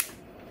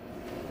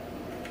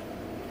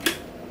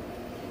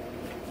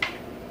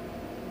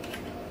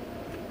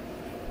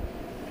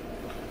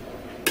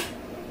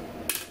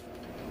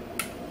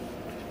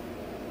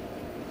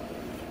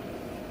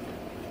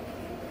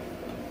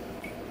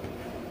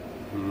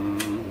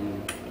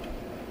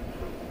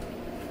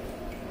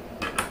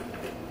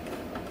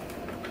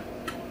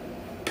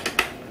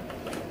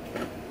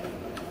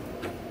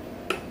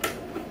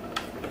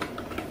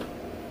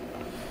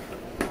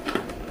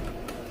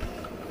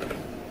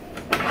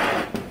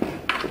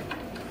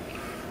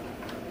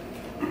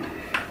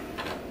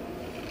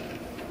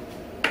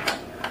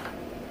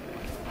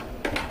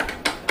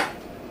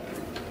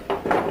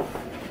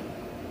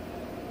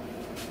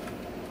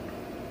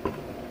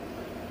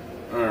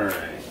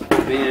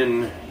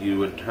 Then you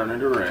would turn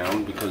it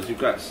around, because you've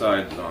got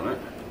sides on it.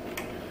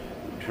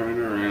 Turn it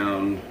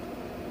around,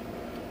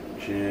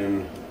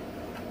 Jim,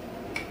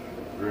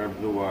 grab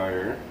the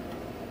wire,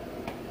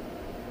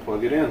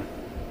 plug it in,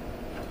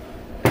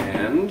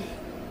 and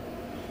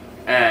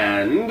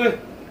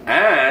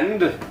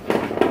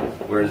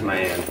where's my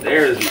end?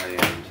 There's my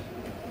end.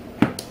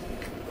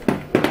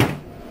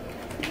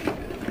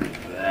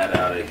 Get that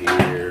out of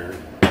here.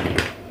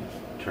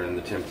 Turn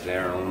the temp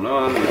down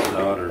on the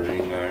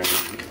soldering iron.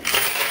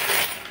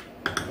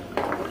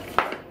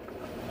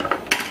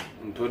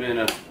 Put in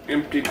an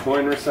empty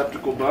coin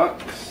receptacle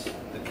box.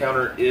 The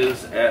counter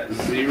is at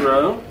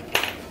 0.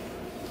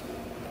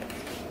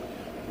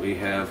 We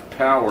have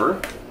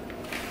power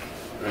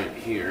right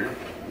here.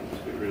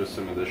 Let's get rid of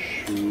some of the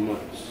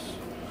schmutz.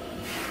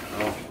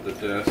 off the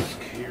desk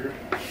here.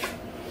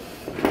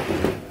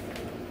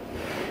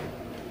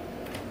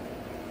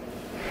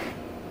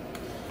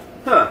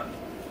 Huh,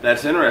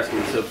 that's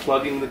interesting. So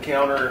plugging the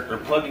counter, or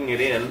plugging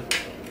it in,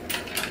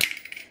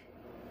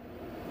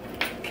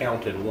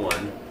 counted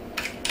 1.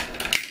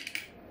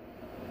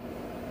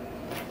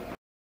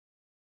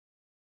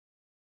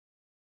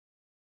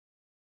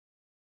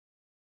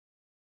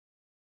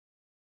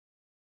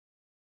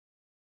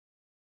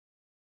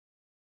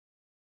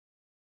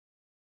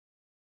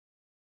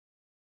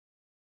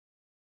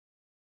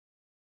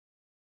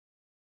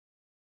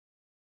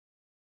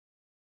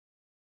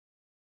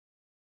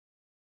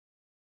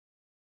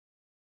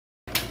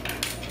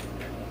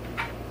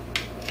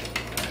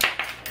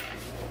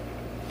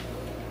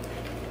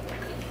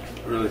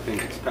 I really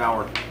think it's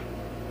power.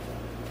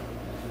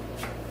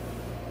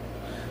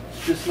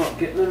 It's just not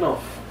getting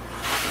enough.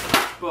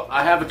 Well,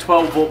 I have a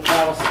 12-volt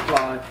power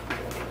supply.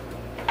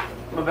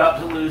 I'm about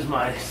to lose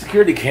my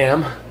security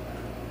cam,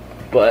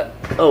 but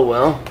oh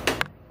well.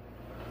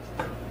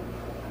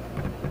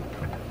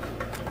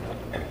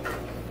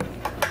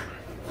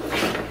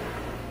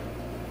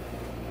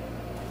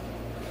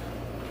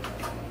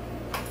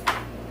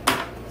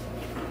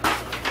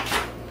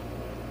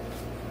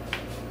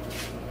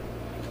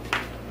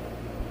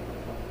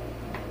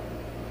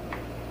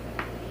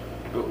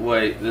 But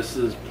wait, this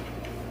is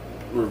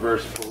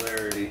reverse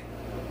polarity.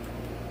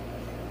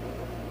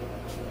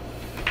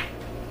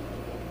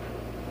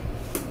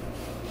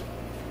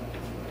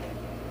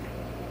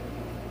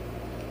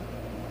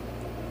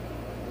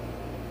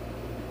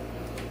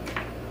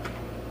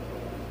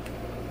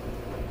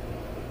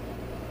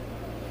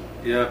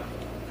 Yep.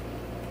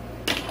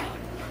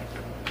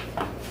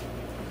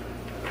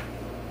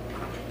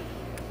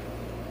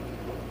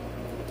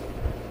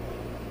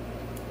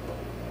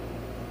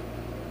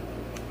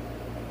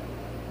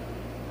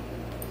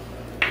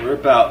 We're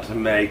about to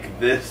make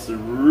this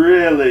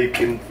really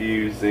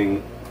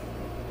confusing.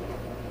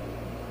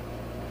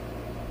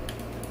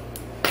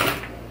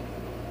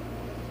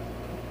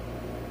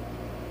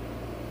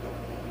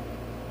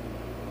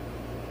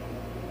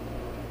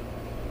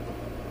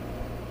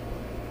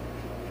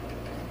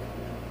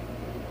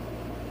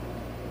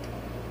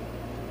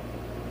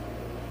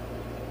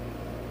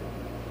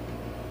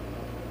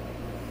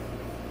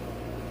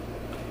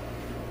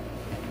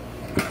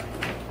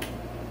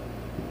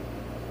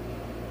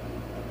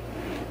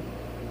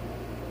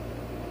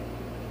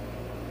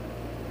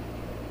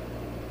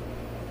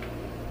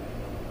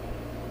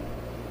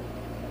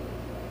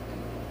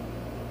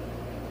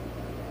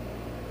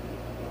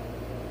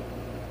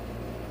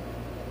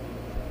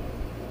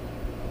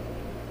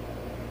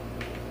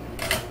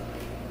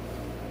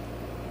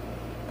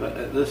 But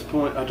at this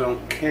point, I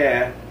don't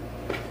care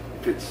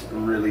if it's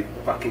really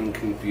fucking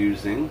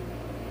confusing.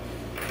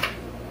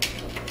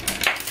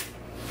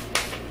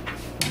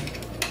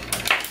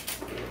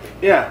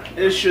 Yeah,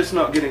 it's just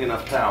not getting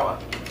enough power.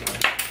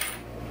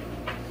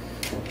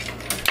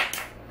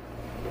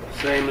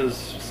 Same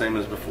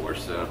as before,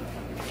 so.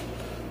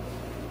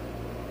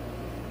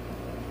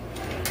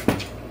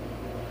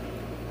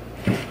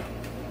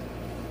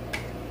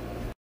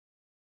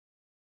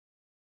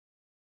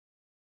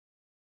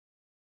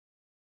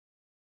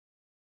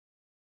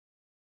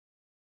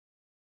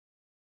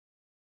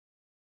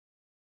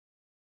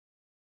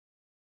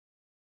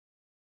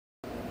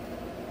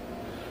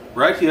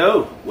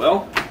 Rightio.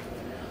 Well,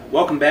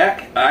 welcome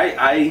back.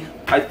 I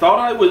thought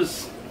I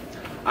was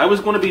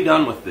going to be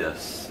done with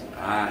this.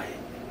 I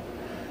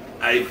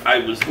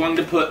was going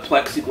to put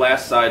plexiglass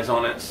sides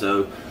on it,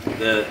 so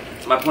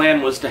my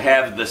plan was to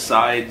have the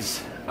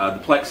sides,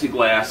 the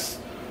plexiglass,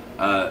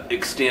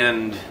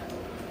 extend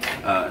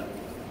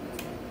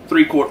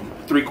three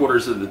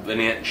quarters of an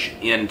inch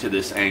into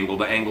this angle.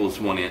 The angle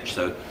is 1 inch,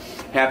 so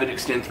have it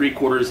extend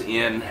 3/4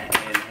 in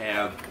and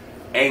have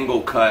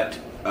angle cut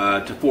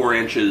to 4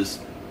 inches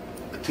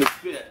to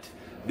fit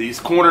these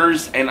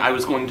corners, and I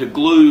was going to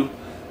glue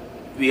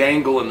the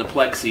angle and the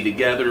plexi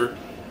together,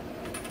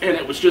 and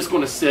it was just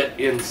going to sit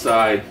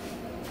inside,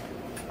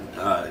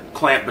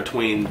 clamp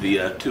between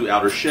the 2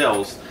 outer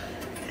shells.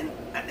 And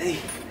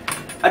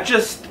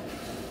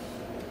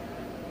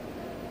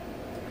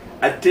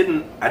I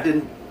didn't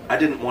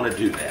want to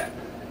do that.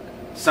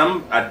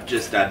 I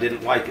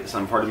didn't like it.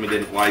 Some part of me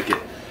didn't like it,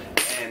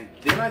 and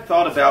then I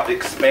thought about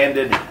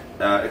expanded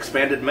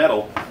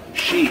metal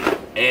sheet,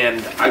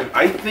 and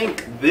I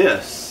think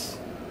this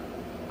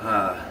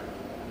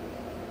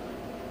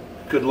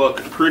could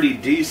look pretty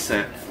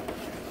decent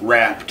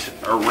wrapped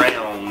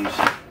around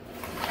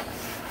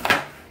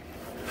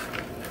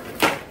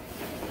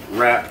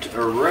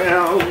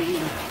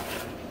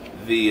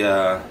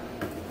the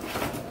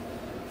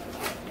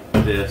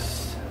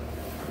this.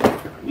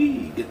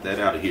 Get that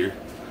out of here.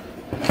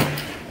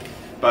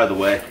 By the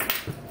way,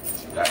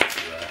 got to,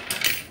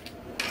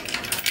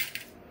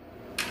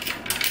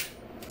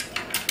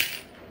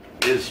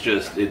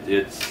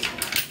 it's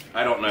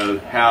I don't know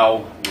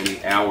how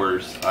many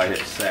hours I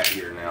have sat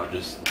here now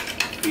just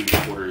feeding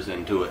quarters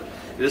into it.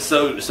 It is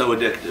so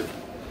addictive.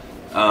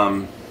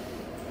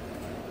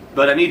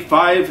 But I need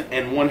 5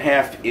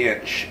 1/2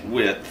 inch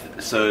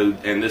width, so,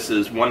 and this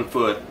is 1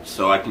 foot,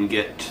 so I can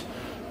get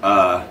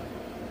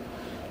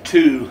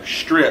 2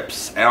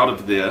 strips out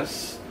of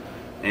this.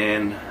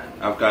 And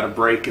I've got a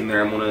break in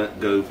there. I'm going to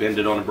go bend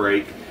it on a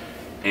break,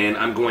 and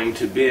I'm going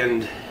to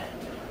bend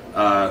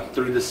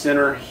through the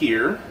center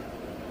here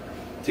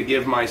to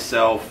give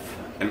myself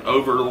an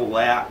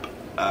overlap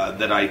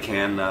that I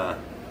can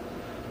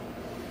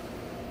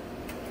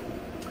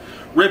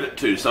rivet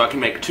to, so I can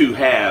make 2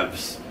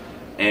 halves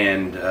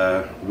and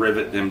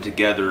rivet them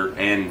together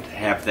and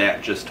have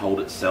that just hold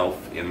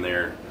itself in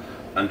there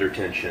under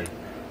tension.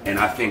 And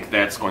I think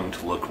that's going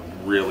to look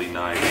really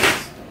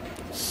nice.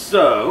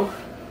 So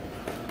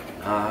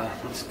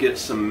let's get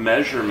some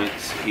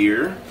measurements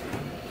here.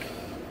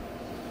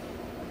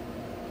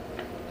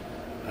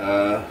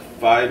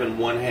 5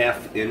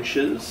 1/2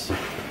 inches,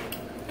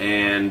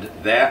 and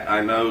that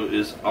I know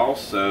is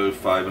also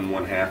 5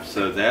 1/2,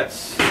 so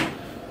that's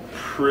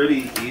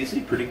pretty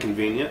easy, pretty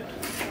convenient.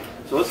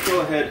 So let's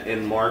go ahead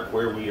and mark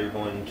where we are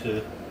going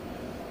to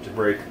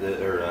break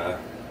the, or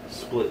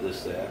split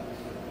this at.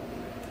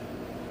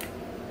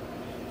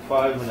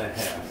 5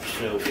 1/2.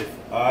 So if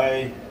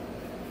I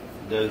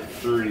go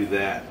through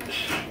that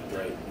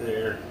right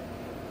there,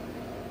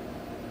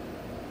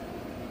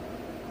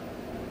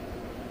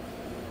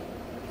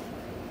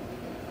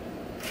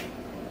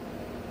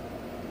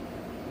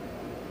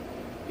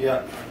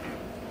 yeah.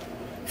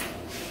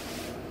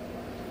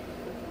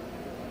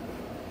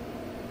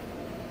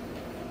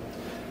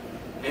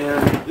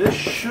 And this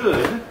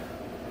should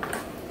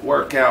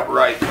work out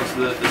right, because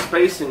the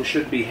spacing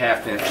should be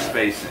 1/2 inch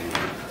spacing.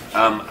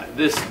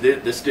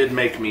 This did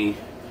make me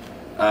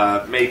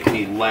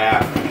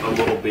laugh a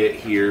little bit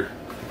here.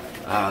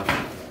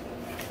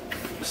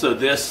 So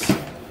this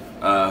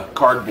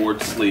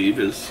cardboard sleeve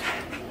is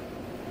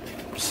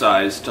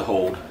sized to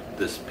hold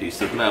this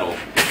piece of metal.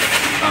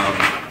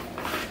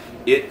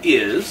 It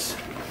is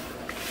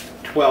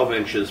 12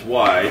 inches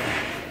wide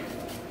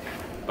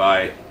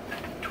by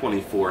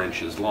 24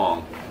 inches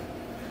long,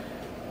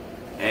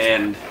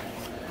 and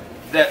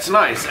that's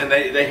nice. And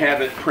they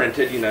have it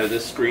printed, you know,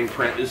 this screen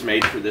print is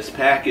made for this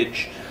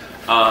package,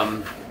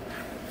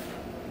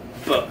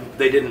 but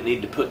they didn't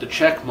need to put the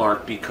check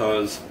mark,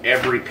 because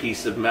every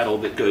piece of metal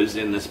that goes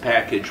in this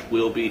package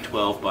will be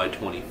 12 by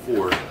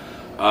 24.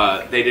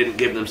 They didn't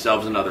give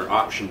themselves another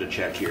option to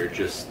check here. It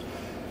just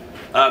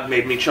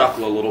made me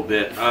chuckle a little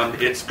bit.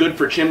 It's good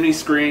for chimney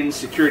screens,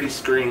 security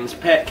screens,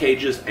 pet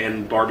cages,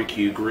 and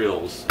barbecue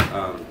grills.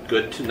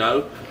 Good to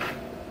know.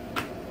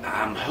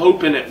 I'm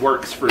hoping it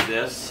works for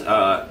this.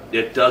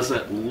 It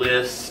doesn't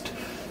list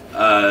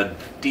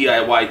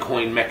DIY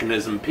coin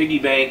mechanism piggy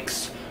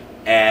banks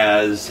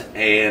as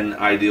an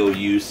ideal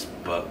use,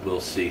 but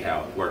we'll see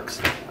how it works.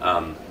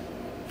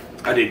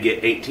 I did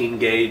get 18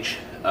 gauge,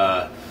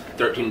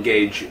 13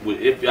 gauge.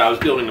 If I was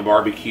building a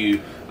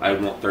barbecue, I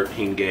would want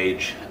 13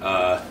 gauge.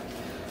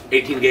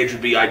 18 gauge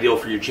would be ideal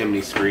for your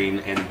chimney screen,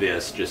 and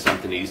this, just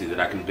something easy that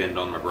I can bend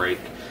on my brake.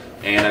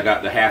 And I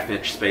got the 1/2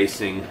 inch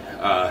spacing,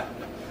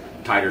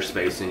 tighter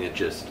spacing. It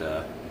just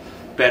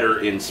better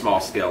in small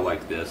scale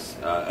like this.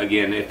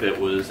 Again, if it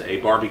was a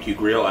barbecue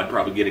grill, I'd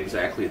probably get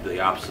exactly the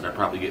opposite. I'd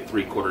probably get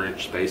 3/4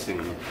 inch spacing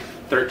and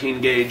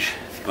 13 gauge,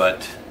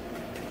 but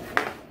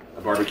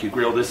a barbecue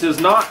grill this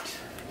is not.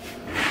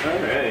 All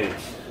right.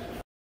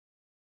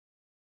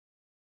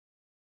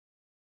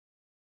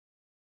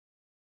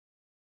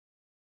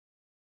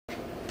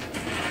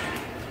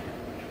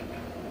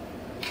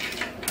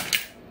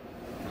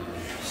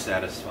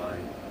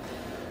 Satisfying.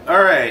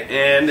 All right,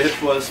 and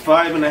it was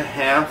 5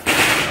 1/2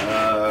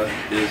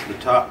 is the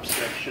top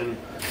section.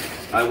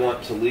 I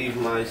want to leave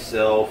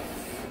myself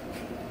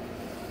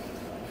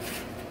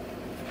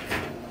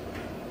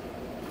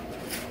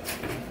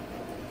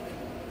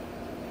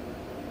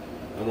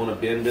I want to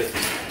bend it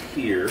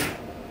here.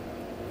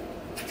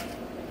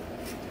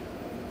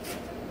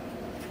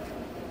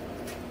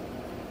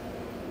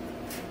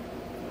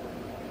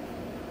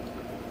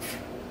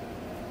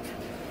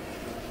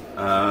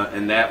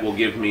 And that will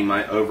give me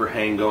my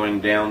overhang going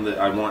down that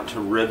I want to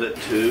rivet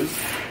to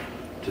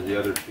the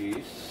other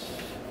piece.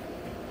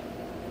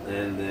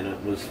 And then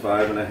it was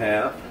 5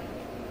 1/2.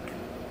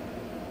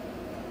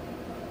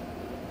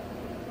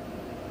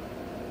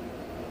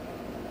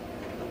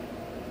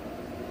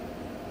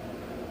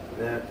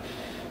 That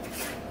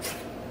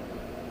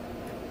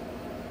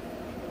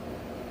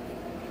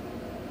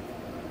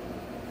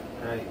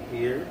right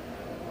here.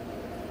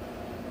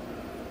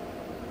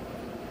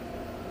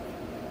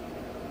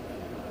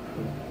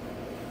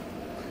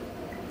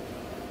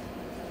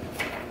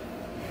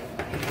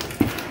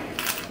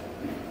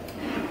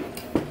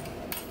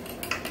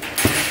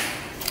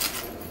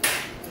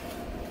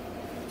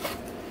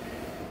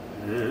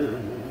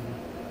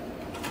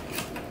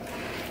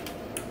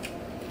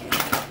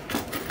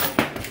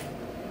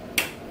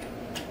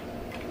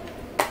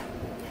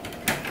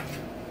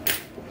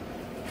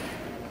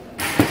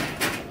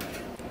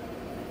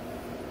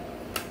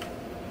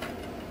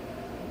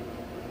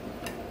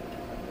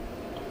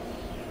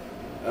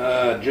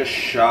 Just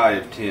shy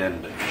of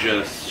 10, but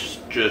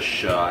just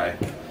shy.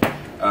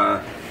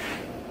 Yeah.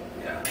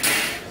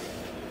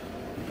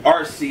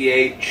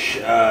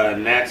 RCH,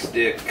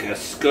 Natstick, a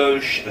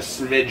skosh, a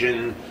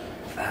smidgen,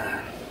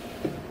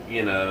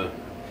 you know,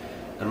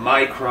 a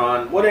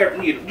micron,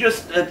 whatever. You know,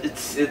 just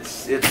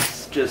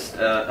it's just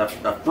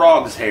a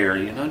frog's hair.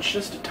 You know, it's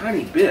just a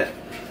tiny bit,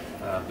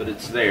 but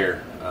it's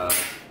there.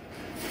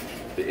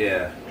 But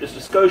yeah, just a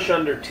skosh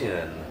under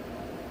 10.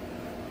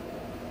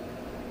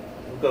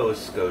 We'll go with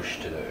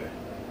skosh today.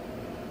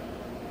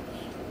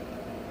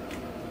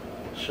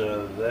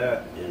 So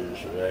that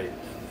is right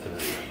through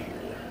here.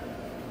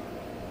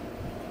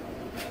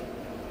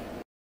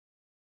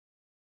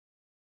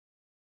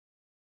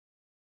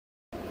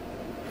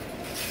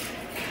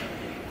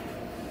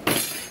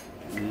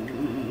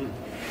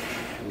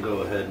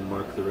 Go ahead and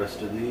mark the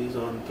rest of these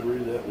on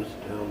through. That was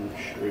down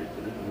straight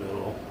through the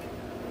middle.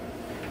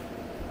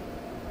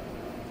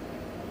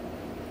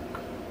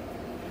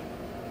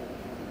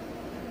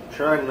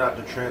 Trying not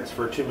to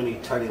transfer too many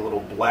tiny little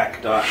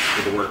black dots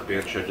to the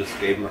workbench. I just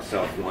gave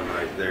myself one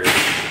right there.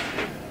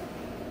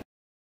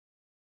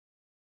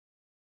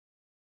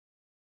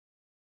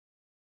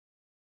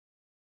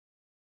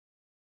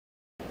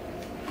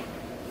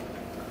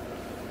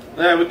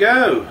 There we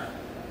go.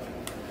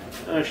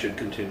 I should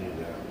continue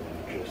that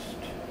one.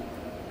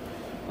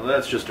 Well,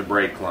 that's just a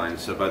brake line,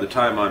 so by the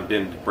time I'm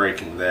done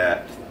breaking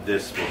that,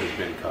 this will have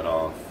been cut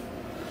off.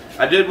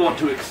 I did want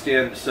to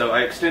extend, so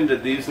I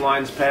extended these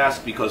lines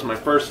past because my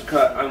first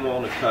cut, I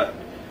want to cut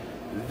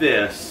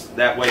this.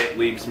 That way it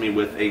leaves me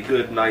with a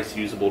good, nice,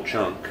 usable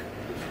chunk.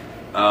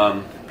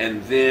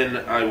 And then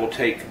I will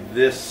take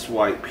this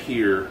swipe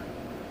here.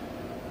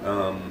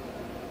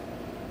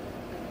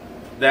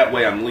 That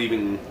way I'm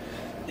leaving,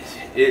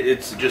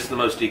 it's just the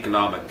most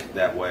economic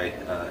that way,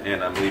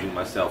 and I'm leaving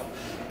myself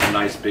a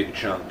nice big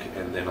chunk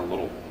and then a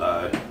little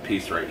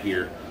piece right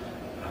here.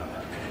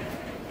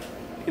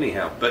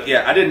 Anyhow, but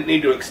yeah, I didn't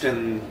need to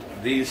extend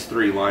these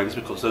 3 lines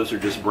because those are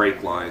just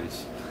brake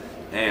lines,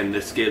 and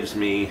this gives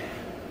me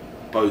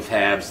both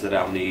halves that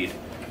I'll need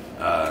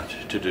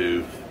to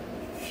do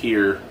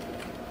here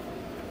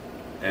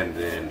and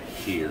then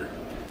here.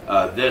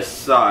 This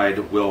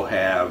side will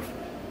have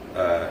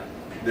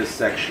this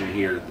section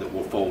here that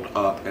will fold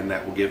up, and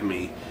that will give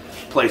me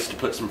place to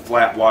put some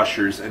flat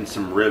washers and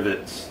some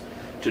rivets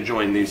to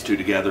join these two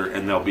together,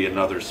 and there'll be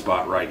another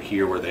spot right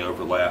here where they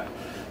overlap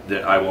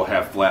that I will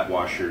have flat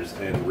washers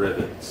and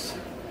rivets.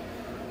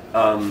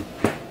 And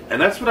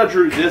that's what I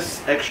drew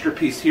this extra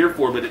piece here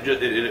for, but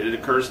it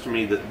occurs to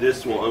me that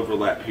this will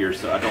overlap here,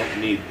 so I don't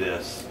need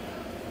this.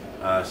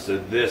 So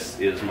this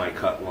is my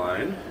cut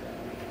line,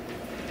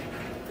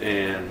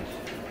 and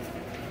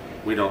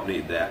we don't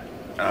need that.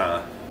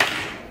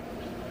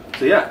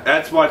 So yeah,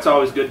 that's why it's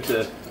always good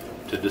to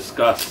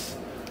discuss,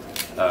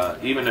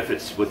 even if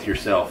it's with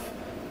yourself,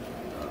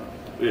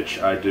 which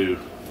I do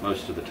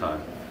most of the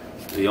time.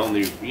 The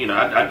only, you know,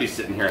 I'd be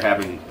sitting here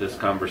having this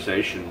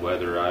conversation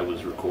whether I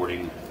was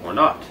recording or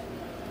not,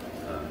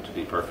 to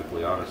be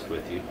perfectly honest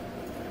with you.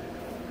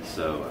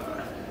 So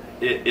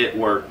it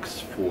works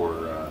for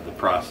the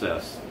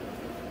process.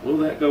 Will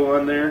that go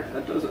on there?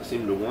 That doesn't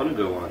seem to want to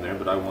go on there,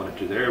 but I want it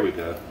to. There we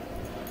go.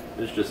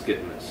 It's just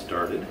getting it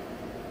started.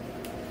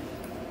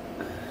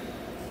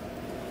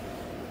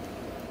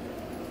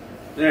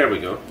 There we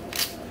go.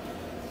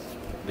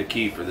 The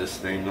key for this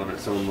thing on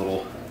its own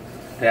little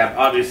tab.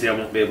 Obviously I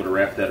won't be able to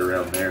wrap that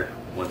around there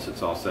once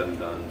it's all said and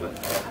done,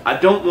 but I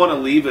don't want to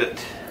leave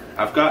it.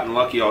 I've gotten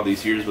lucky all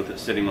these years with it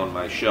sitting on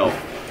my shelf.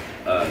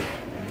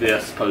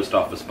 This post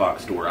office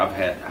box door, I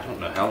don't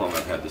know how long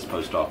I've had this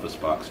post office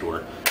box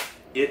door.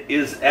 It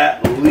is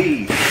at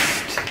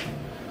least,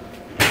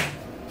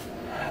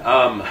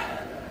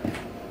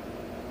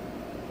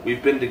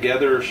 we've been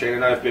together, Shane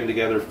and I have been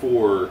together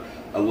for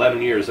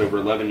 11 years, over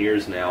 11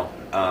 years now.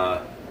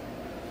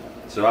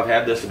 So I've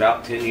had this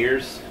about 10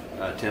 years,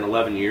 10,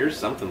 11 years,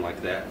 something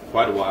like that,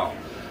 quite a while.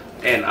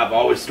 And I've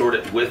always stored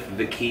it with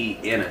the key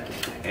in it,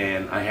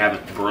 and I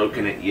haven't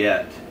broken it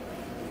yet.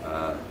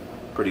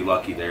 Pretty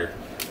lucky there.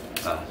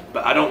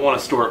 But I don't want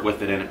to store it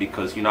with it in it,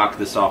 because you knock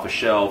this off a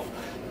shelf,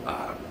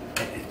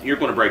 you're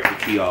going to break the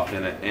key off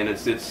in it, and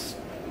it's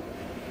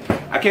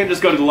I can't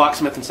just go to the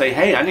locksmith and say,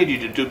 hey, I need you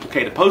to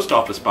duplicate a post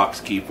office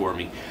box key for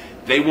me.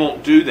 They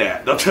won't do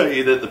that. They'll tell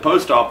you that the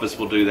post office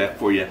will do that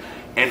for you.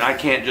 And I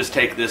can't just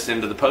take this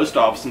into the post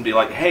office and be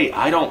like, hey,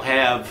 I don't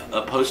have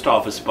a post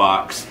office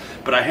box,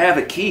 but I have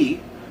a key.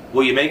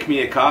 Will you make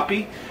me a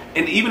copy?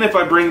 And even if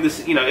I bring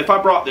this, you know, if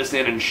I brought this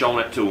in and shown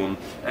it to them,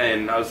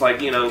 and I was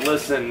like, you know,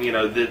 listen, you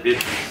know,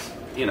 it's,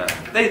 you know,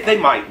 they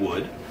might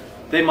would.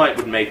 They might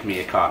would make me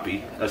a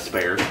copy, a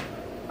spare.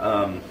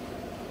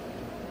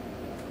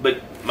 But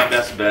my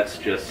best bet's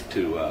just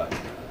to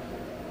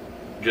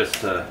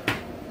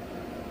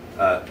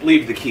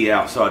leave the key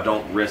out so I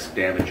don't risk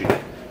damaging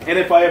it. And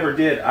if I ever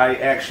did,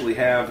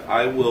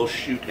 I will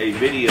shoot a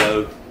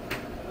video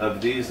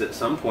of these at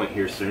some point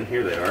here soon.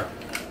 Here they are.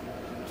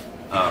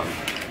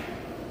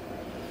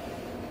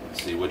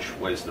 Let's see which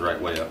way's the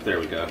right way up. There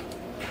we go.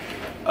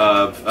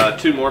 of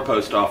 2 more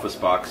post office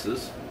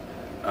boxes,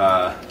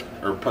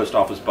 or post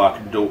office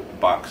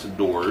box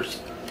doors.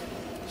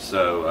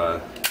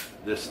 So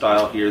this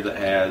style here that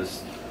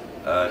has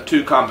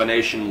 2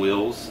 combination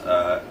wheels,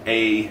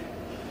 A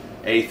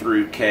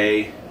through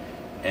K,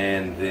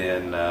 and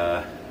then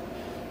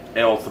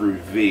L through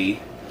V,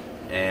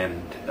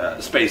 and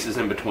spaces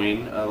in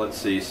between. Let's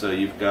see, so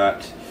you've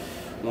got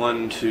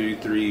 1, 2,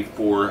 3,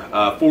 4,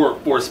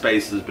 4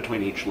 spaces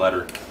between each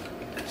letter.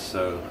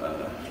 So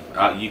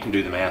you can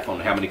do the math on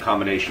how many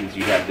combinations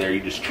you have there.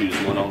 You just choose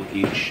one on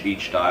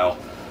each dial.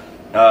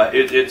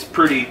 It's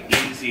pretty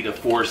easy to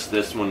force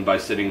this one by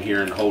sitting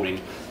here and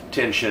holding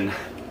tension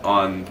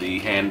on the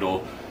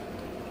handle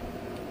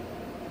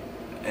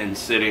and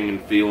sitting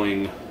and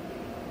feeling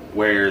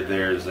where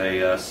there's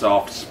a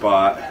soft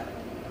spot.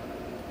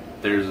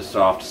 There's a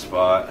soft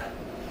spot,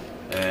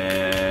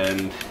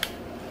 and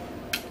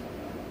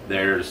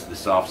there's the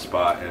soft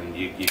spot, and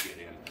you get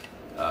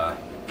in.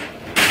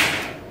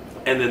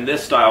 And then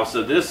this style,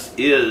 so this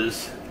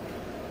is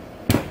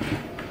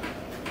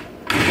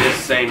this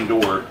same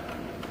door,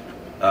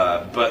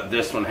 but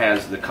this one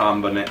has the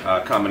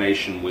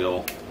combination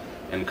wheel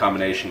and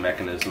combination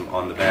mechanism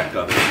on the back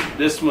of it.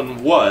 This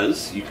one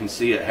was, you can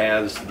see it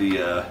has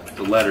the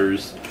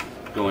letters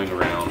going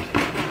around,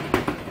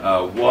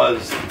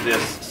 was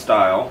this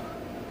style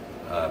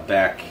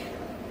back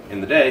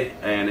in the day,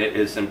 and it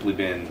has simply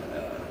been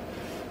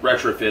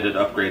retrofitted,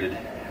 upgraded,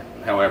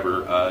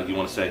 however you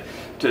want to say,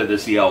 to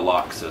this Yale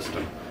lock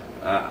system.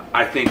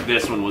 I think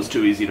this one was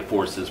too easy to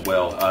force as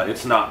well.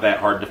 It's not that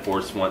hard to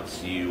force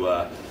once you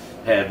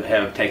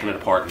have taken it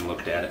apart and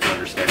looked at it and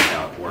understand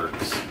how it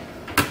works.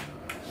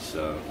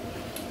 So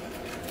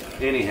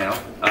anyhow,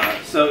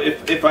 so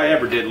if I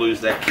ever did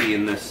lose that key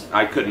in this,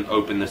 I couldn't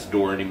open this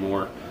door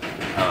anymore.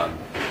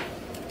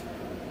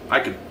 I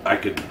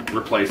could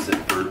replace it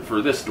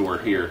for this door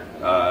here.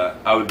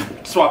 I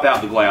would swap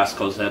out the glass,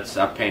 because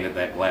I've painted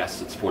that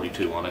glass. It's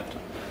 42 on it.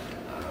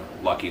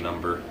 Lucky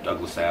number,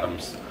 Douglas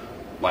Adams,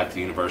 Life, the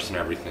Universe, and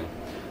everything.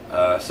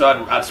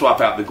 So I'd swap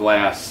out the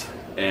glass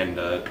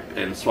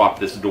and swap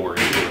this door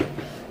into it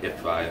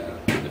if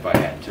I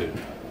had to.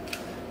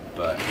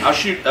 But I'll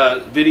shoot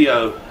a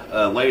video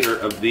later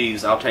of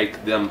these. I'll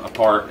take them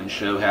apart and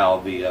show how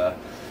the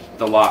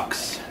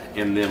locks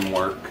in them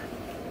work.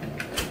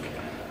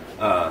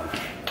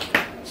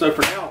 So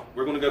for now,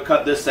 we're going to go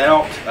cut this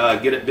out,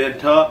 get it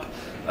bent up,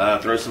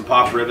 throw some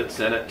pop rivets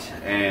in it,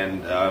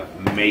 and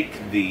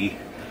make the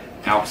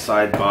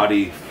outside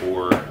body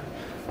for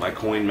my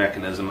coin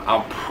mechanism.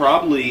 I'll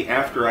probably,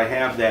 after I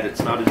have that,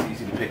 it's not as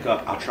easy to pick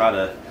up, I'll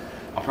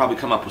probably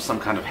come up with some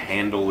kind of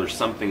handle or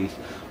something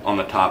on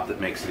the top that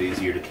makes it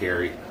easier to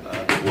carry.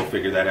 But we'll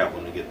figure that out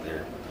when we get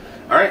there.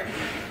 Alright.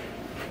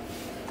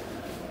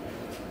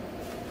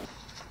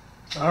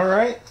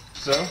 Alright,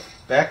 so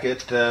back at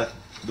the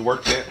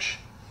workbench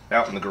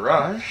out in the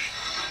garage.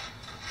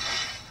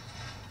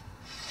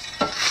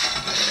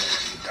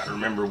 Gotta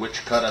remember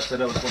which cut I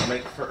said I was going to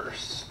make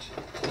first.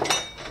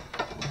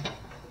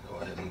 Go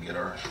ahead and get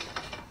our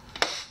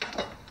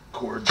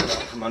cords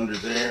out from under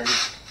there.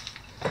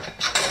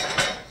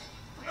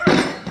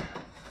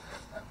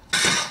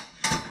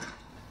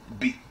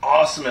 Be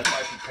awesome if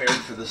I prepared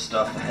for this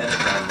stuff ahead of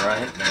time,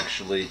 right? And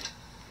actually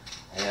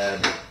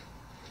had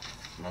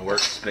my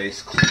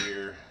workspace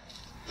clean,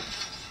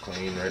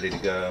 ready to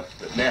go.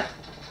 But nah,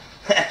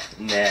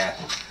 nah,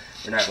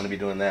 we're not going to be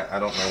doing that. I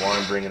don't know why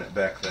I'm bringing it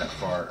back that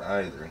far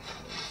either.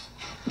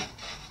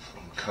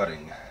 I'm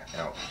cutting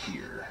out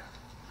here.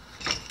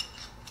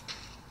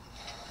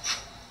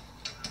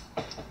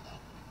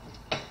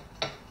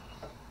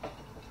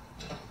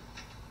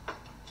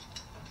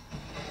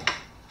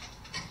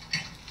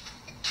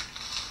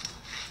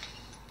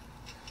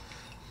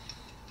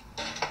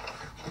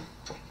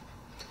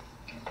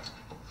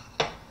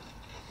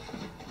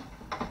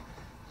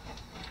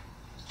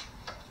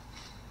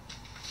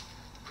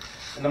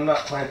 And I'm not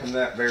clamping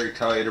that very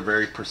tight or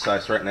very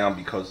precise right now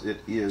because it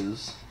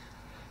is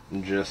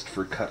just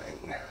for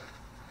cutting.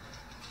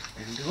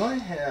 And do I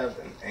have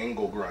an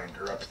angle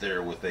grinder up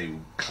there with a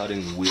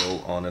cutting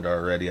wheel on it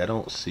already? I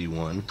don't see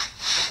one.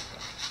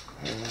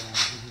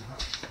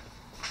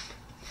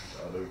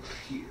 About over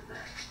here.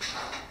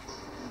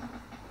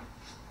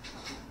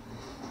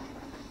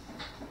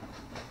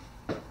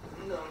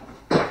 No.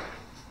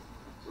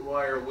 It's a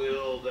wire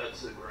wheel,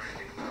 that's a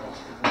grinding wheel.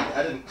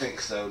 I didn't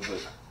think so,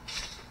 but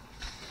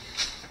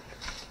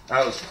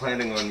I was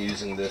planning on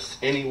using this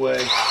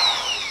anyway.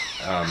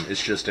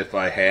 It's just if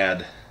I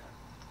had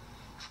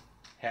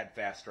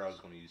faster, I was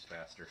going to use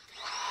faster.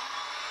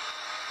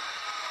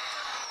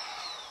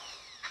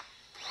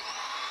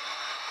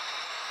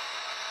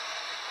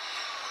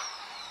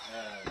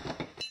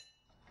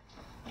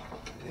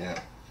 Yeah,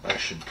 I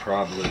should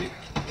probably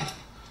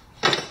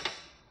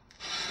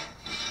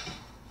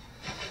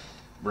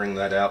bring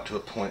that out to a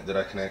point that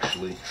I can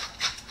actually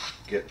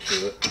get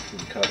to it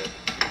and cut it.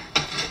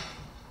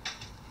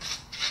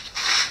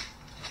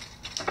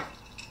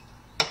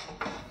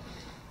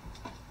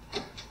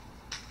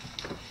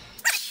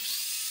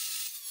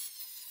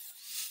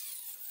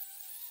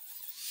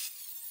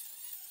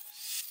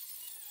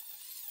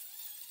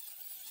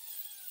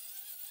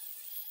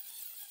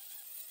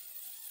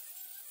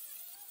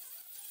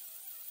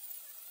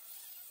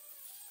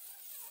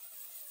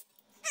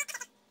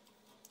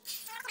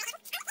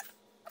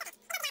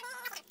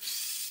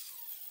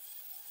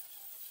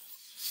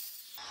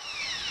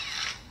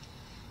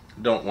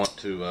 don't want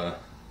to,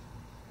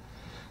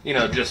 you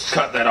know, just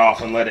cut that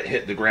off and let it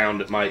hit the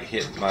ground. It might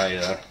hit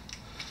my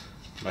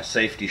my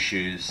safety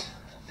shoes,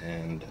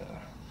 and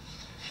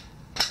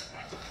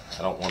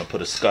I don't want to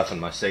put a scuff in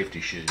my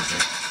safety shoes.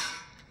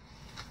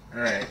 All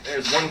right,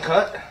 there's one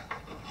cut.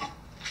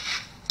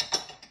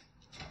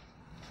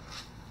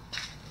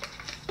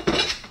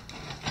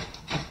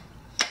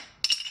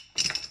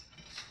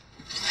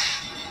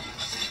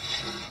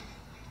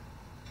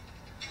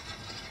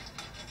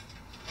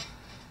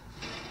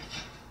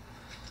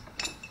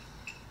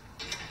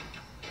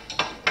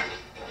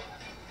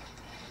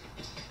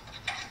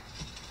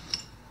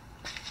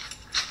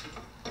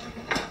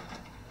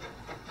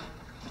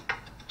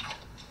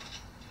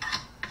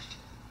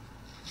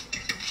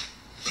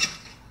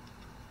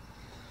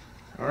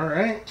 All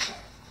right.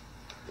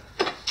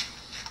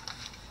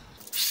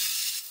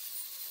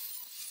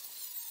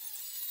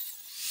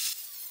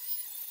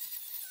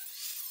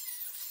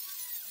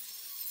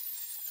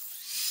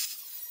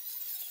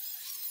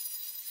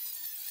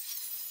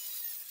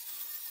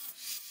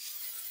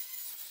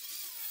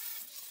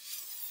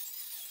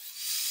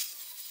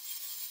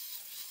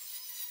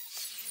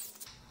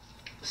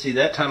 See,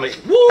 that time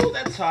woo,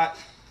 that's hot.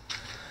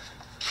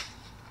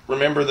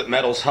 Remember that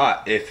metal's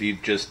hot if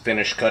you've just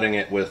finished cutting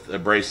it with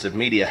abrasive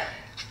media.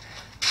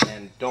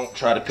 And don't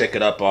try to pick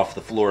it up off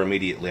the floor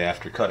immediately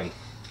after cutting.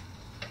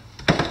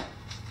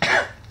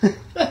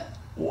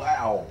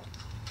 Wow.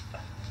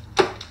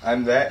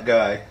 I'm that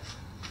guy.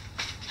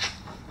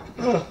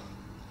 Ugh.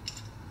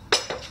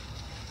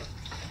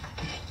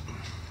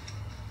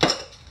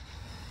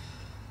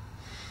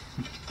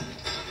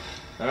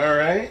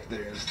 Alright,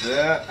 there's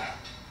that.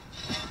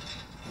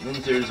 And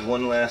then there's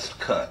one last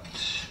cut.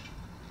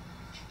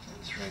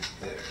 That's right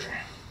there.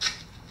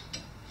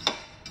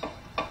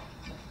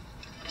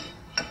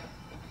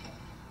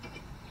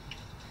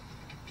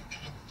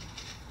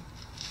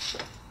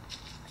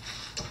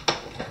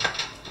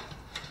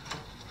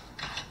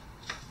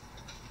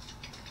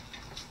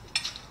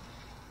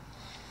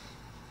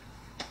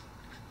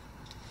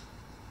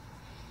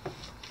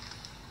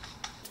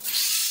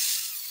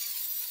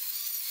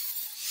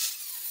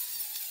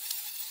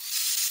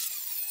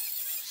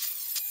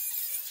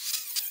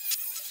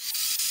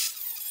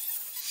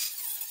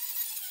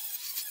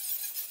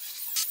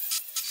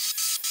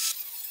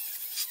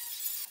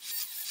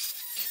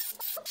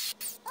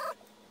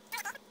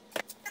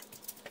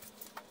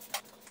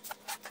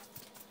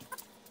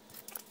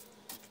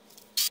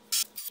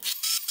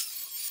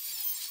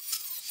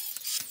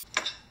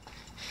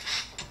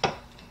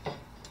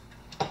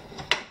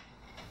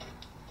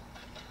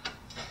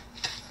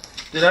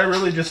 Did I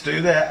really just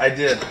do that? I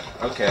did.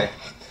 Okay.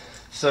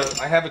 So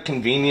I have a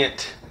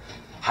convenient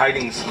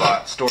hiding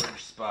spot,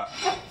 storage spot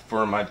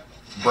for my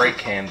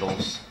brake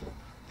handles.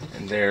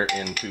 And they're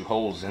in two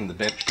holes in the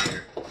bench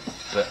here.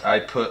 But I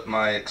put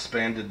my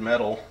expanded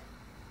metal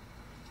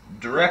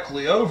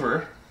directly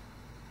over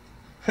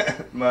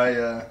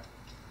my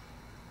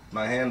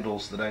my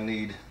handles that I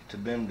need to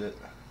bend it.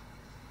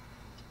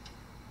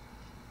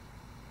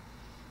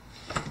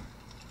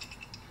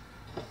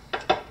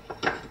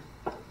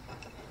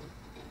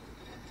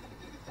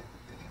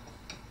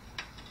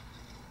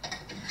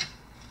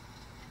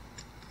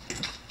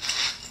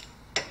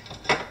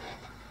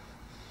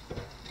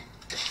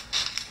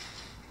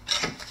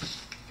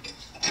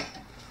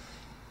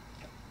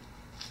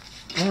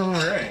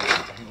 Alright,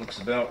 looks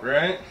about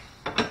right.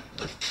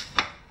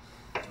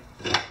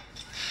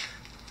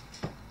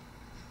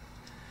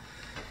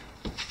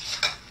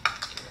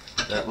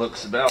 That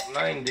looks about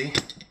 90.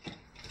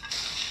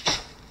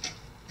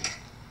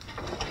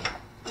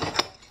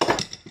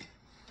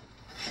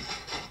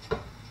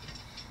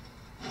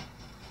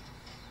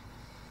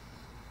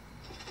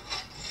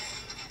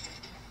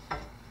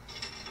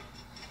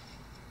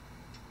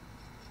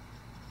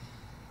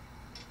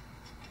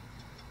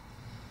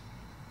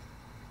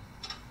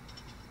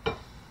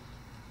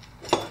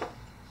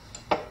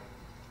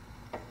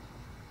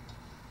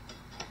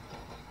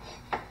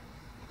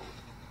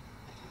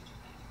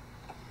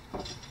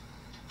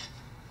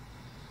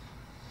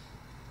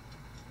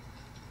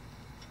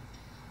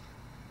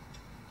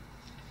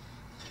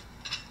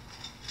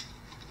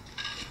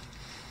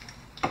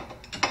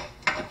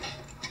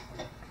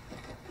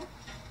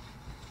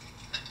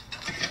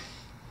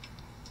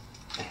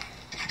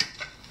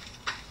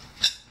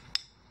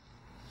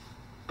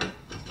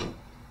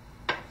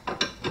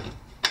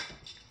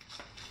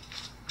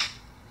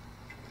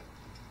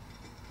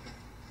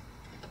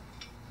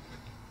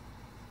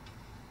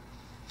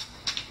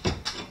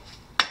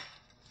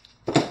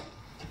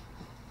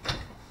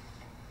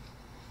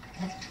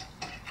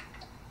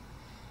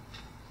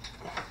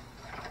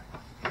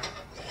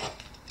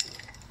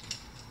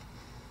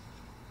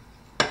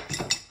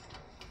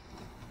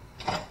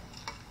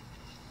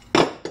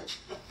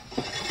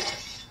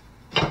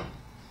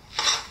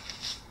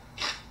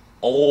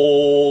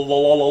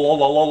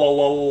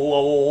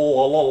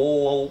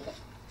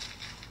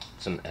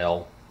 It's an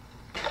L.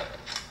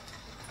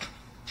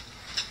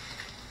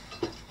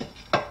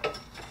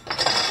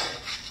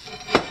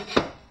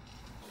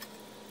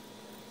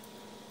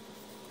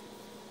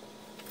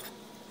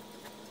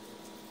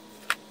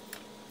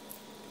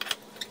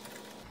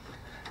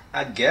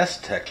 I guess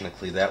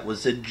technically that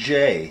was a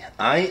J.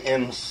 I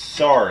am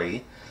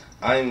sorry.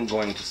 I'm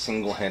going to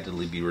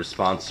single-handedly be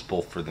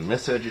responsible for the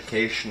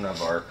miseducation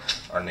of our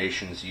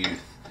nation's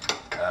youth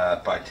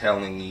by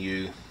telling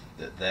you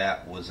that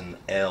that was an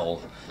L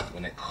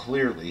when it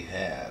clearly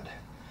had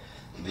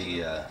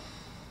the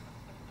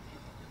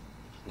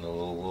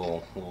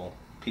little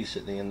piece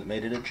at the end that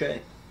made it a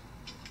J.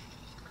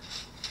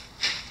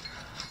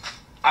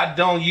 I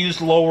don't use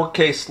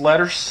lowercase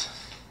letters,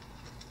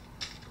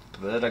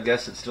 but I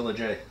guess it's still a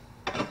J.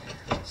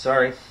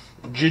 Sorry.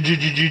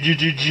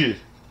 J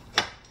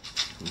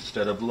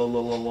instead of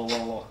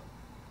lo.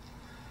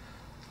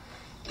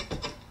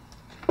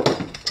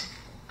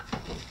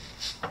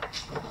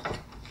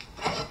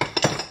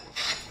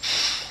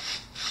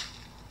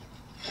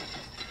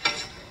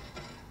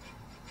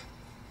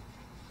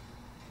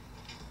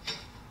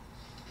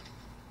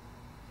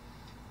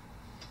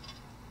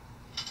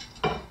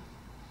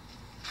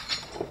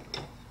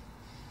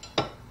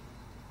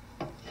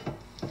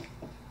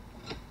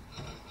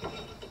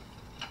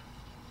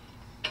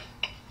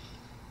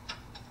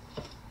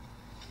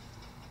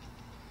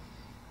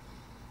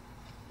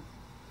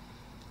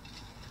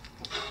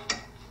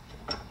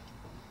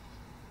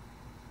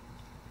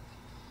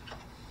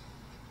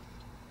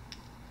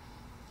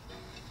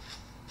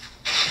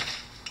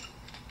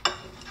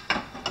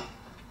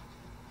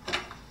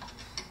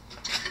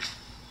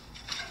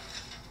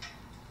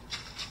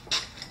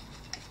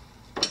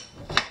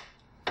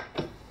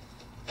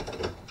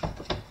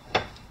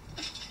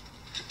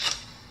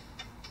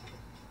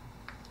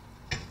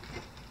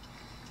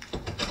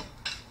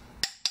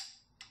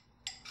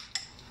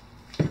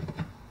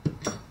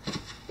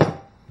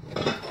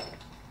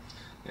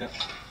 Yep.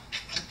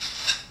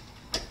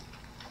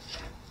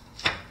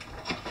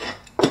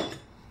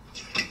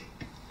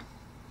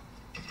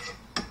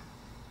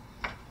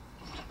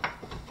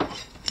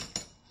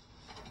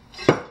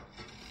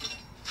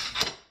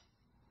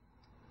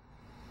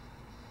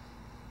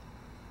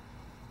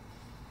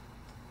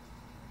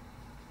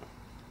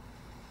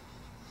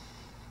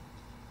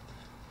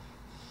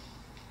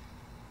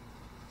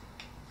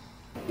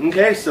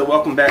 Okay, so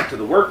welcome back to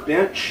the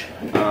workbench.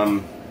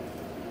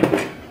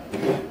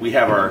 We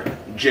have our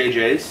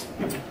JJs,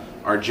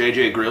 our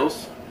JJ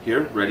grills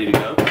here, ready to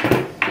go.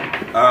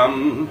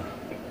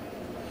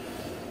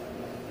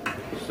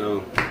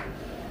 So,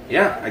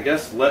 yeah, I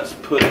guess let's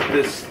put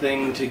this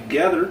thing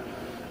together.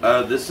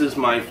 This is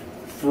my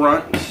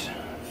front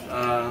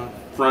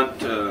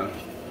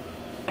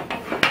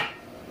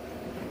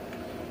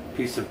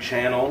piece of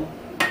channel,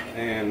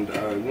 and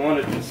I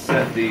wanted to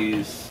set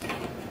these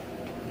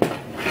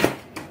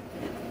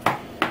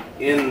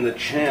in the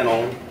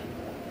channel.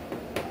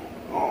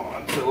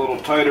 Oh, it's a little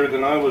tighter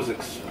than I was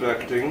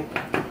expecting.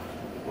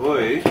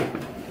 Boy.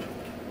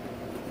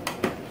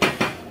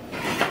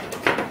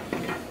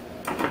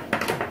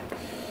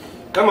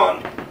 Come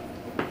on.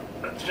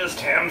 Let's just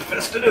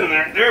hand-fist it in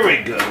there. There we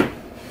go.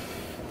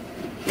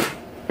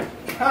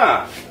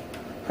 Ha!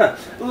 Huh.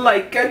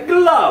 Like a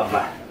glove.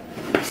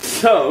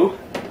 So,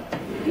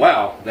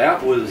 wow,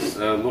 that was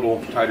a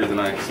little tighter than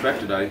I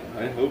expected. I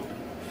hope.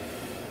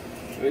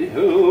 I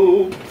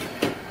hope.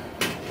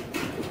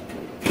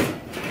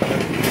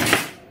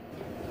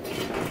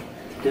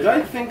 Did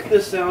I think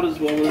this out as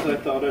well as I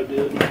thought I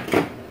did?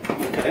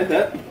 Okay,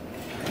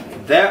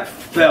 that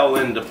fell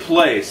into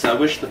place. I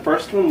wish the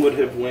first one would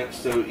have went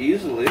so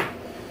easily.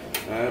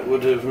 It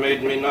would have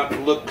made me not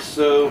look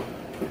so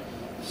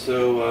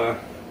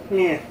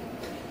yeah.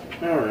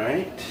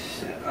 Alright.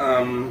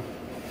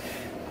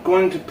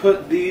 Going to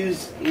put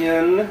these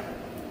in,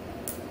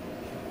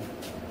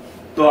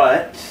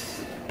 but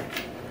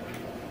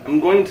I'm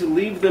going to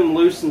leave them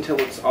loose until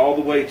it's all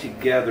the way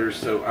together,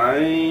 so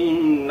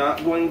I'm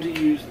not going to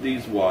use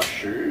these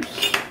washers.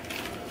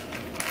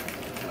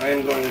 I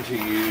am going to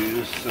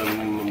use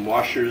some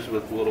washers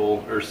with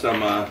little, or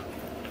some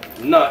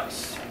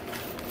nuts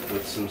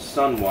with some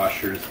sun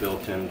washers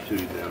built into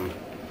them,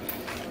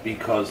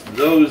 because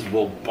those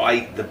will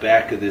bite the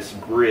back of this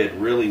grid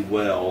really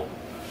well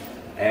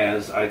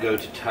as I go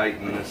to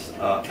tighten this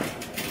up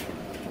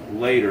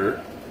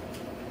later.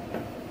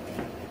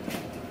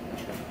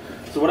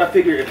 So what I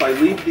figure, if I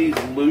leave these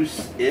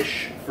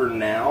loose-ish for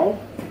now,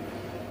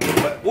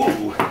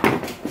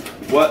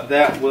 what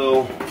that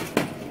will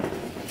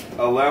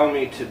allow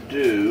me to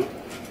do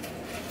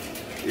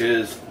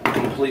is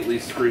completely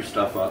screw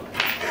stuff up.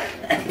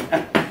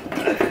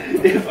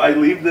 If I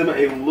leave them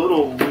a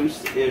little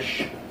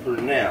loose-ish for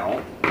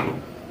now,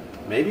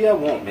 maybe I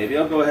won't. Maybe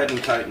I'll go ahead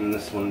and tighten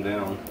this one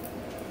down.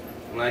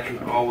 And I can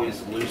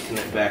always loosen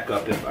it back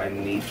up if I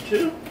need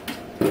to.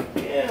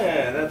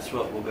 Yeah, that's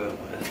what we'll go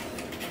with.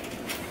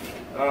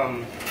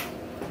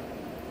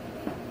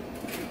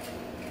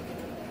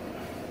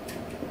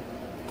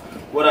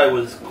 What I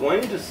was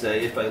going to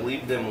say, if I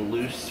leave them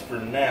loose for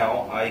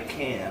now, I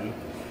can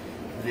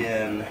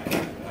then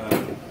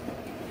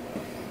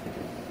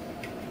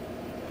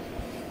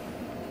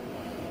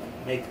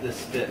make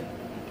this fit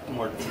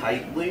more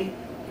tightly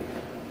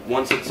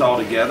once it's all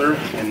together,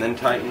 and then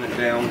tighten it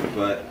down.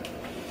 But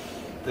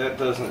that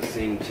doesn't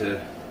seem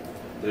to,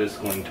 that it's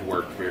going to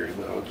work very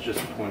well. It's just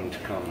going to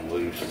come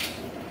loose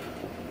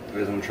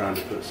as I'm trying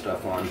to put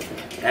stuff on.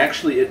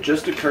 Actually, it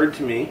just occurred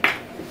to me,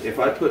 if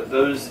I put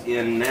those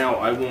in now,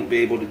 I won't be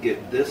able to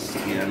get this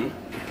in.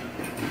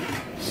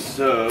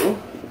 So,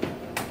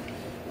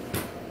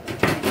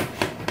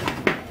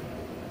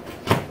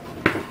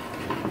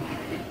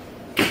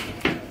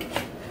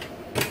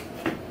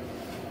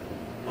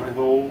 my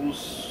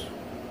holes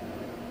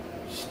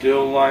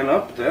still line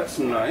up. That's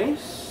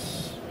nice.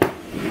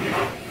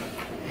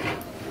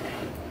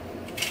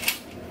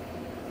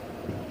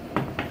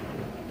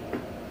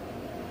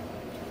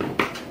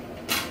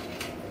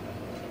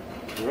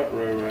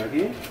 Ruh-roh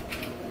ready.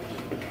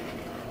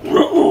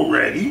 Ruh-roh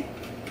ready.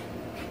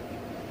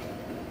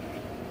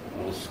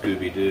 Little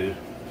Scooby-Doo.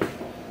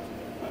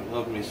 I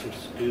love me some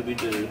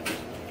Scooby-Doo.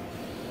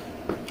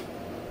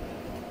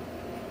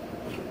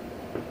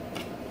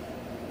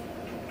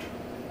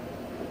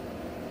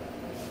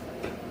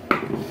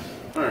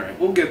 Alright,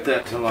 we'll get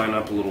that to line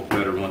up a little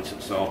better once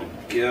it's all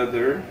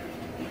together.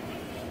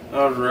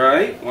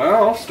 Alright,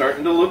 well,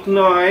 starting to look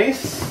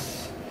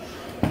nice.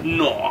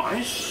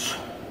 Nice.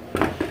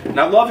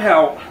 Now I love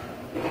how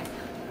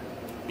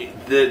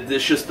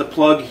there's just the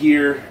plug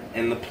here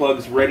and the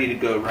plug's ready to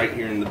go right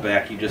here in the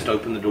back. You just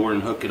open the door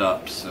and hook it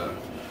up. So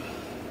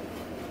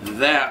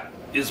that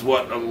is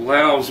what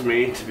allows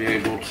me to be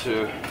able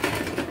to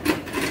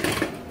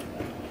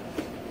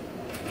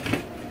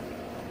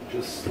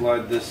just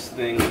slide this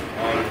thing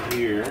on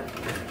here.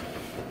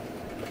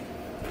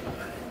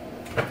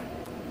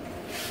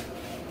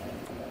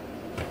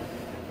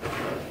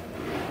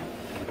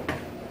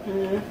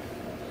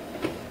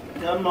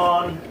 Come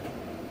on.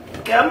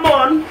 Come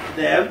on.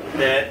 There.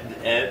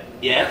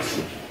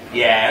 Yes.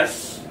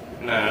 Yes.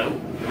 No.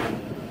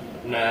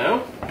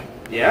 No.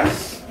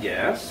 Yes.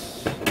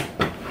 Yes.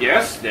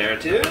 Yes, there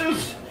it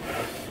is.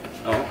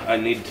 Oh, I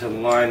need to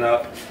line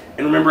up.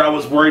 And remember, I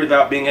was worried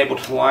about being able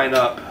to line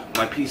up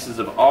my pieces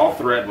of all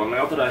thread. Well,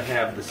 now that I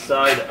have the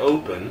side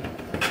open,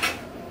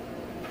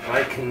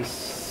 I can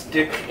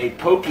stick a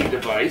pokey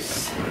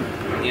device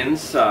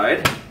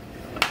inside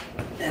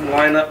and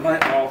line up my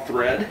all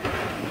thread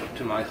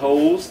to my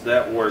holes.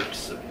 That worked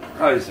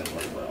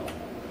surprisingly well.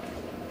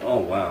 Oh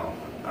wow,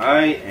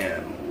 I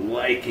am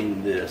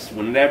liking this.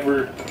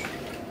 Whenever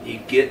you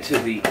get to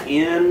the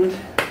end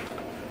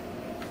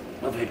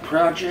of a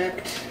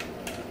project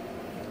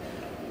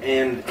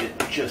and it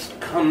just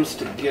comes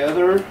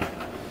together.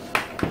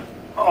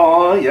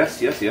 Oh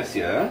yes, yes, yes,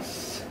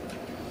 yes.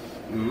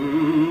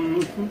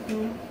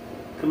 Mm-hmm.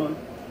 Come on,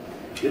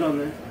 get on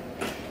there.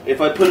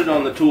 If I put it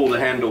on the tool, the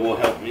handle will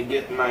help me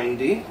get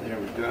 90. There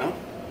we go.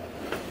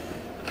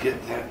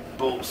 Get that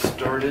bolt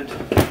started.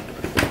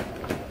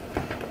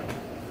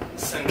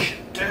 Cinch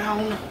it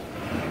down.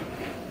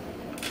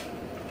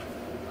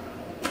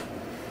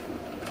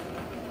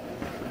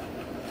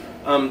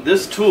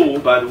 This tool,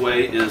 by the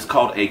way, is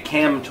called a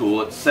cam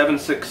tool. It's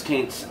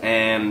 7/16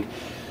 and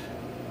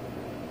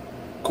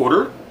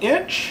 1/4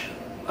 inch,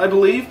 I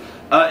believe.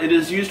 It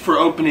is used for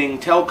opening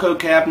telco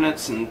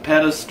cabinets and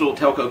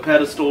telco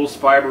pedestals,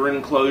 fiber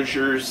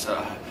enclosures,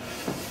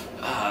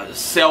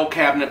 cell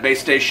cabinet,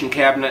 base station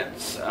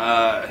cabinets,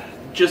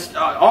 just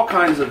all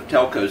kinds of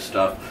telco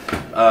stuff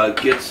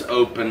gets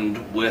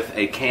opened with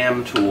a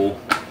cam tool.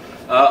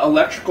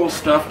 Electrical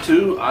stuff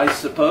too, I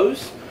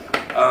suppose.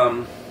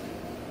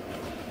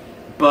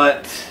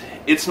 But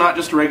it's not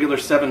just a regular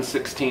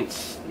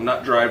 7/16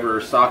 nut driver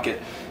or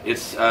socket.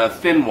 It's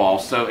thin wall,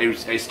 so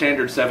a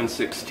standard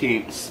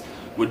 7/16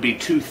 would be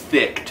too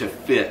thick to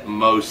fit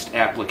most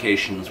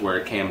applications where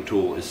a cam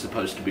tool is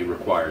supposed to be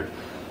required.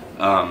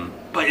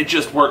 But it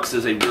just works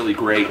as a really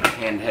great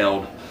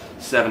handheld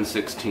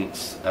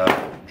 7/16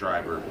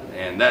 driver,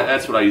 and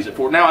that's what I use it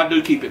for. Now I do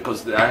keep it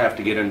because I have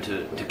to get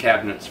into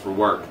cabinets for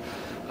work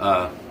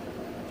that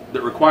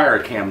require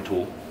a cam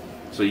tool.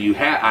 So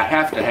I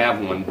have to have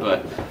one,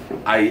 but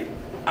I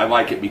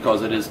like it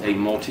because it is a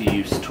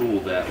multi-use tool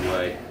that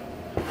way.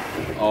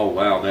 Oh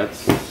wow,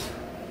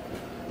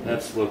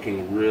 that's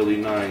looking really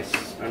nice.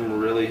 I'm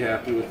really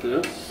happy with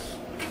this.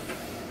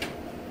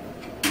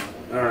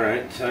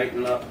 Alright,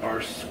 tighten up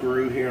our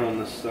screw here on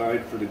the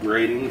side for the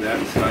grating.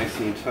 That's nice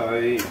and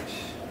tight.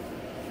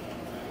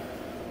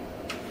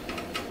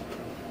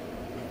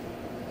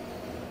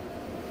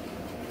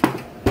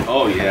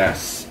 Oh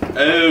yes.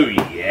 Oh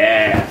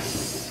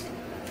yes.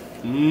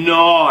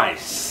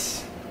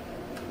 Nice.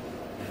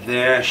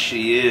 There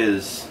she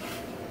is.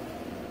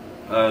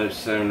 Oh,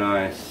 so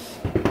nice.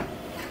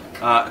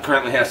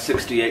 Currently has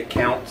 68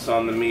 counts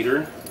on the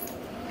meter.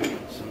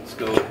 So let's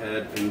go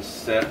ahead and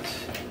set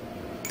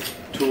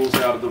tools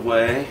out of the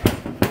way.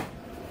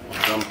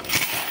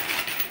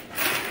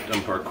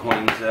 Dump our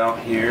coins out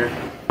here.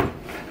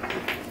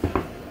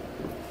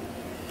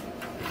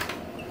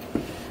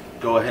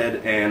 Go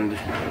ahead and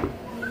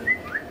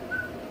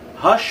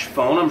hush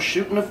phone, I'm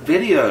shooting a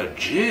video.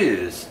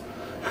 Jeez.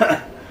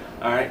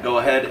 Alright, go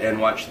ahead and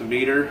watch the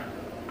meter.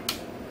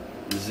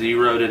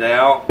 Zeroed it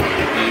out.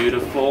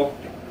 Beautiful.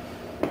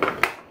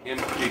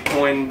 Empty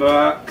coin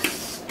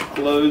box.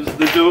 Close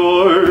the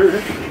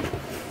door.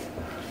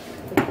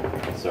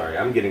 Sorry,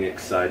 I'm getting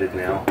excited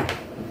now.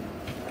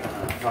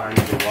 Find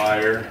the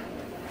wire.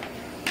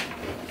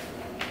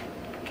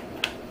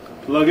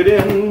 Plug it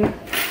in.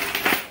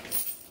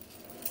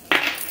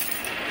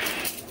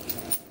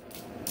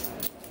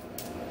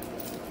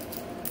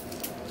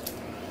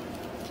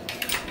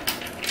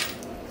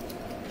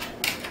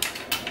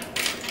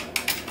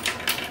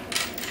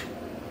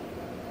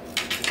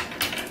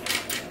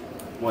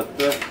 What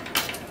the?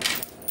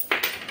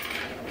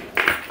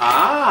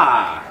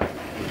 Ah!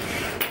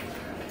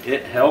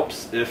 It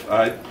helps if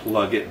I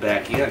plug it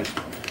back in.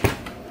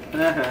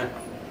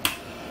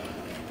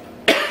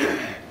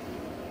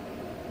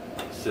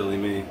 Silly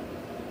me.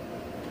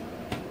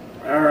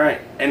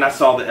 Alright, and I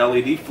saw the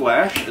LED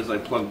flash as I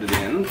plugged it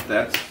in.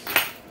 That's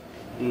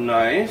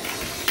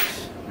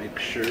nice. Make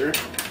sure.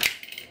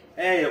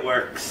 Hey, it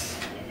works.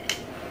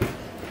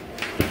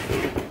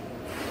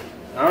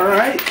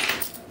 Alright.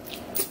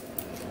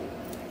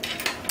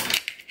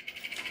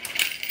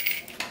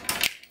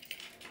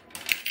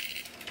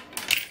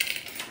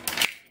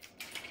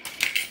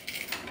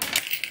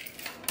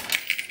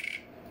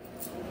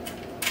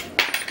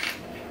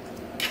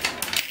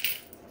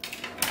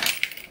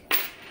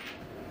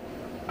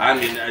 I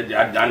mean,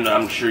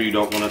 I'm sure you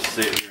don't want to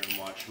sit here and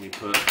watch me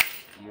put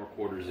more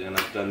quarters in.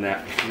 I've done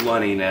that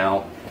plenty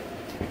now.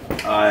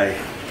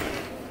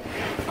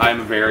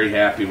 I'm very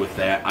happy with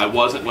that. I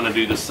wasn't going to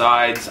do the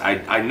sides.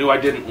 I knew I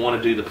didn't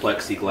want to do the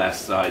plexiglass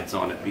sides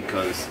on it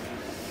because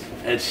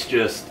it's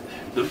just,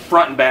 the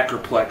front and back are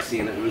plexi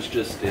and it was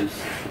just,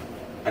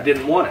 I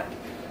didn't want it.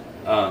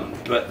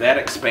 But that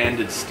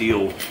expanded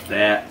steel,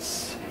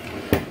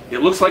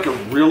 it looks like a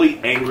really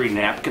angry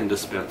napkin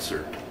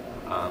dispenser.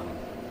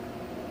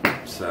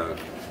 So,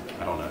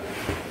 I don't know.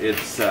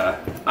 It's,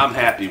 I'm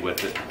happy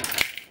with it.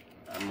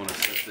 I'm going to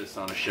set this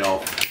on a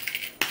shelf.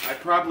 I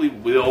probably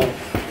will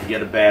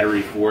get a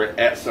battery for it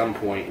at some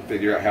point and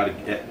figure out how to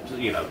get,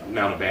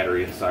 mount a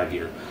battery inside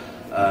here.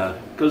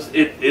 Because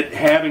it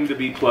having to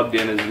be plugged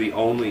in is the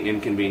only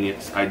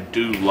inconvenience. I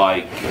do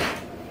like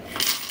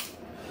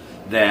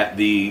that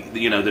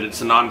that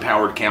it's a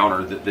non-powered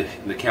counter, that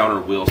the counter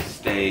will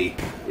stay,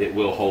 it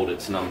will hold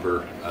its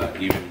number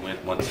even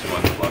once you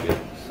unplug it.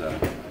 So.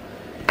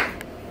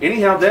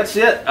 Anyhow, that's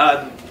it.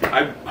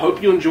 I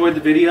hope you enjoyed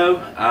the video.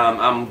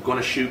 I'm going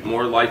to shoot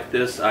more like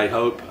this, I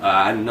hope.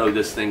 I know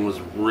this thing was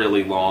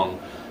really long.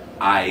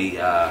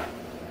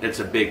 It's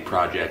a big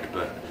project,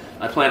 but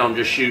I plan on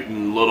just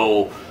shooting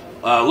little,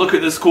 look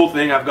at this cool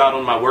thing I've got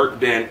on my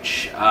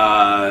workbench.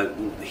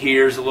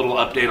 Here's a little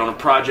update on a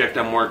project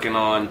I'm working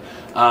on.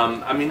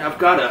 I mean, I've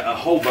got a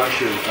whole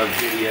bunch of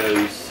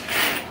videos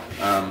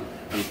I'm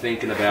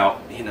thinking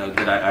about,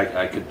 that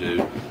I could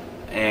do.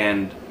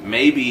 And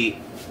maybe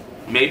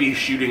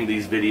shooting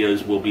these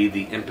videos will be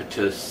the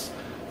impetus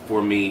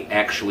for me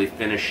actually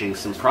finishing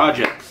some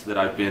projects that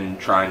I've been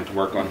trying to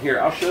work on. Here,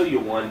 I'll show you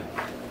one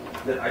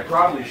that I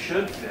probably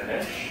should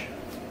finish,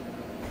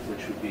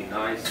 which would be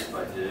nice if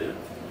I do.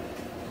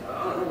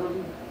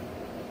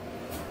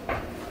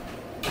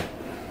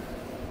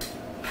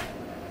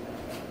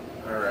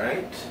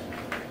 Alright.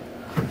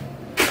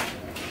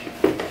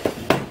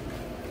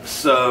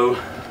 So,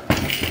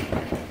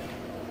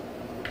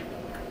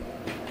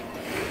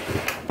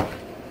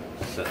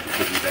 set the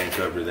piggy bank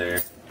over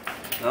there.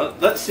 Now,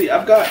 let's see,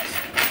 I've got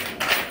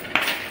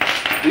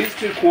these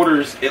 2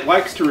 quarters, it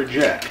likes to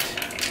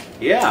reject.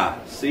 Yeah,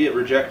 see, it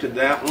rejected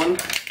that one.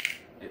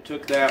 It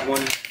took that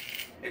one.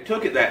 It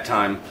took it that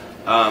time,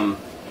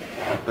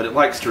 but it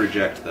likes to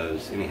reject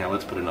those. Anyhow,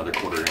 let's put another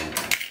quarter in.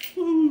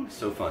 Woo,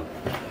 so fun.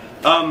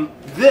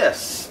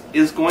 This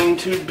is going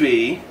to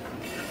be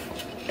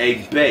a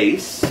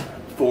base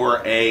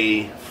for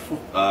a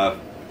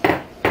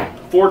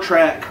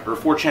 4-track or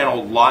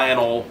 4-channel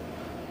Lionel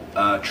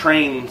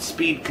train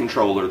speed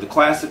controller, the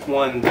classic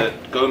one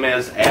that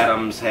Gomez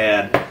Adams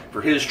had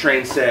for his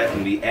train set,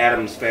 and the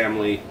Adams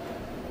family,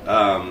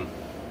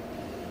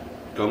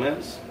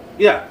 Gomez?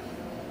 Yeah,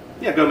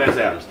 Gomez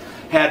Adams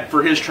had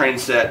for his train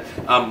set.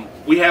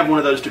 We have one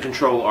of those to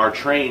control our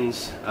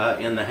trains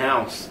in the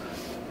house,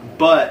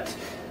 but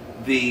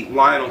the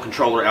Lionel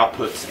controller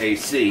outputs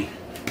AC,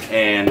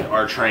 and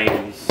our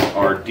trains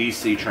are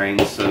DC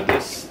trains, so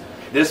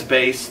this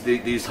base,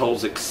 these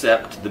holes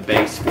accept the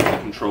base for the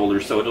controller,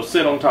 so it'll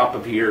sit on top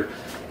of here,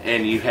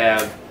 and you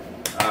have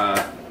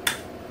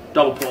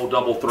double pull,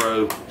 double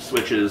throw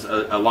switches,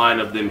 a line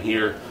of them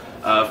here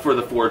for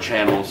the 4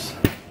 channels.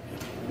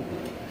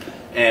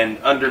 And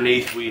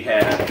underneath we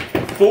have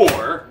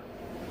 4,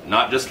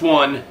 not just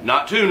 1,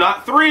 not 2,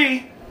 not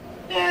 3,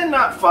 and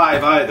not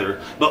 5 either,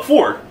 but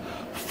 4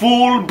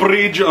 full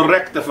bridge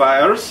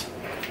rectifiers.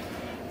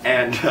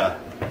 And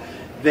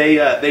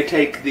they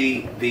take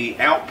the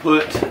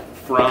output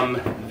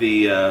from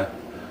the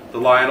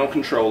Lionel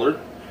controller,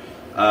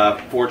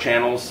 4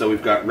 channels. So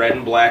we've got red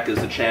and black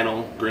as a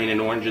channel, green and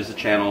orange as a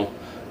channel,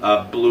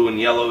 blue and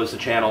yellow is a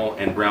channel,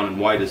 and brown and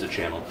white is a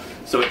channel.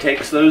 So it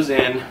takes those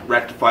in,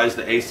 rectifies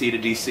the AC to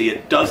DC.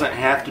 It doesn't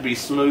have to be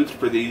smooth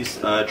for these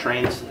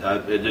trains.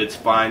 It's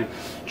fine,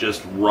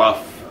 just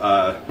rough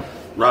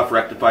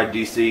rectified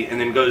DC, and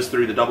then goes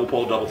through the double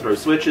pole, double throw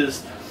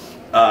switches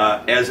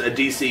as a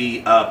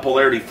DC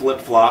polarity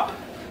flip-flop,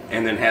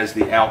 and then has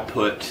the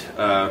output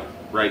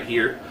right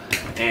here.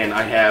 And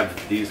I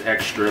have these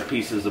extra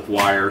pieces of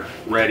wire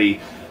ready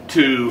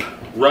to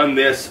run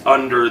this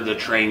under the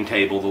train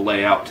table, the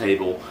layout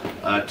table,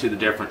 to the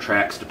different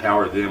tracks to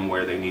power them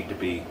where they need to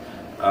be.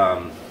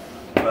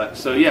 But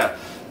so yeah,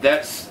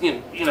 that's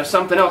you know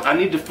something else. I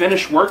need to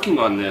finish working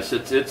on this.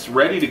 It's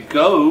ready to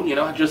go. You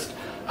know,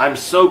 I'm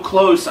so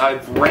close.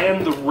 I've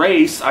ran the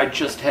race. I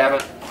just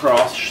haven't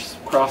crossed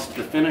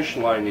the finish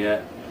line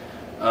yet.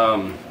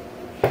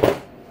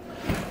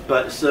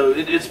 But so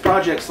it's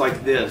projects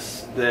like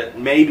this that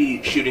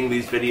maybe shooting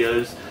these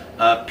videos,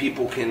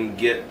 people can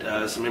get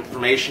some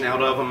information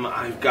out of them.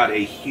 I've got a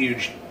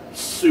huge,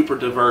 super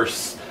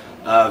diverse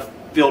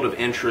field of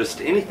interest.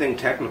 Anything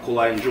technical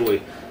I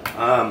enjoy.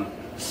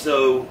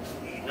 So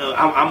you know,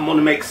 I'm going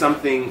to make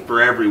something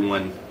for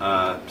everyone,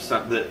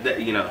 that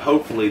you know,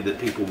 hopefully that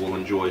people will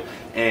enjoy.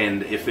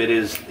 And if it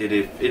is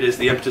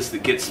the impetus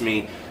that gets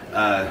me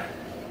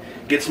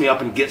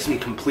up and gets me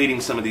completing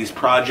some of these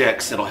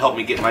projects, it'll help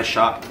me get my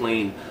shop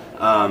clean,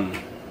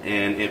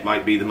 and it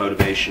might be the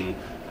motivation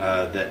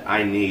that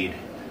I need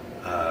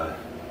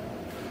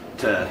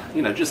to,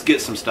 you know, just get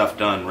some stuff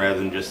done rather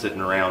than just sitting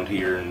around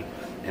here and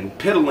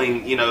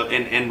piddling, you know,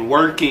 and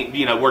working,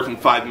 you know, working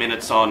 5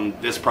 minutes on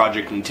this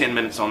project and 10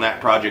 minutes on that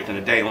project and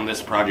a day on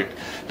this project,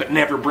 but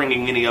never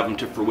bringing any of them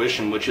to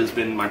fruition, which has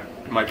been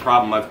my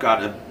problem. I've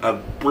got a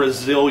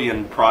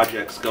Brazilian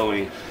projects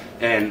going.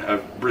 And a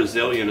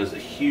Brazilian is a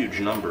huge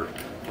number,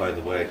 by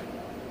the way.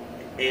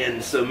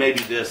 And so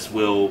maybe this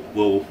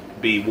will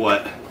be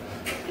what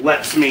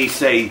lets me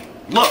say,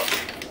 look,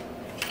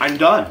 I'm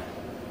done.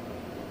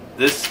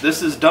 This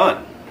is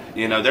done.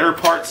 You know, there are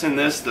parts in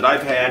this that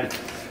I've had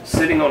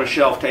sitting on a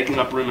shelf, taking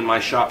up room in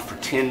my shop for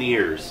 10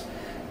 years.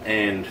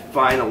 And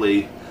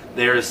finally,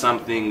 there is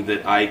something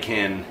that I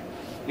can,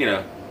 you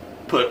know,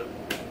 put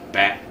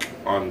back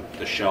on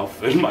the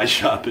shelf in my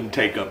shop and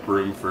take up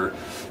room for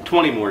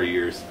 20 more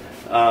years.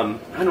 I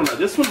don't know.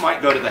 This one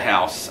might go to the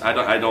house.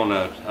 I don't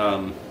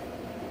know.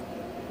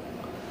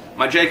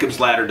 My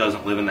Jacob's ladder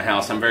doesn't live in the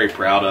house. I'm very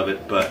proud of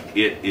it, but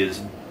it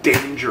is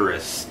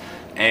dangerous,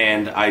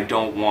 and I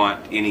don't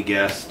want any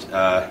guest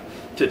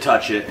to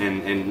touch it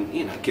and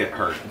you know, get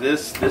hurt.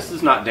 This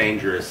is not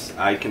dangerous.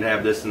 I can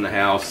have this in the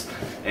house,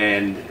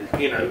 and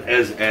you know,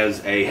 as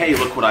a hey,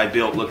 look what I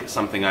built. Look at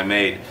something I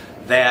made.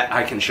 That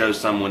I can show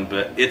someone,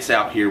 but it's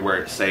out here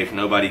where it's safe.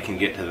 Nobody can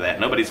get to that.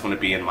 Nobody's going to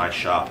be in my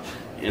shop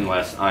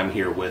unless I'm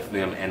here with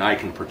them, and I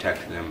can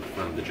protect them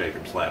from the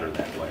Jacob's ladder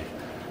that way.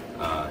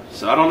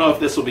 So I don't know if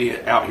this will be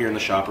out here in the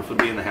shop or if it'll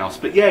be in the house,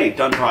 but yay,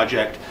 done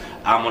project.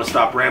 I'm going to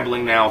stop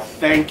rambling now.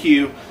 Thank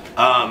you.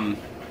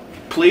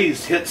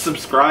 Please hit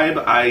subscribe.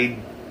 I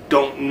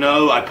don't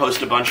know. I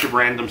post a bunch of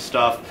random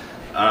stuff.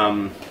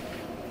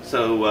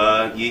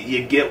 So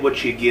you get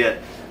what you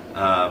get.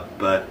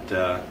 But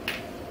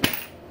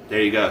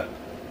there you go.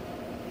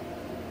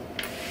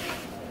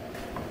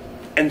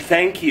 And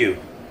thank you.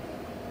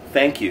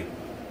 Thank you.